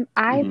because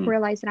I've hmm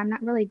realized that I'm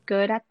not really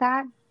good at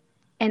that.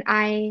 And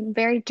I'm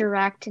very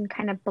direct and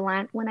kind of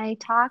blunt when I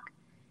talk.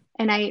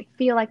 And I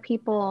feel like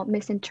people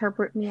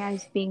misinterpret me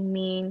as being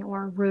mean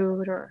or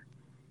rude or,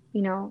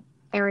 you know,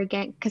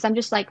 arrogant because I'm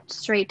just like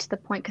straight to the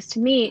point. Because to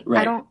me, I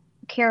Right. don't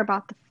care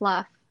about the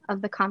fluff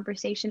of the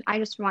conversation. I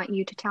just want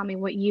you to tell me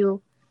what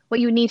you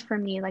need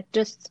from me, like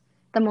just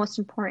the most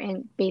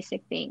important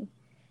basic thing.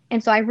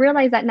 And so I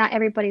realize that not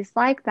everybody's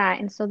like that.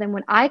 And so then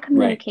when I Right.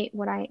 communicate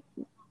what I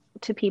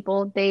to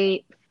people,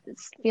 they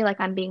feel like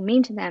I'm being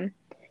mean to them.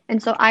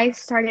 And so I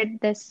started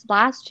this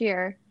last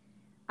year,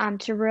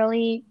 to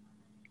really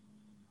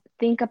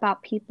think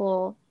about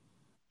people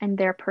and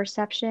their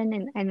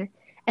perception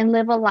and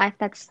live a life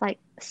that's like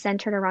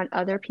centered around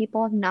other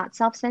people, not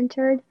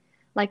self-centered.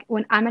 Like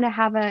when I'm gonna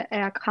have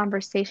a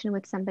conversation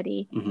with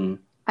somebody, hmm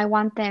I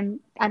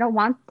don't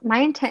want, my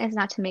intent is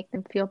not to make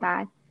them feel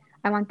bad.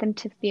 I want them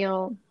to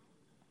feel,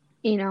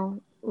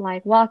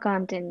 like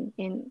welcomed and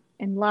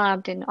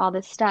loved and all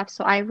this stuff.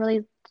 So I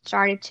really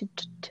started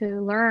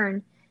to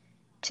learn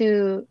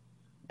to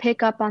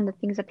pick up on the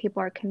things that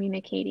people are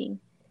communicating.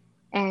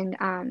 And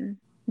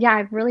yeah,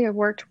 I've really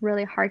worked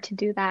really hard to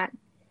do that,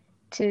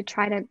 to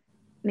try to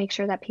make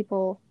sure that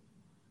people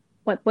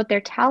what they're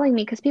telling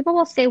me, because people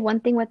will say one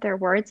thing with their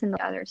words and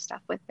the other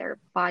stuff with their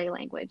body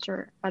language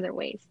or other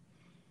ways.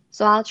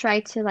 So I'll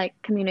try to like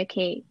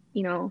communicate,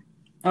 All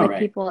with right.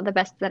 people the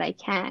best that I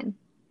can.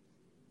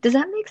 Does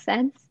that make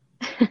sense?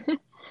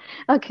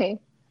 Okay.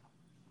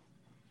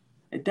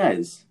 It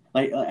does.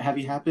 Like, have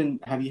you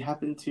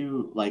happened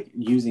to like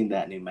using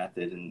that new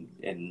method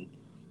and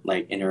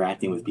like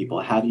interacting with people?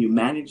 Have you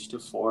managed to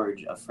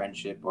forge a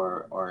friendship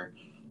or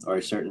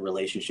a certain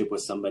relationship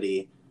with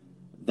somebody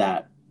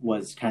that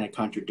was kind of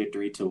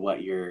contradictory to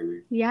what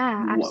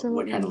Yeah,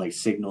 what kind of absolutely. like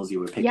signals you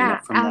were picking Yeah,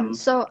 up from them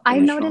so I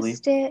initially?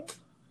 noticed it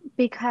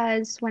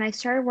because when I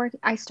started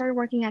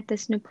working at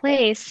this new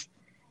place,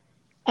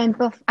 and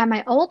at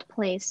my old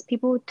place,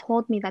 people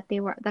told me that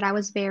that I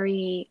was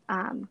very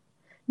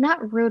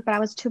not rude, but I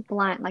was too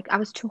blunt, like I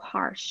was too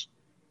harsh.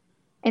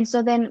 And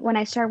so then when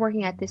I started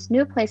working at this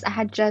new place, I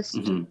had just,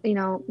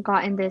 Mm-hmm.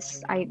 gotten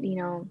this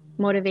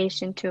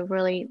motivation to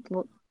really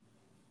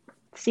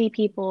see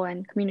people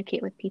and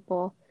communicate with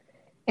people.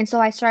 And so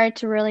I started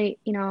to really,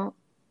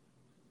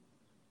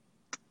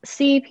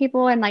 see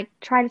people and like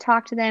try to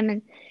talk to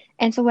them,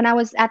 and so when I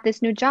was at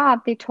this new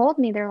job, they told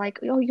me, they're like,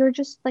 "Oh, you're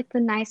just like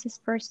the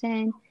nicest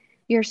person.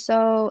 You're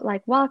so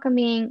like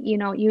welcoming.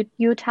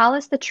 You tell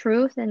us the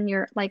truth and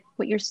you're like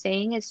what you're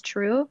saying is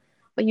true,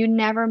 but you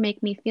never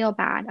make me feel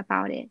bad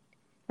about it.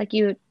 Like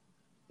you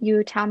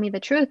tell me the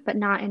truth, but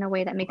not in a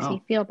way that makes Wow.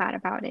 me feel bad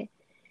about it."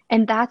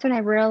 And that's when I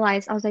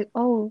realized I was like,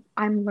 "Oh,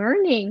 I'm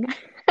learning."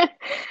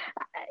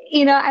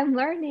 I'm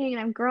learning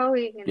and I'm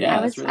growing, and Yeah,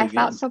 that's I really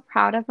felt good. so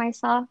proud of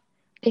myself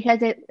because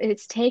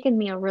it's taken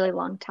me a really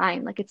long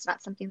time. Like it's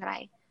not something that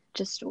I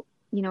just,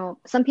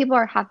 some people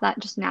have that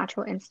just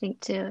natural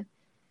instinct to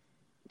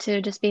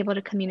just be able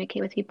to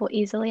communicate with people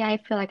easily. I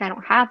feel like I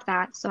don't have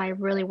that, so I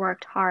really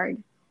worked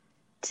hard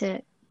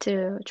to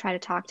try to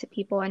talk to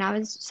people, and I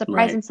was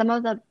surprised in Right. some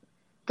of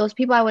those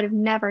people I would have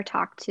never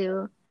talked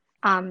to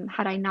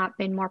had I not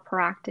been more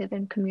proactive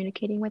in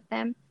communicating with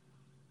them.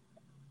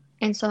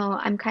 And so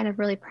I'm kind of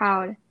really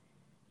proud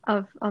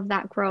of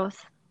that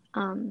growth,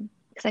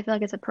 because I feel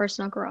like it's a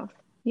personal growth.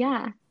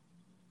 Yeah,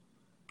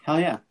 Hell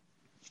yeah.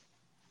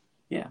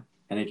 Yeah.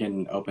 And it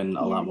can open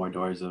a yeah, lot more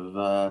doors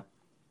of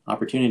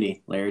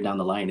opportunity later down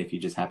the line if you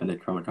just happen to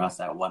come across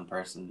that one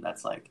person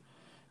that's like,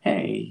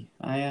 "Hey,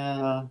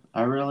 I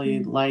really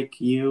mm,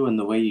 like you and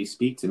the way you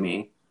speak to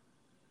me.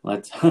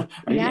 Let's are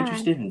you yeah,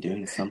 interested in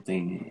doing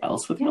something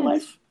else with your yes,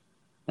 life?"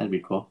 That'd be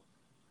cool.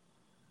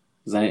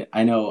 Cuz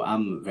I know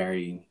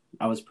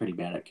I was pretty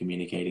bad at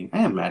communicating. I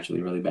am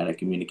actually really bad at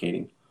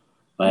communicating,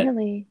 but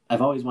really.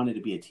 I've always wanted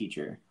to be a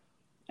teacher.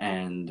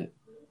 And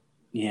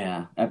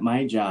yeah, at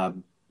my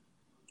job,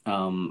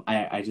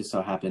 I just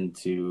so happened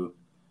to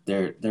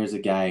there's a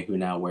guy who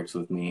now works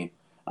with me.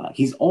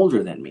 He's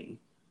older than me,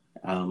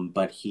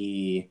 but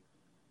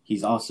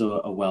he's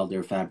also a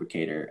welder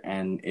fabricator,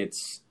 and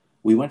it's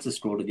we went to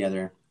school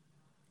together,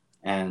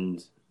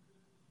 and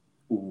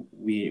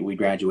we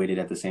graduated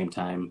at the same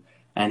time,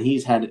 and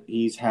he's had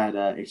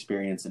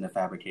experience in a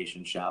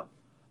fabrication shop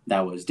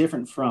that was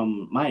different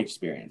from my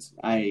experience.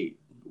 I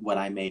what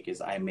I make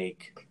is I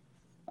make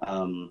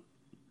um,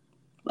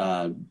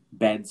 uh,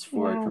 beds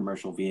for Wow.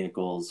 commercial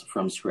vehicles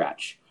from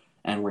scratch.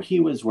 And where he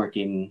was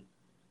working,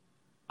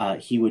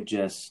 he would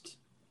just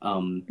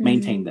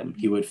maintain Mm, them.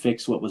 He would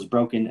fix what was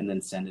broken and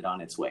then send it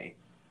on its way.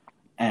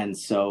 And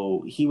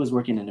so he was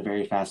working in a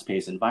very fast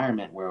paced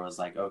environment where it was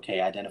like,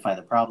 okay, identify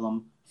the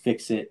problem,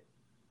 fix it,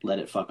 let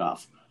it fuck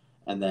off.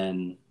 And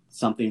then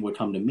something would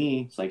come to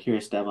me. It's like, here,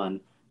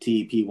 Esteban,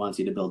 TEP wants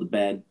you to build a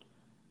bed.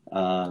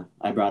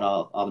 I brought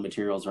all the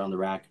materials around the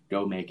rack.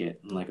 Go make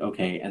it. I'm like,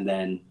 okay. And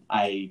then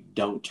I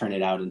don't turn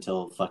it out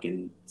until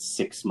fucking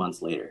 6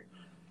 months later.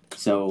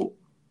 So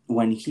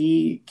when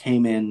he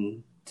came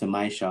in to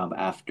my shop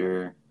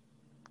after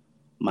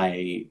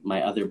my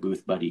other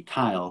booth buddy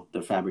Kyle,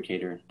 the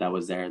fabricator that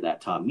was there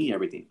that taught me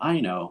everything I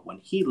know, when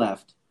he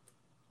left,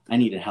 I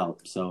needed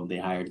help, so they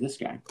hired this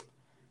guy.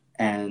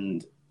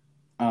 And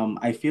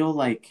I feel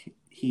like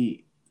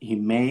he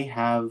may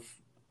have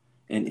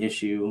an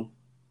issue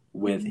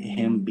with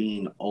him mm,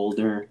 being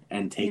older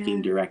and taking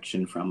yeah,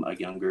 direction from a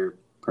younger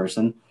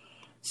person.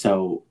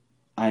 So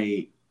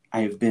I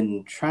I've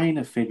been trying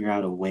to figure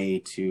out a way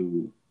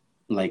to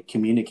like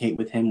communicate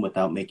with him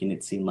without making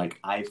it seem like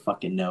I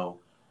fucking know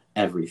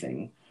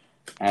everything.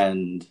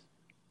 And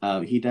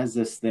he does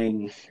this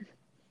thing,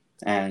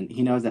 and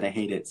he knows that I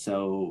hate it.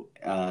 So,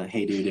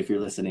 hey, dude, if you're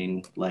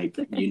listening, like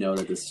it's you okay. know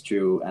that this is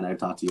true, and I've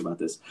talked to you about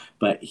this.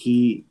 But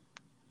he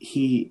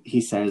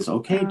says,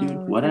 "Okay, dude,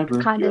 Oh, like whatever.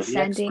 You're the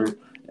condescending. expert."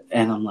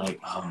 And I'm like,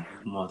 "Oh,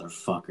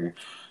 motherfucker."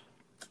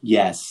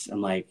 Yes,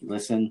 I'm like,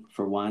 listen.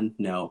 For one,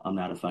 no, I'm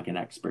not a fucking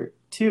expert.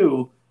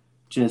 Two,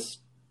 just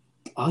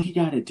all you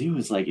got to do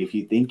is like, if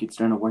you think it's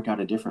going to work out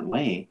a different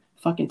way,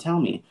 fucking tell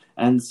me.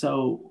 And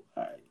so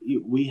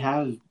we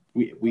have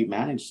we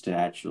managed to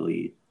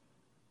actually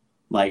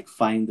like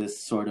find this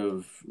sort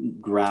of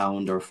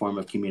ground or form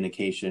of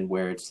communication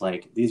where it's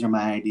like, these are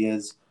my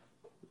ideas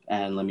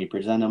and let me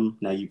present them.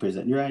 Now you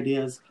present your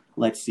ideas.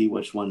 Let's see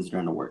which one's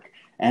going to work.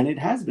 And it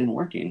has been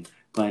working.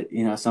 But,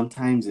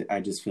 sometimes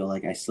I just feel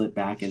like I slip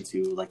back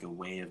into like a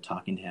way of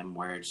talking to him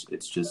where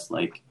it's just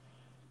like,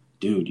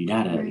 dude,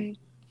 Right.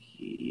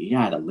 you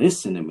gotta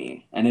listen to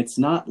me. And it's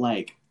not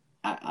like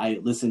I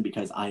listen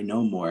because I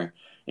know more.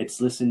 It's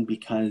listen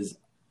because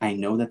I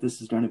know that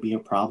this is going to be a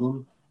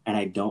problem, and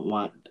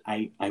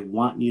I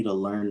want you to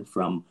learn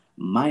from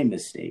my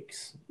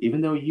mistakes.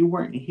 Even though you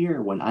weren't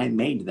here when I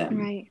made them,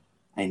 Right.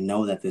 I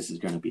know that this is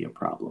going to be a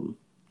problem.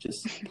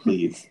 Just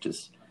please,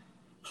 just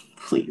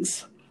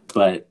please.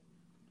 But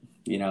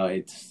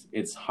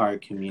it's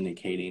hard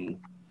communicating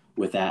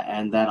with that,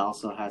 and that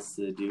also has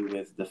to do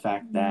with the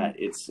fact that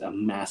it's a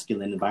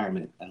masculine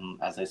environment. And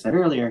as I said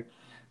earlier,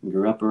 I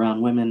grew up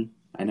around women.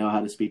 I know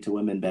how to speak to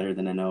women better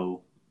than I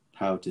know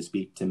how to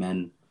speak to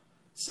men.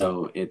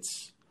 So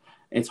it's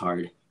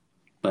hard.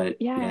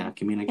 But Yeah. yeah, And I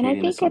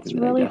communicating is think it's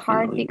something that I really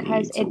hard definitely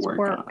because need to it's work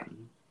work.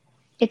 on.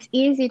 It's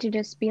easy to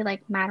just be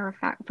like matter of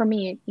fact for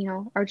me,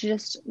 or to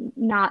just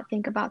not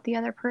think about the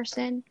other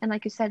person. And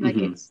like you said, like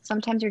Mm-hmm. it's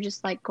sometimes you're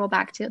just like go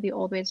back to the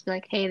old ways, be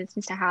like, hey, this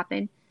needs to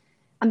happen.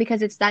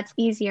 Because that's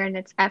easier and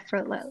it's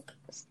effortless.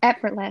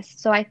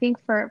 So I think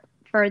for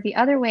the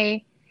other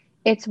way,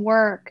 it's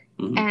work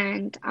Mm-hmm.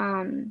 and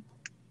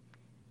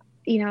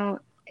you know,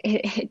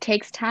 it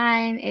takes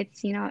time.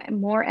 It's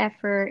more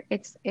effort.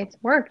 It's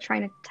work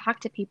trying to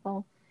talk to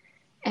people,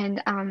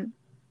 and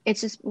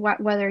it's just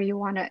whether you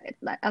want to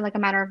like a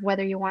matter of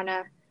whether you want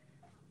to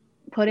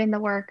put in the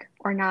work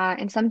or not.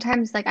 And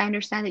sometimes like I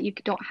understand that you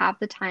don't have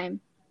the time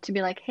to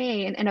be like,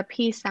 hey, and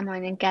appease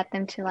someone and get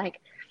them to like,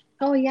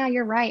 oh yeah,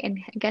 you're right, and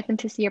get them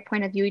to see your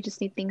point of view. You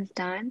just need things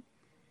done.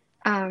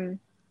 Um,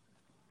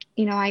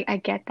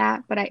 I get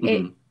that, but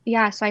Mm-hmm.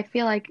 yeah, so I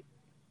feel like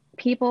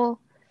people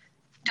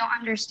don't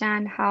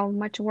understand how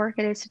much work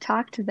it is to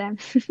talk to them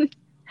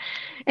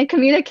and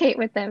communicate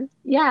with them.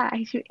 Yeah,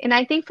 and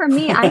I think for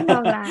me, I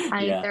know that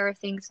Yeah. there are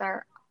things that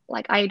are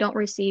like I don't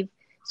receive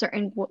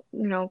certain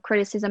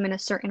criticism in a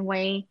certain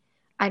way.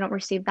 I don't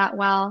receive that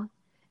well,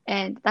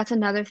 and that's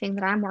another thing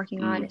that I'm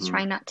working on is Mm-hmm.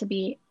 trying not to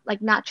be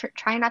like not tr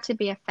trying not to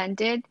be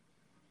offended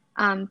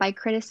by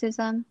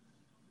criticism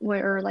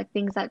or like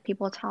things that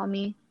people tell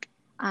me.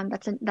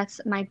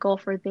 That's my goal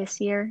for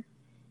this year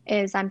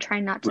is I'm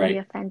trying not to be Right.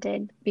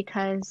 offended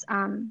because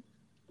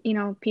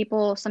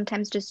people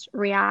sometimes just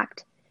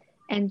react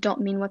and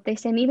don't mean what they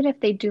say. And even if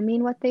they do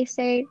mean what they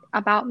say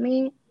about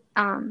me,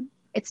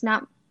 it's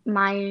not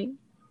my,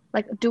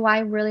 like, do I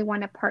really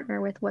want to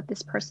partner with what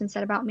this person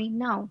said about me?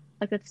 No,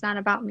 like, it's not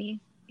about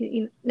me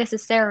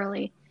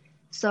necessarily.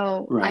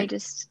 So Right.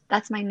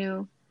 that's my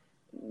New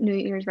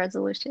Year's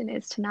resolution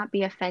is to not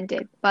be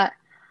offended. But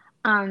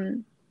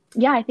um,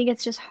 yeah, I think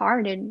it's just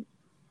hard in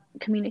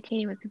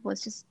communicating with people.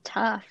 It's just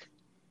tough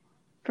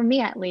for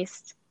me, at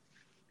least.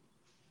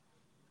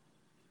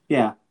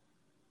 Yeah.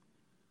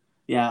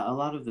 Yeah. A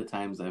lot of the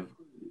times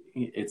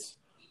it's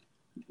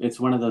it's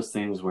one of those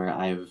things where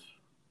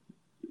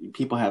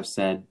people have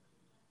said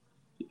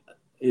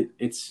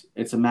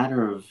it's a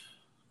matter of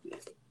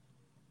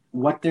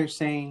what they're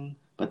saying,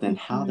 but then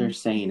how they're Hmm.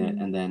 saying it,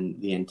 Hmm. and then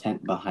the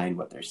intent behind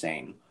what they're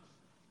saying.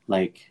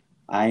 Like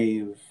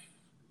I'm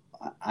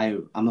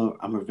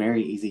a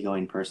very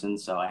easygoing person,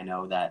 so I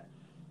know that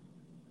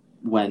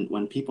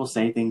when people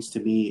say things to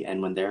me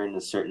and when they're in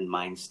a certain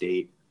mind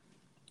state,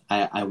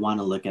 I want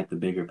to look at the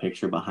bigger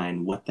picture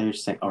behind what they're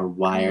saying or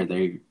why are Right.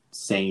 they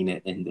saying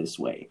it in this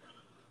way.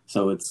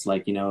 So it's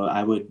like,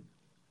 I would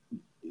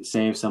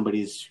say if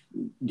somebody's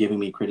giving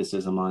me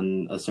criticism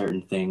on a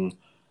certain thing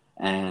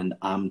and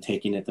I'm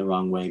taking it the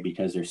wrong way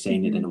because they're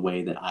saying it Hmm. in a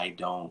way that I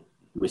don't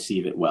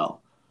receive it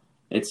well.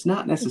 It's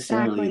not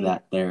necessarily Exactly.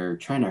 that they're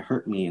trying to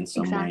hurt me in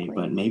some way,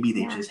 but Exactly. maybe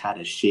they Yeah. just had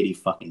a shitty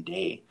fucking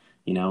day,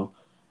 you know?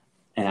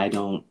 And I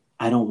don't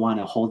want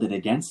to hold it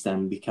against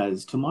them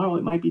because tomorrow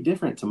it might be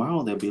different.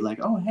 Tomorrow they'll be like,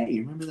 "Oh, hey,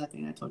 you remember that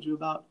thing I told you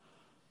about?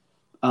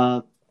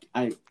 Uh,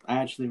 I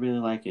actually really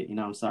like it.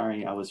 I'm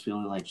sorry I was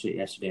feeling like shit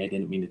yesterday. I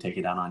didn't mean to take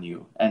it out on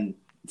you." And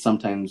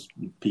sometimes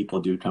people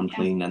do come Yeah.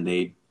 clean and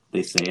they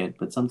say it,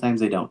 but sometimes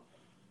they don't.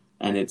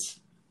 And it's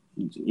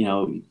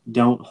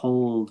don't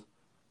hold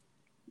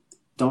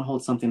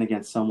something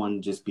against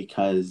someone just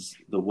because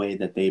the way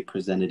that they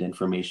presented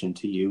information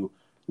to you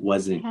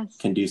wasn't Yes.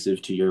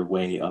 conducive to your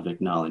way of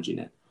acknowledging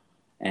it.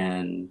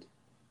 And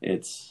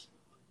it's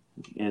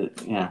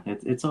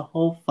it's a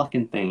whole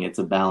fucking thing. It's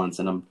a balance,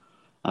 and I'm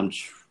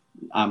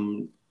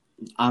I'm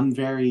I'm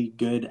very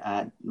good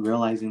at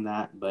realizing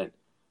that, but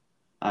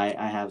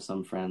I have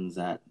some friends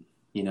that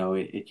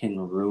it can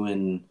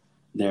ruin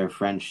their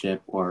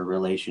friendship or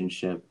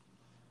relationship,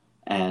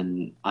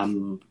 and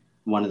I'm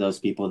one of those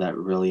people that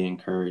really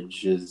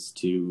encourages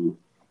to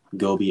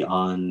go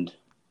beyond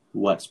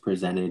what's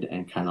presented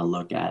and kind of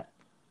look at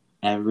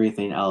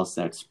everything else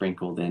that's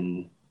sprinkled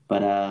in.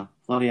 But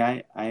Flody,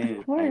 Of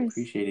I course.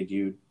 appreciated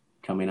you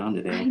coming on I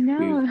today. We've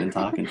know. been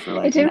talking for It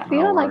like an didn't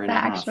feel hour like and a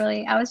that half.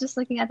 actually. I was just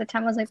looking at the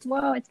time. I was like,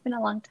 whoa, it's been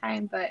a long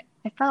time, but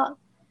I felt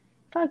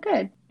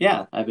good.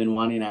 Yeah, I've been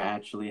wanting to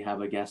actually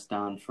have a guest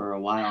on for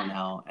a while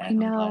now, I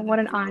and I'm know, glad what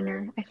that an you were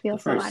honor. I feel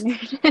the so first.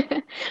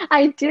 honored.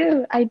 I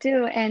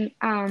do. And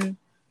I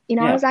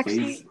Yeah, was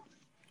please. actually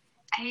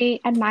I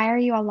admire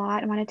you a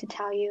lot. I wanted to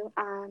tell you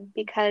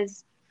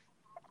because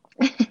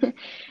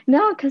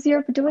No, because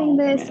you're doing Oh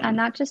this, and man.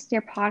 not just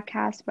your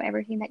podcast, but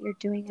everything that you're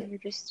doing, and you're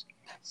just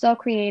so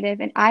creative.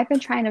 And I've been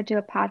trying to do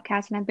a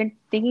podcast, and I've been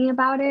thinking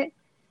about it.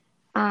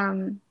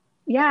 Um,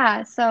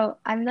 yeah, so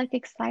I'm like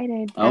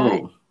excited that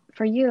Oh,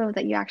 for you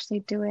that you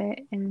actually do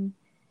it, and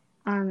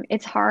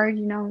it's hard,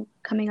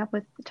 coming up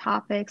with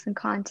topics and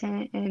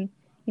content, and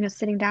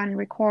sitting down and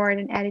record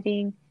and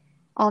editing,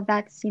 all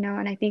that's,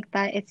 and I think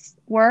that it's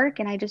work,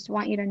 and I just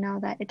want you to know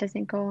that it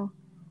doesn't go.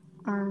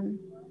 Um,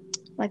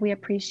 like we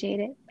appreciate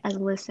it as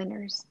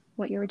listeners,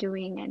 what you're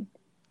doing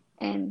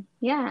and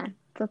yeah.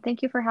 So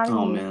thank you for having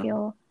oh me. I man.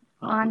 feel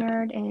Oh man.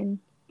 honored and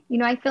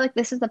I feel like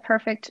this is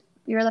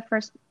you're the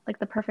first like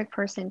the perfect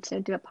person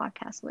to do a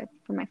podcast with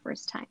for my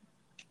first time.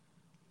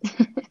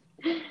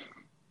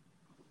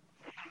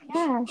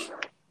 Yeah,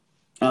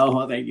 Oh,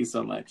 well, thank you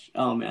so much.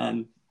 Oh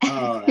man.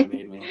 Oh, that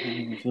made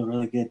me feel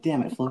really good.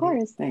 Damn it, of Flori.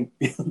 course. Thank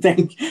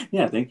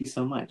you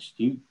so much.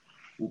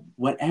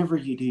 Whatever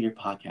you do your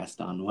podcast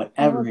on, I will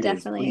whatever it is,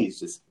 definitely please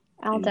just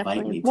I'll invite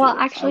definitely me well to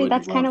it. I actually would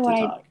that's kind love of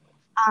to what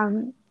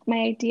talk. my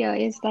idea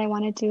is that I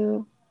want to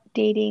do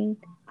dating.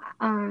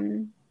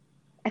 Um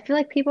I feel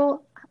like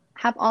people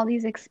have all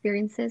these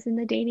experiences in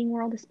the dating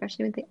world,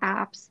 especially with the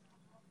apps.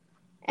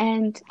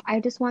 And I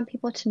just want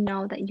people to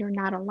know that you're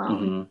not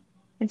alone. Mm-hmm.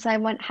 And so I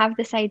want have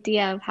this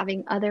idea of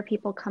having other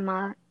people come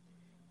up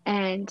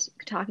and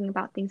talking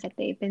about things that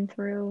they've been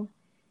through.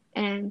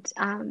 And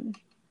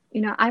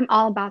I'm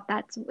all about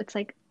that. So it's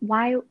like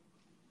why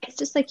it's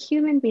just like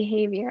human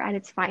behavior at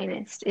its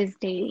finest is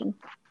dating.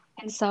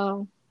 And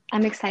so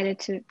I'm excited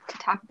to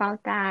talk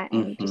about that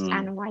and just Mm-hmm.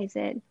 analyze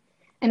it.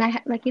 And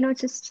like,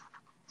 it's just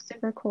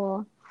super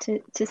cool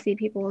to see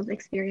people's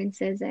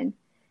experiences and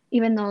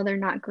even though they're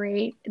not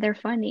great, they're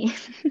funny.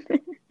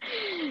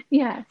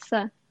 Yeah,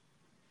 so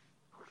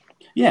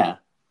Yeah.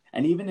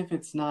 And even if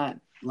it's not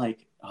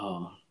like,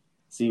 oh,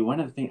 see, one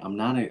of the things I'm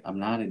not a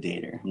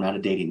dater. I'm not a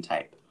dating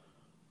type.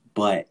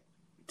 But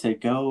to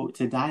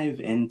dive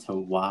into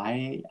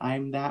why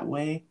I'm that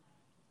way,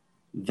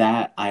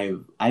 that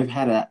I've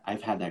had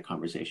that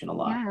conversation a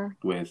lot yeah.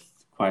 with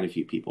quite a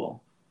few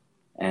people,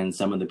 and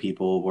some of the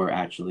people were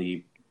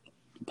actually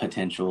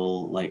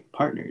potential like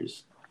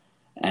partners.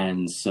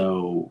 And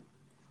so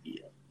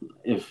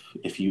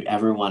if you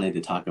ever wanted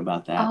to talk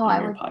about that Oh, on I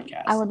your would I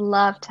podcast, would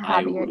love to I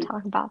have you would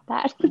talk about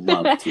that.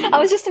 love I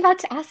was to. just about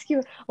to ask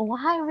you,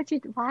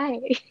 why?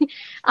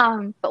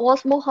 But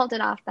we'll hold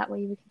it off that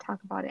way we can talk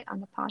about it on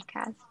the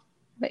podcast.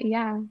 But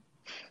yeah,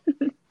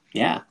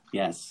 Yeah,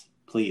 yes,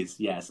 please,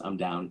 yes, I'm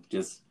down.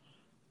 Just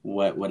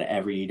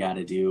whatever you got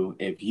to do.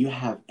 If you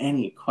have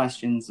any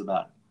questions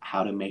about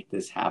how to make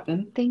this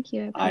happen, thank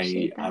you. I I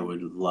appreciate I that.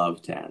 would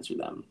love to answer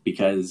them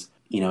because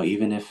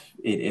even if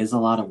it is a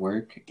lot of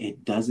work,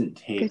 it doesn't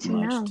Good take to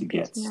much know. to Good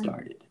get to know.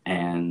 started.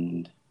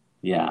 And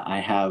yeah, I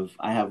have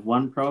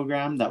one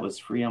program that was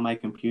free on my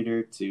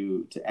computer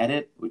to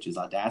edit, which is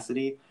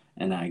Audacity,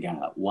 and I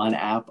got one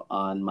app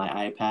on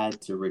my iPad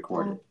to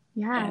record Well, it.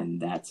 yeah,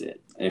 And that's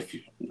it. If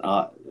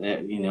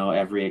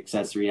every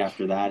accessory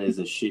after that is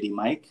a shitty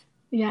mic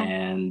yeah.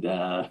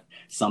 and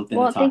something to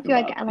Well, talk thank you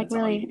about. again. Like That's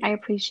all you really, I need.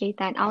 appreciate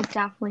that. I'll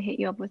definitely hit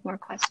you up with more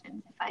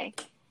questions if I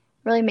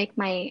really make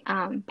my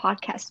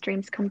podcast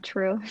dreams come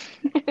true.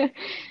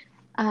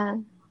 Uh,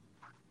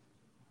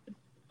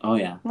 Oh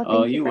yeah. well,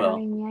 Oh, thank you you for will.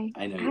 having me.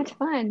 I know I you had will.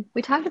 fun.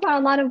 We talked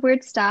about a lot of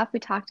weird stuff. We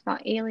talked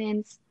about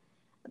aliens,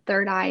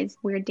 third eyes,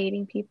 weird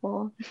dating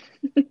people.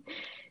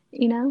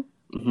 You know?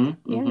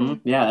 Mm-hmm. Yeah. Mm-hmm.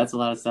 Yeah, that's a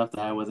lot of stuff that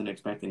I wasn't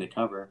expecting to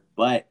cover,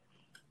 but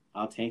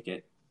I'll take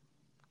it.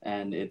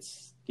 And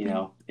it's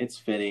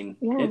fitting.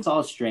 Yeah. It's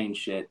all strange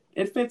shit.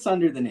 It fits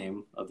under the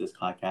name of this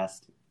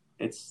podcast.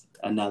 It's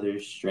another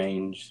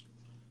strange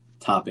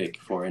topic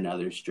for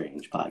another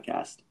strange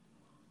podcast.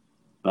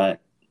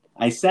 But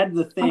I said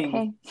the thing,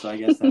 Okay. so I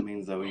guess that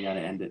means that we got to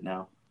end it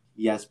now.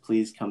 Yes,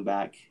 please come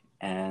back.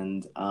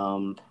 And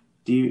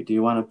do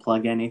you want to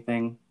plug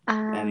anything?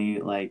 Any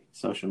Um, like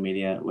social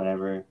media,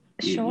 whatever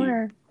you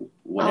sure. I'll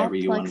whatever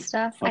you plug want to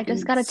stuff. I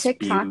just fucking got a spew,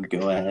 TikTok.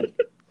 go ahead.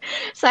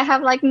 So I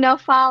have like no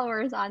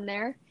followers on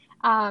there.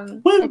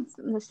 Woo! It's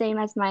the same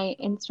as my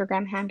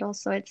Instagram handle.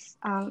 So it's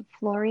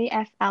Flori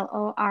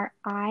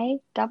FLORI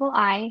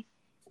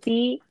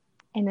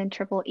and then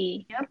triple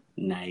E. Yep.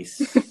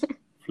 Nice.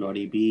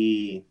 Florty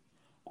B.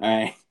 All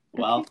right. Okay.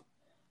 Well,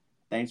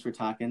 thanks for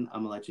talking.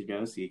 I'm gonna let you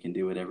go so you can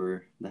do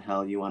whatever the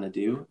hell you want to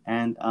do.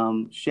 And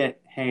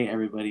shit. Hey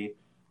everybody.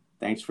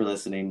 Thanks for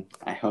listening.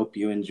 I hope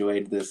you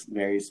enjoyed this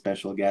very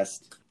special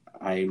guest.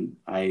 I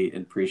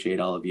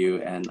appreciate all of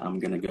you, and I'm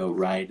gonna go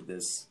ride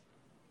this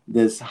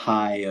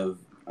high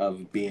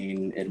of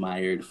being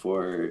admired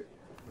for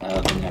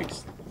the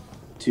next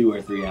 2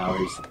 or 3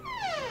 hours.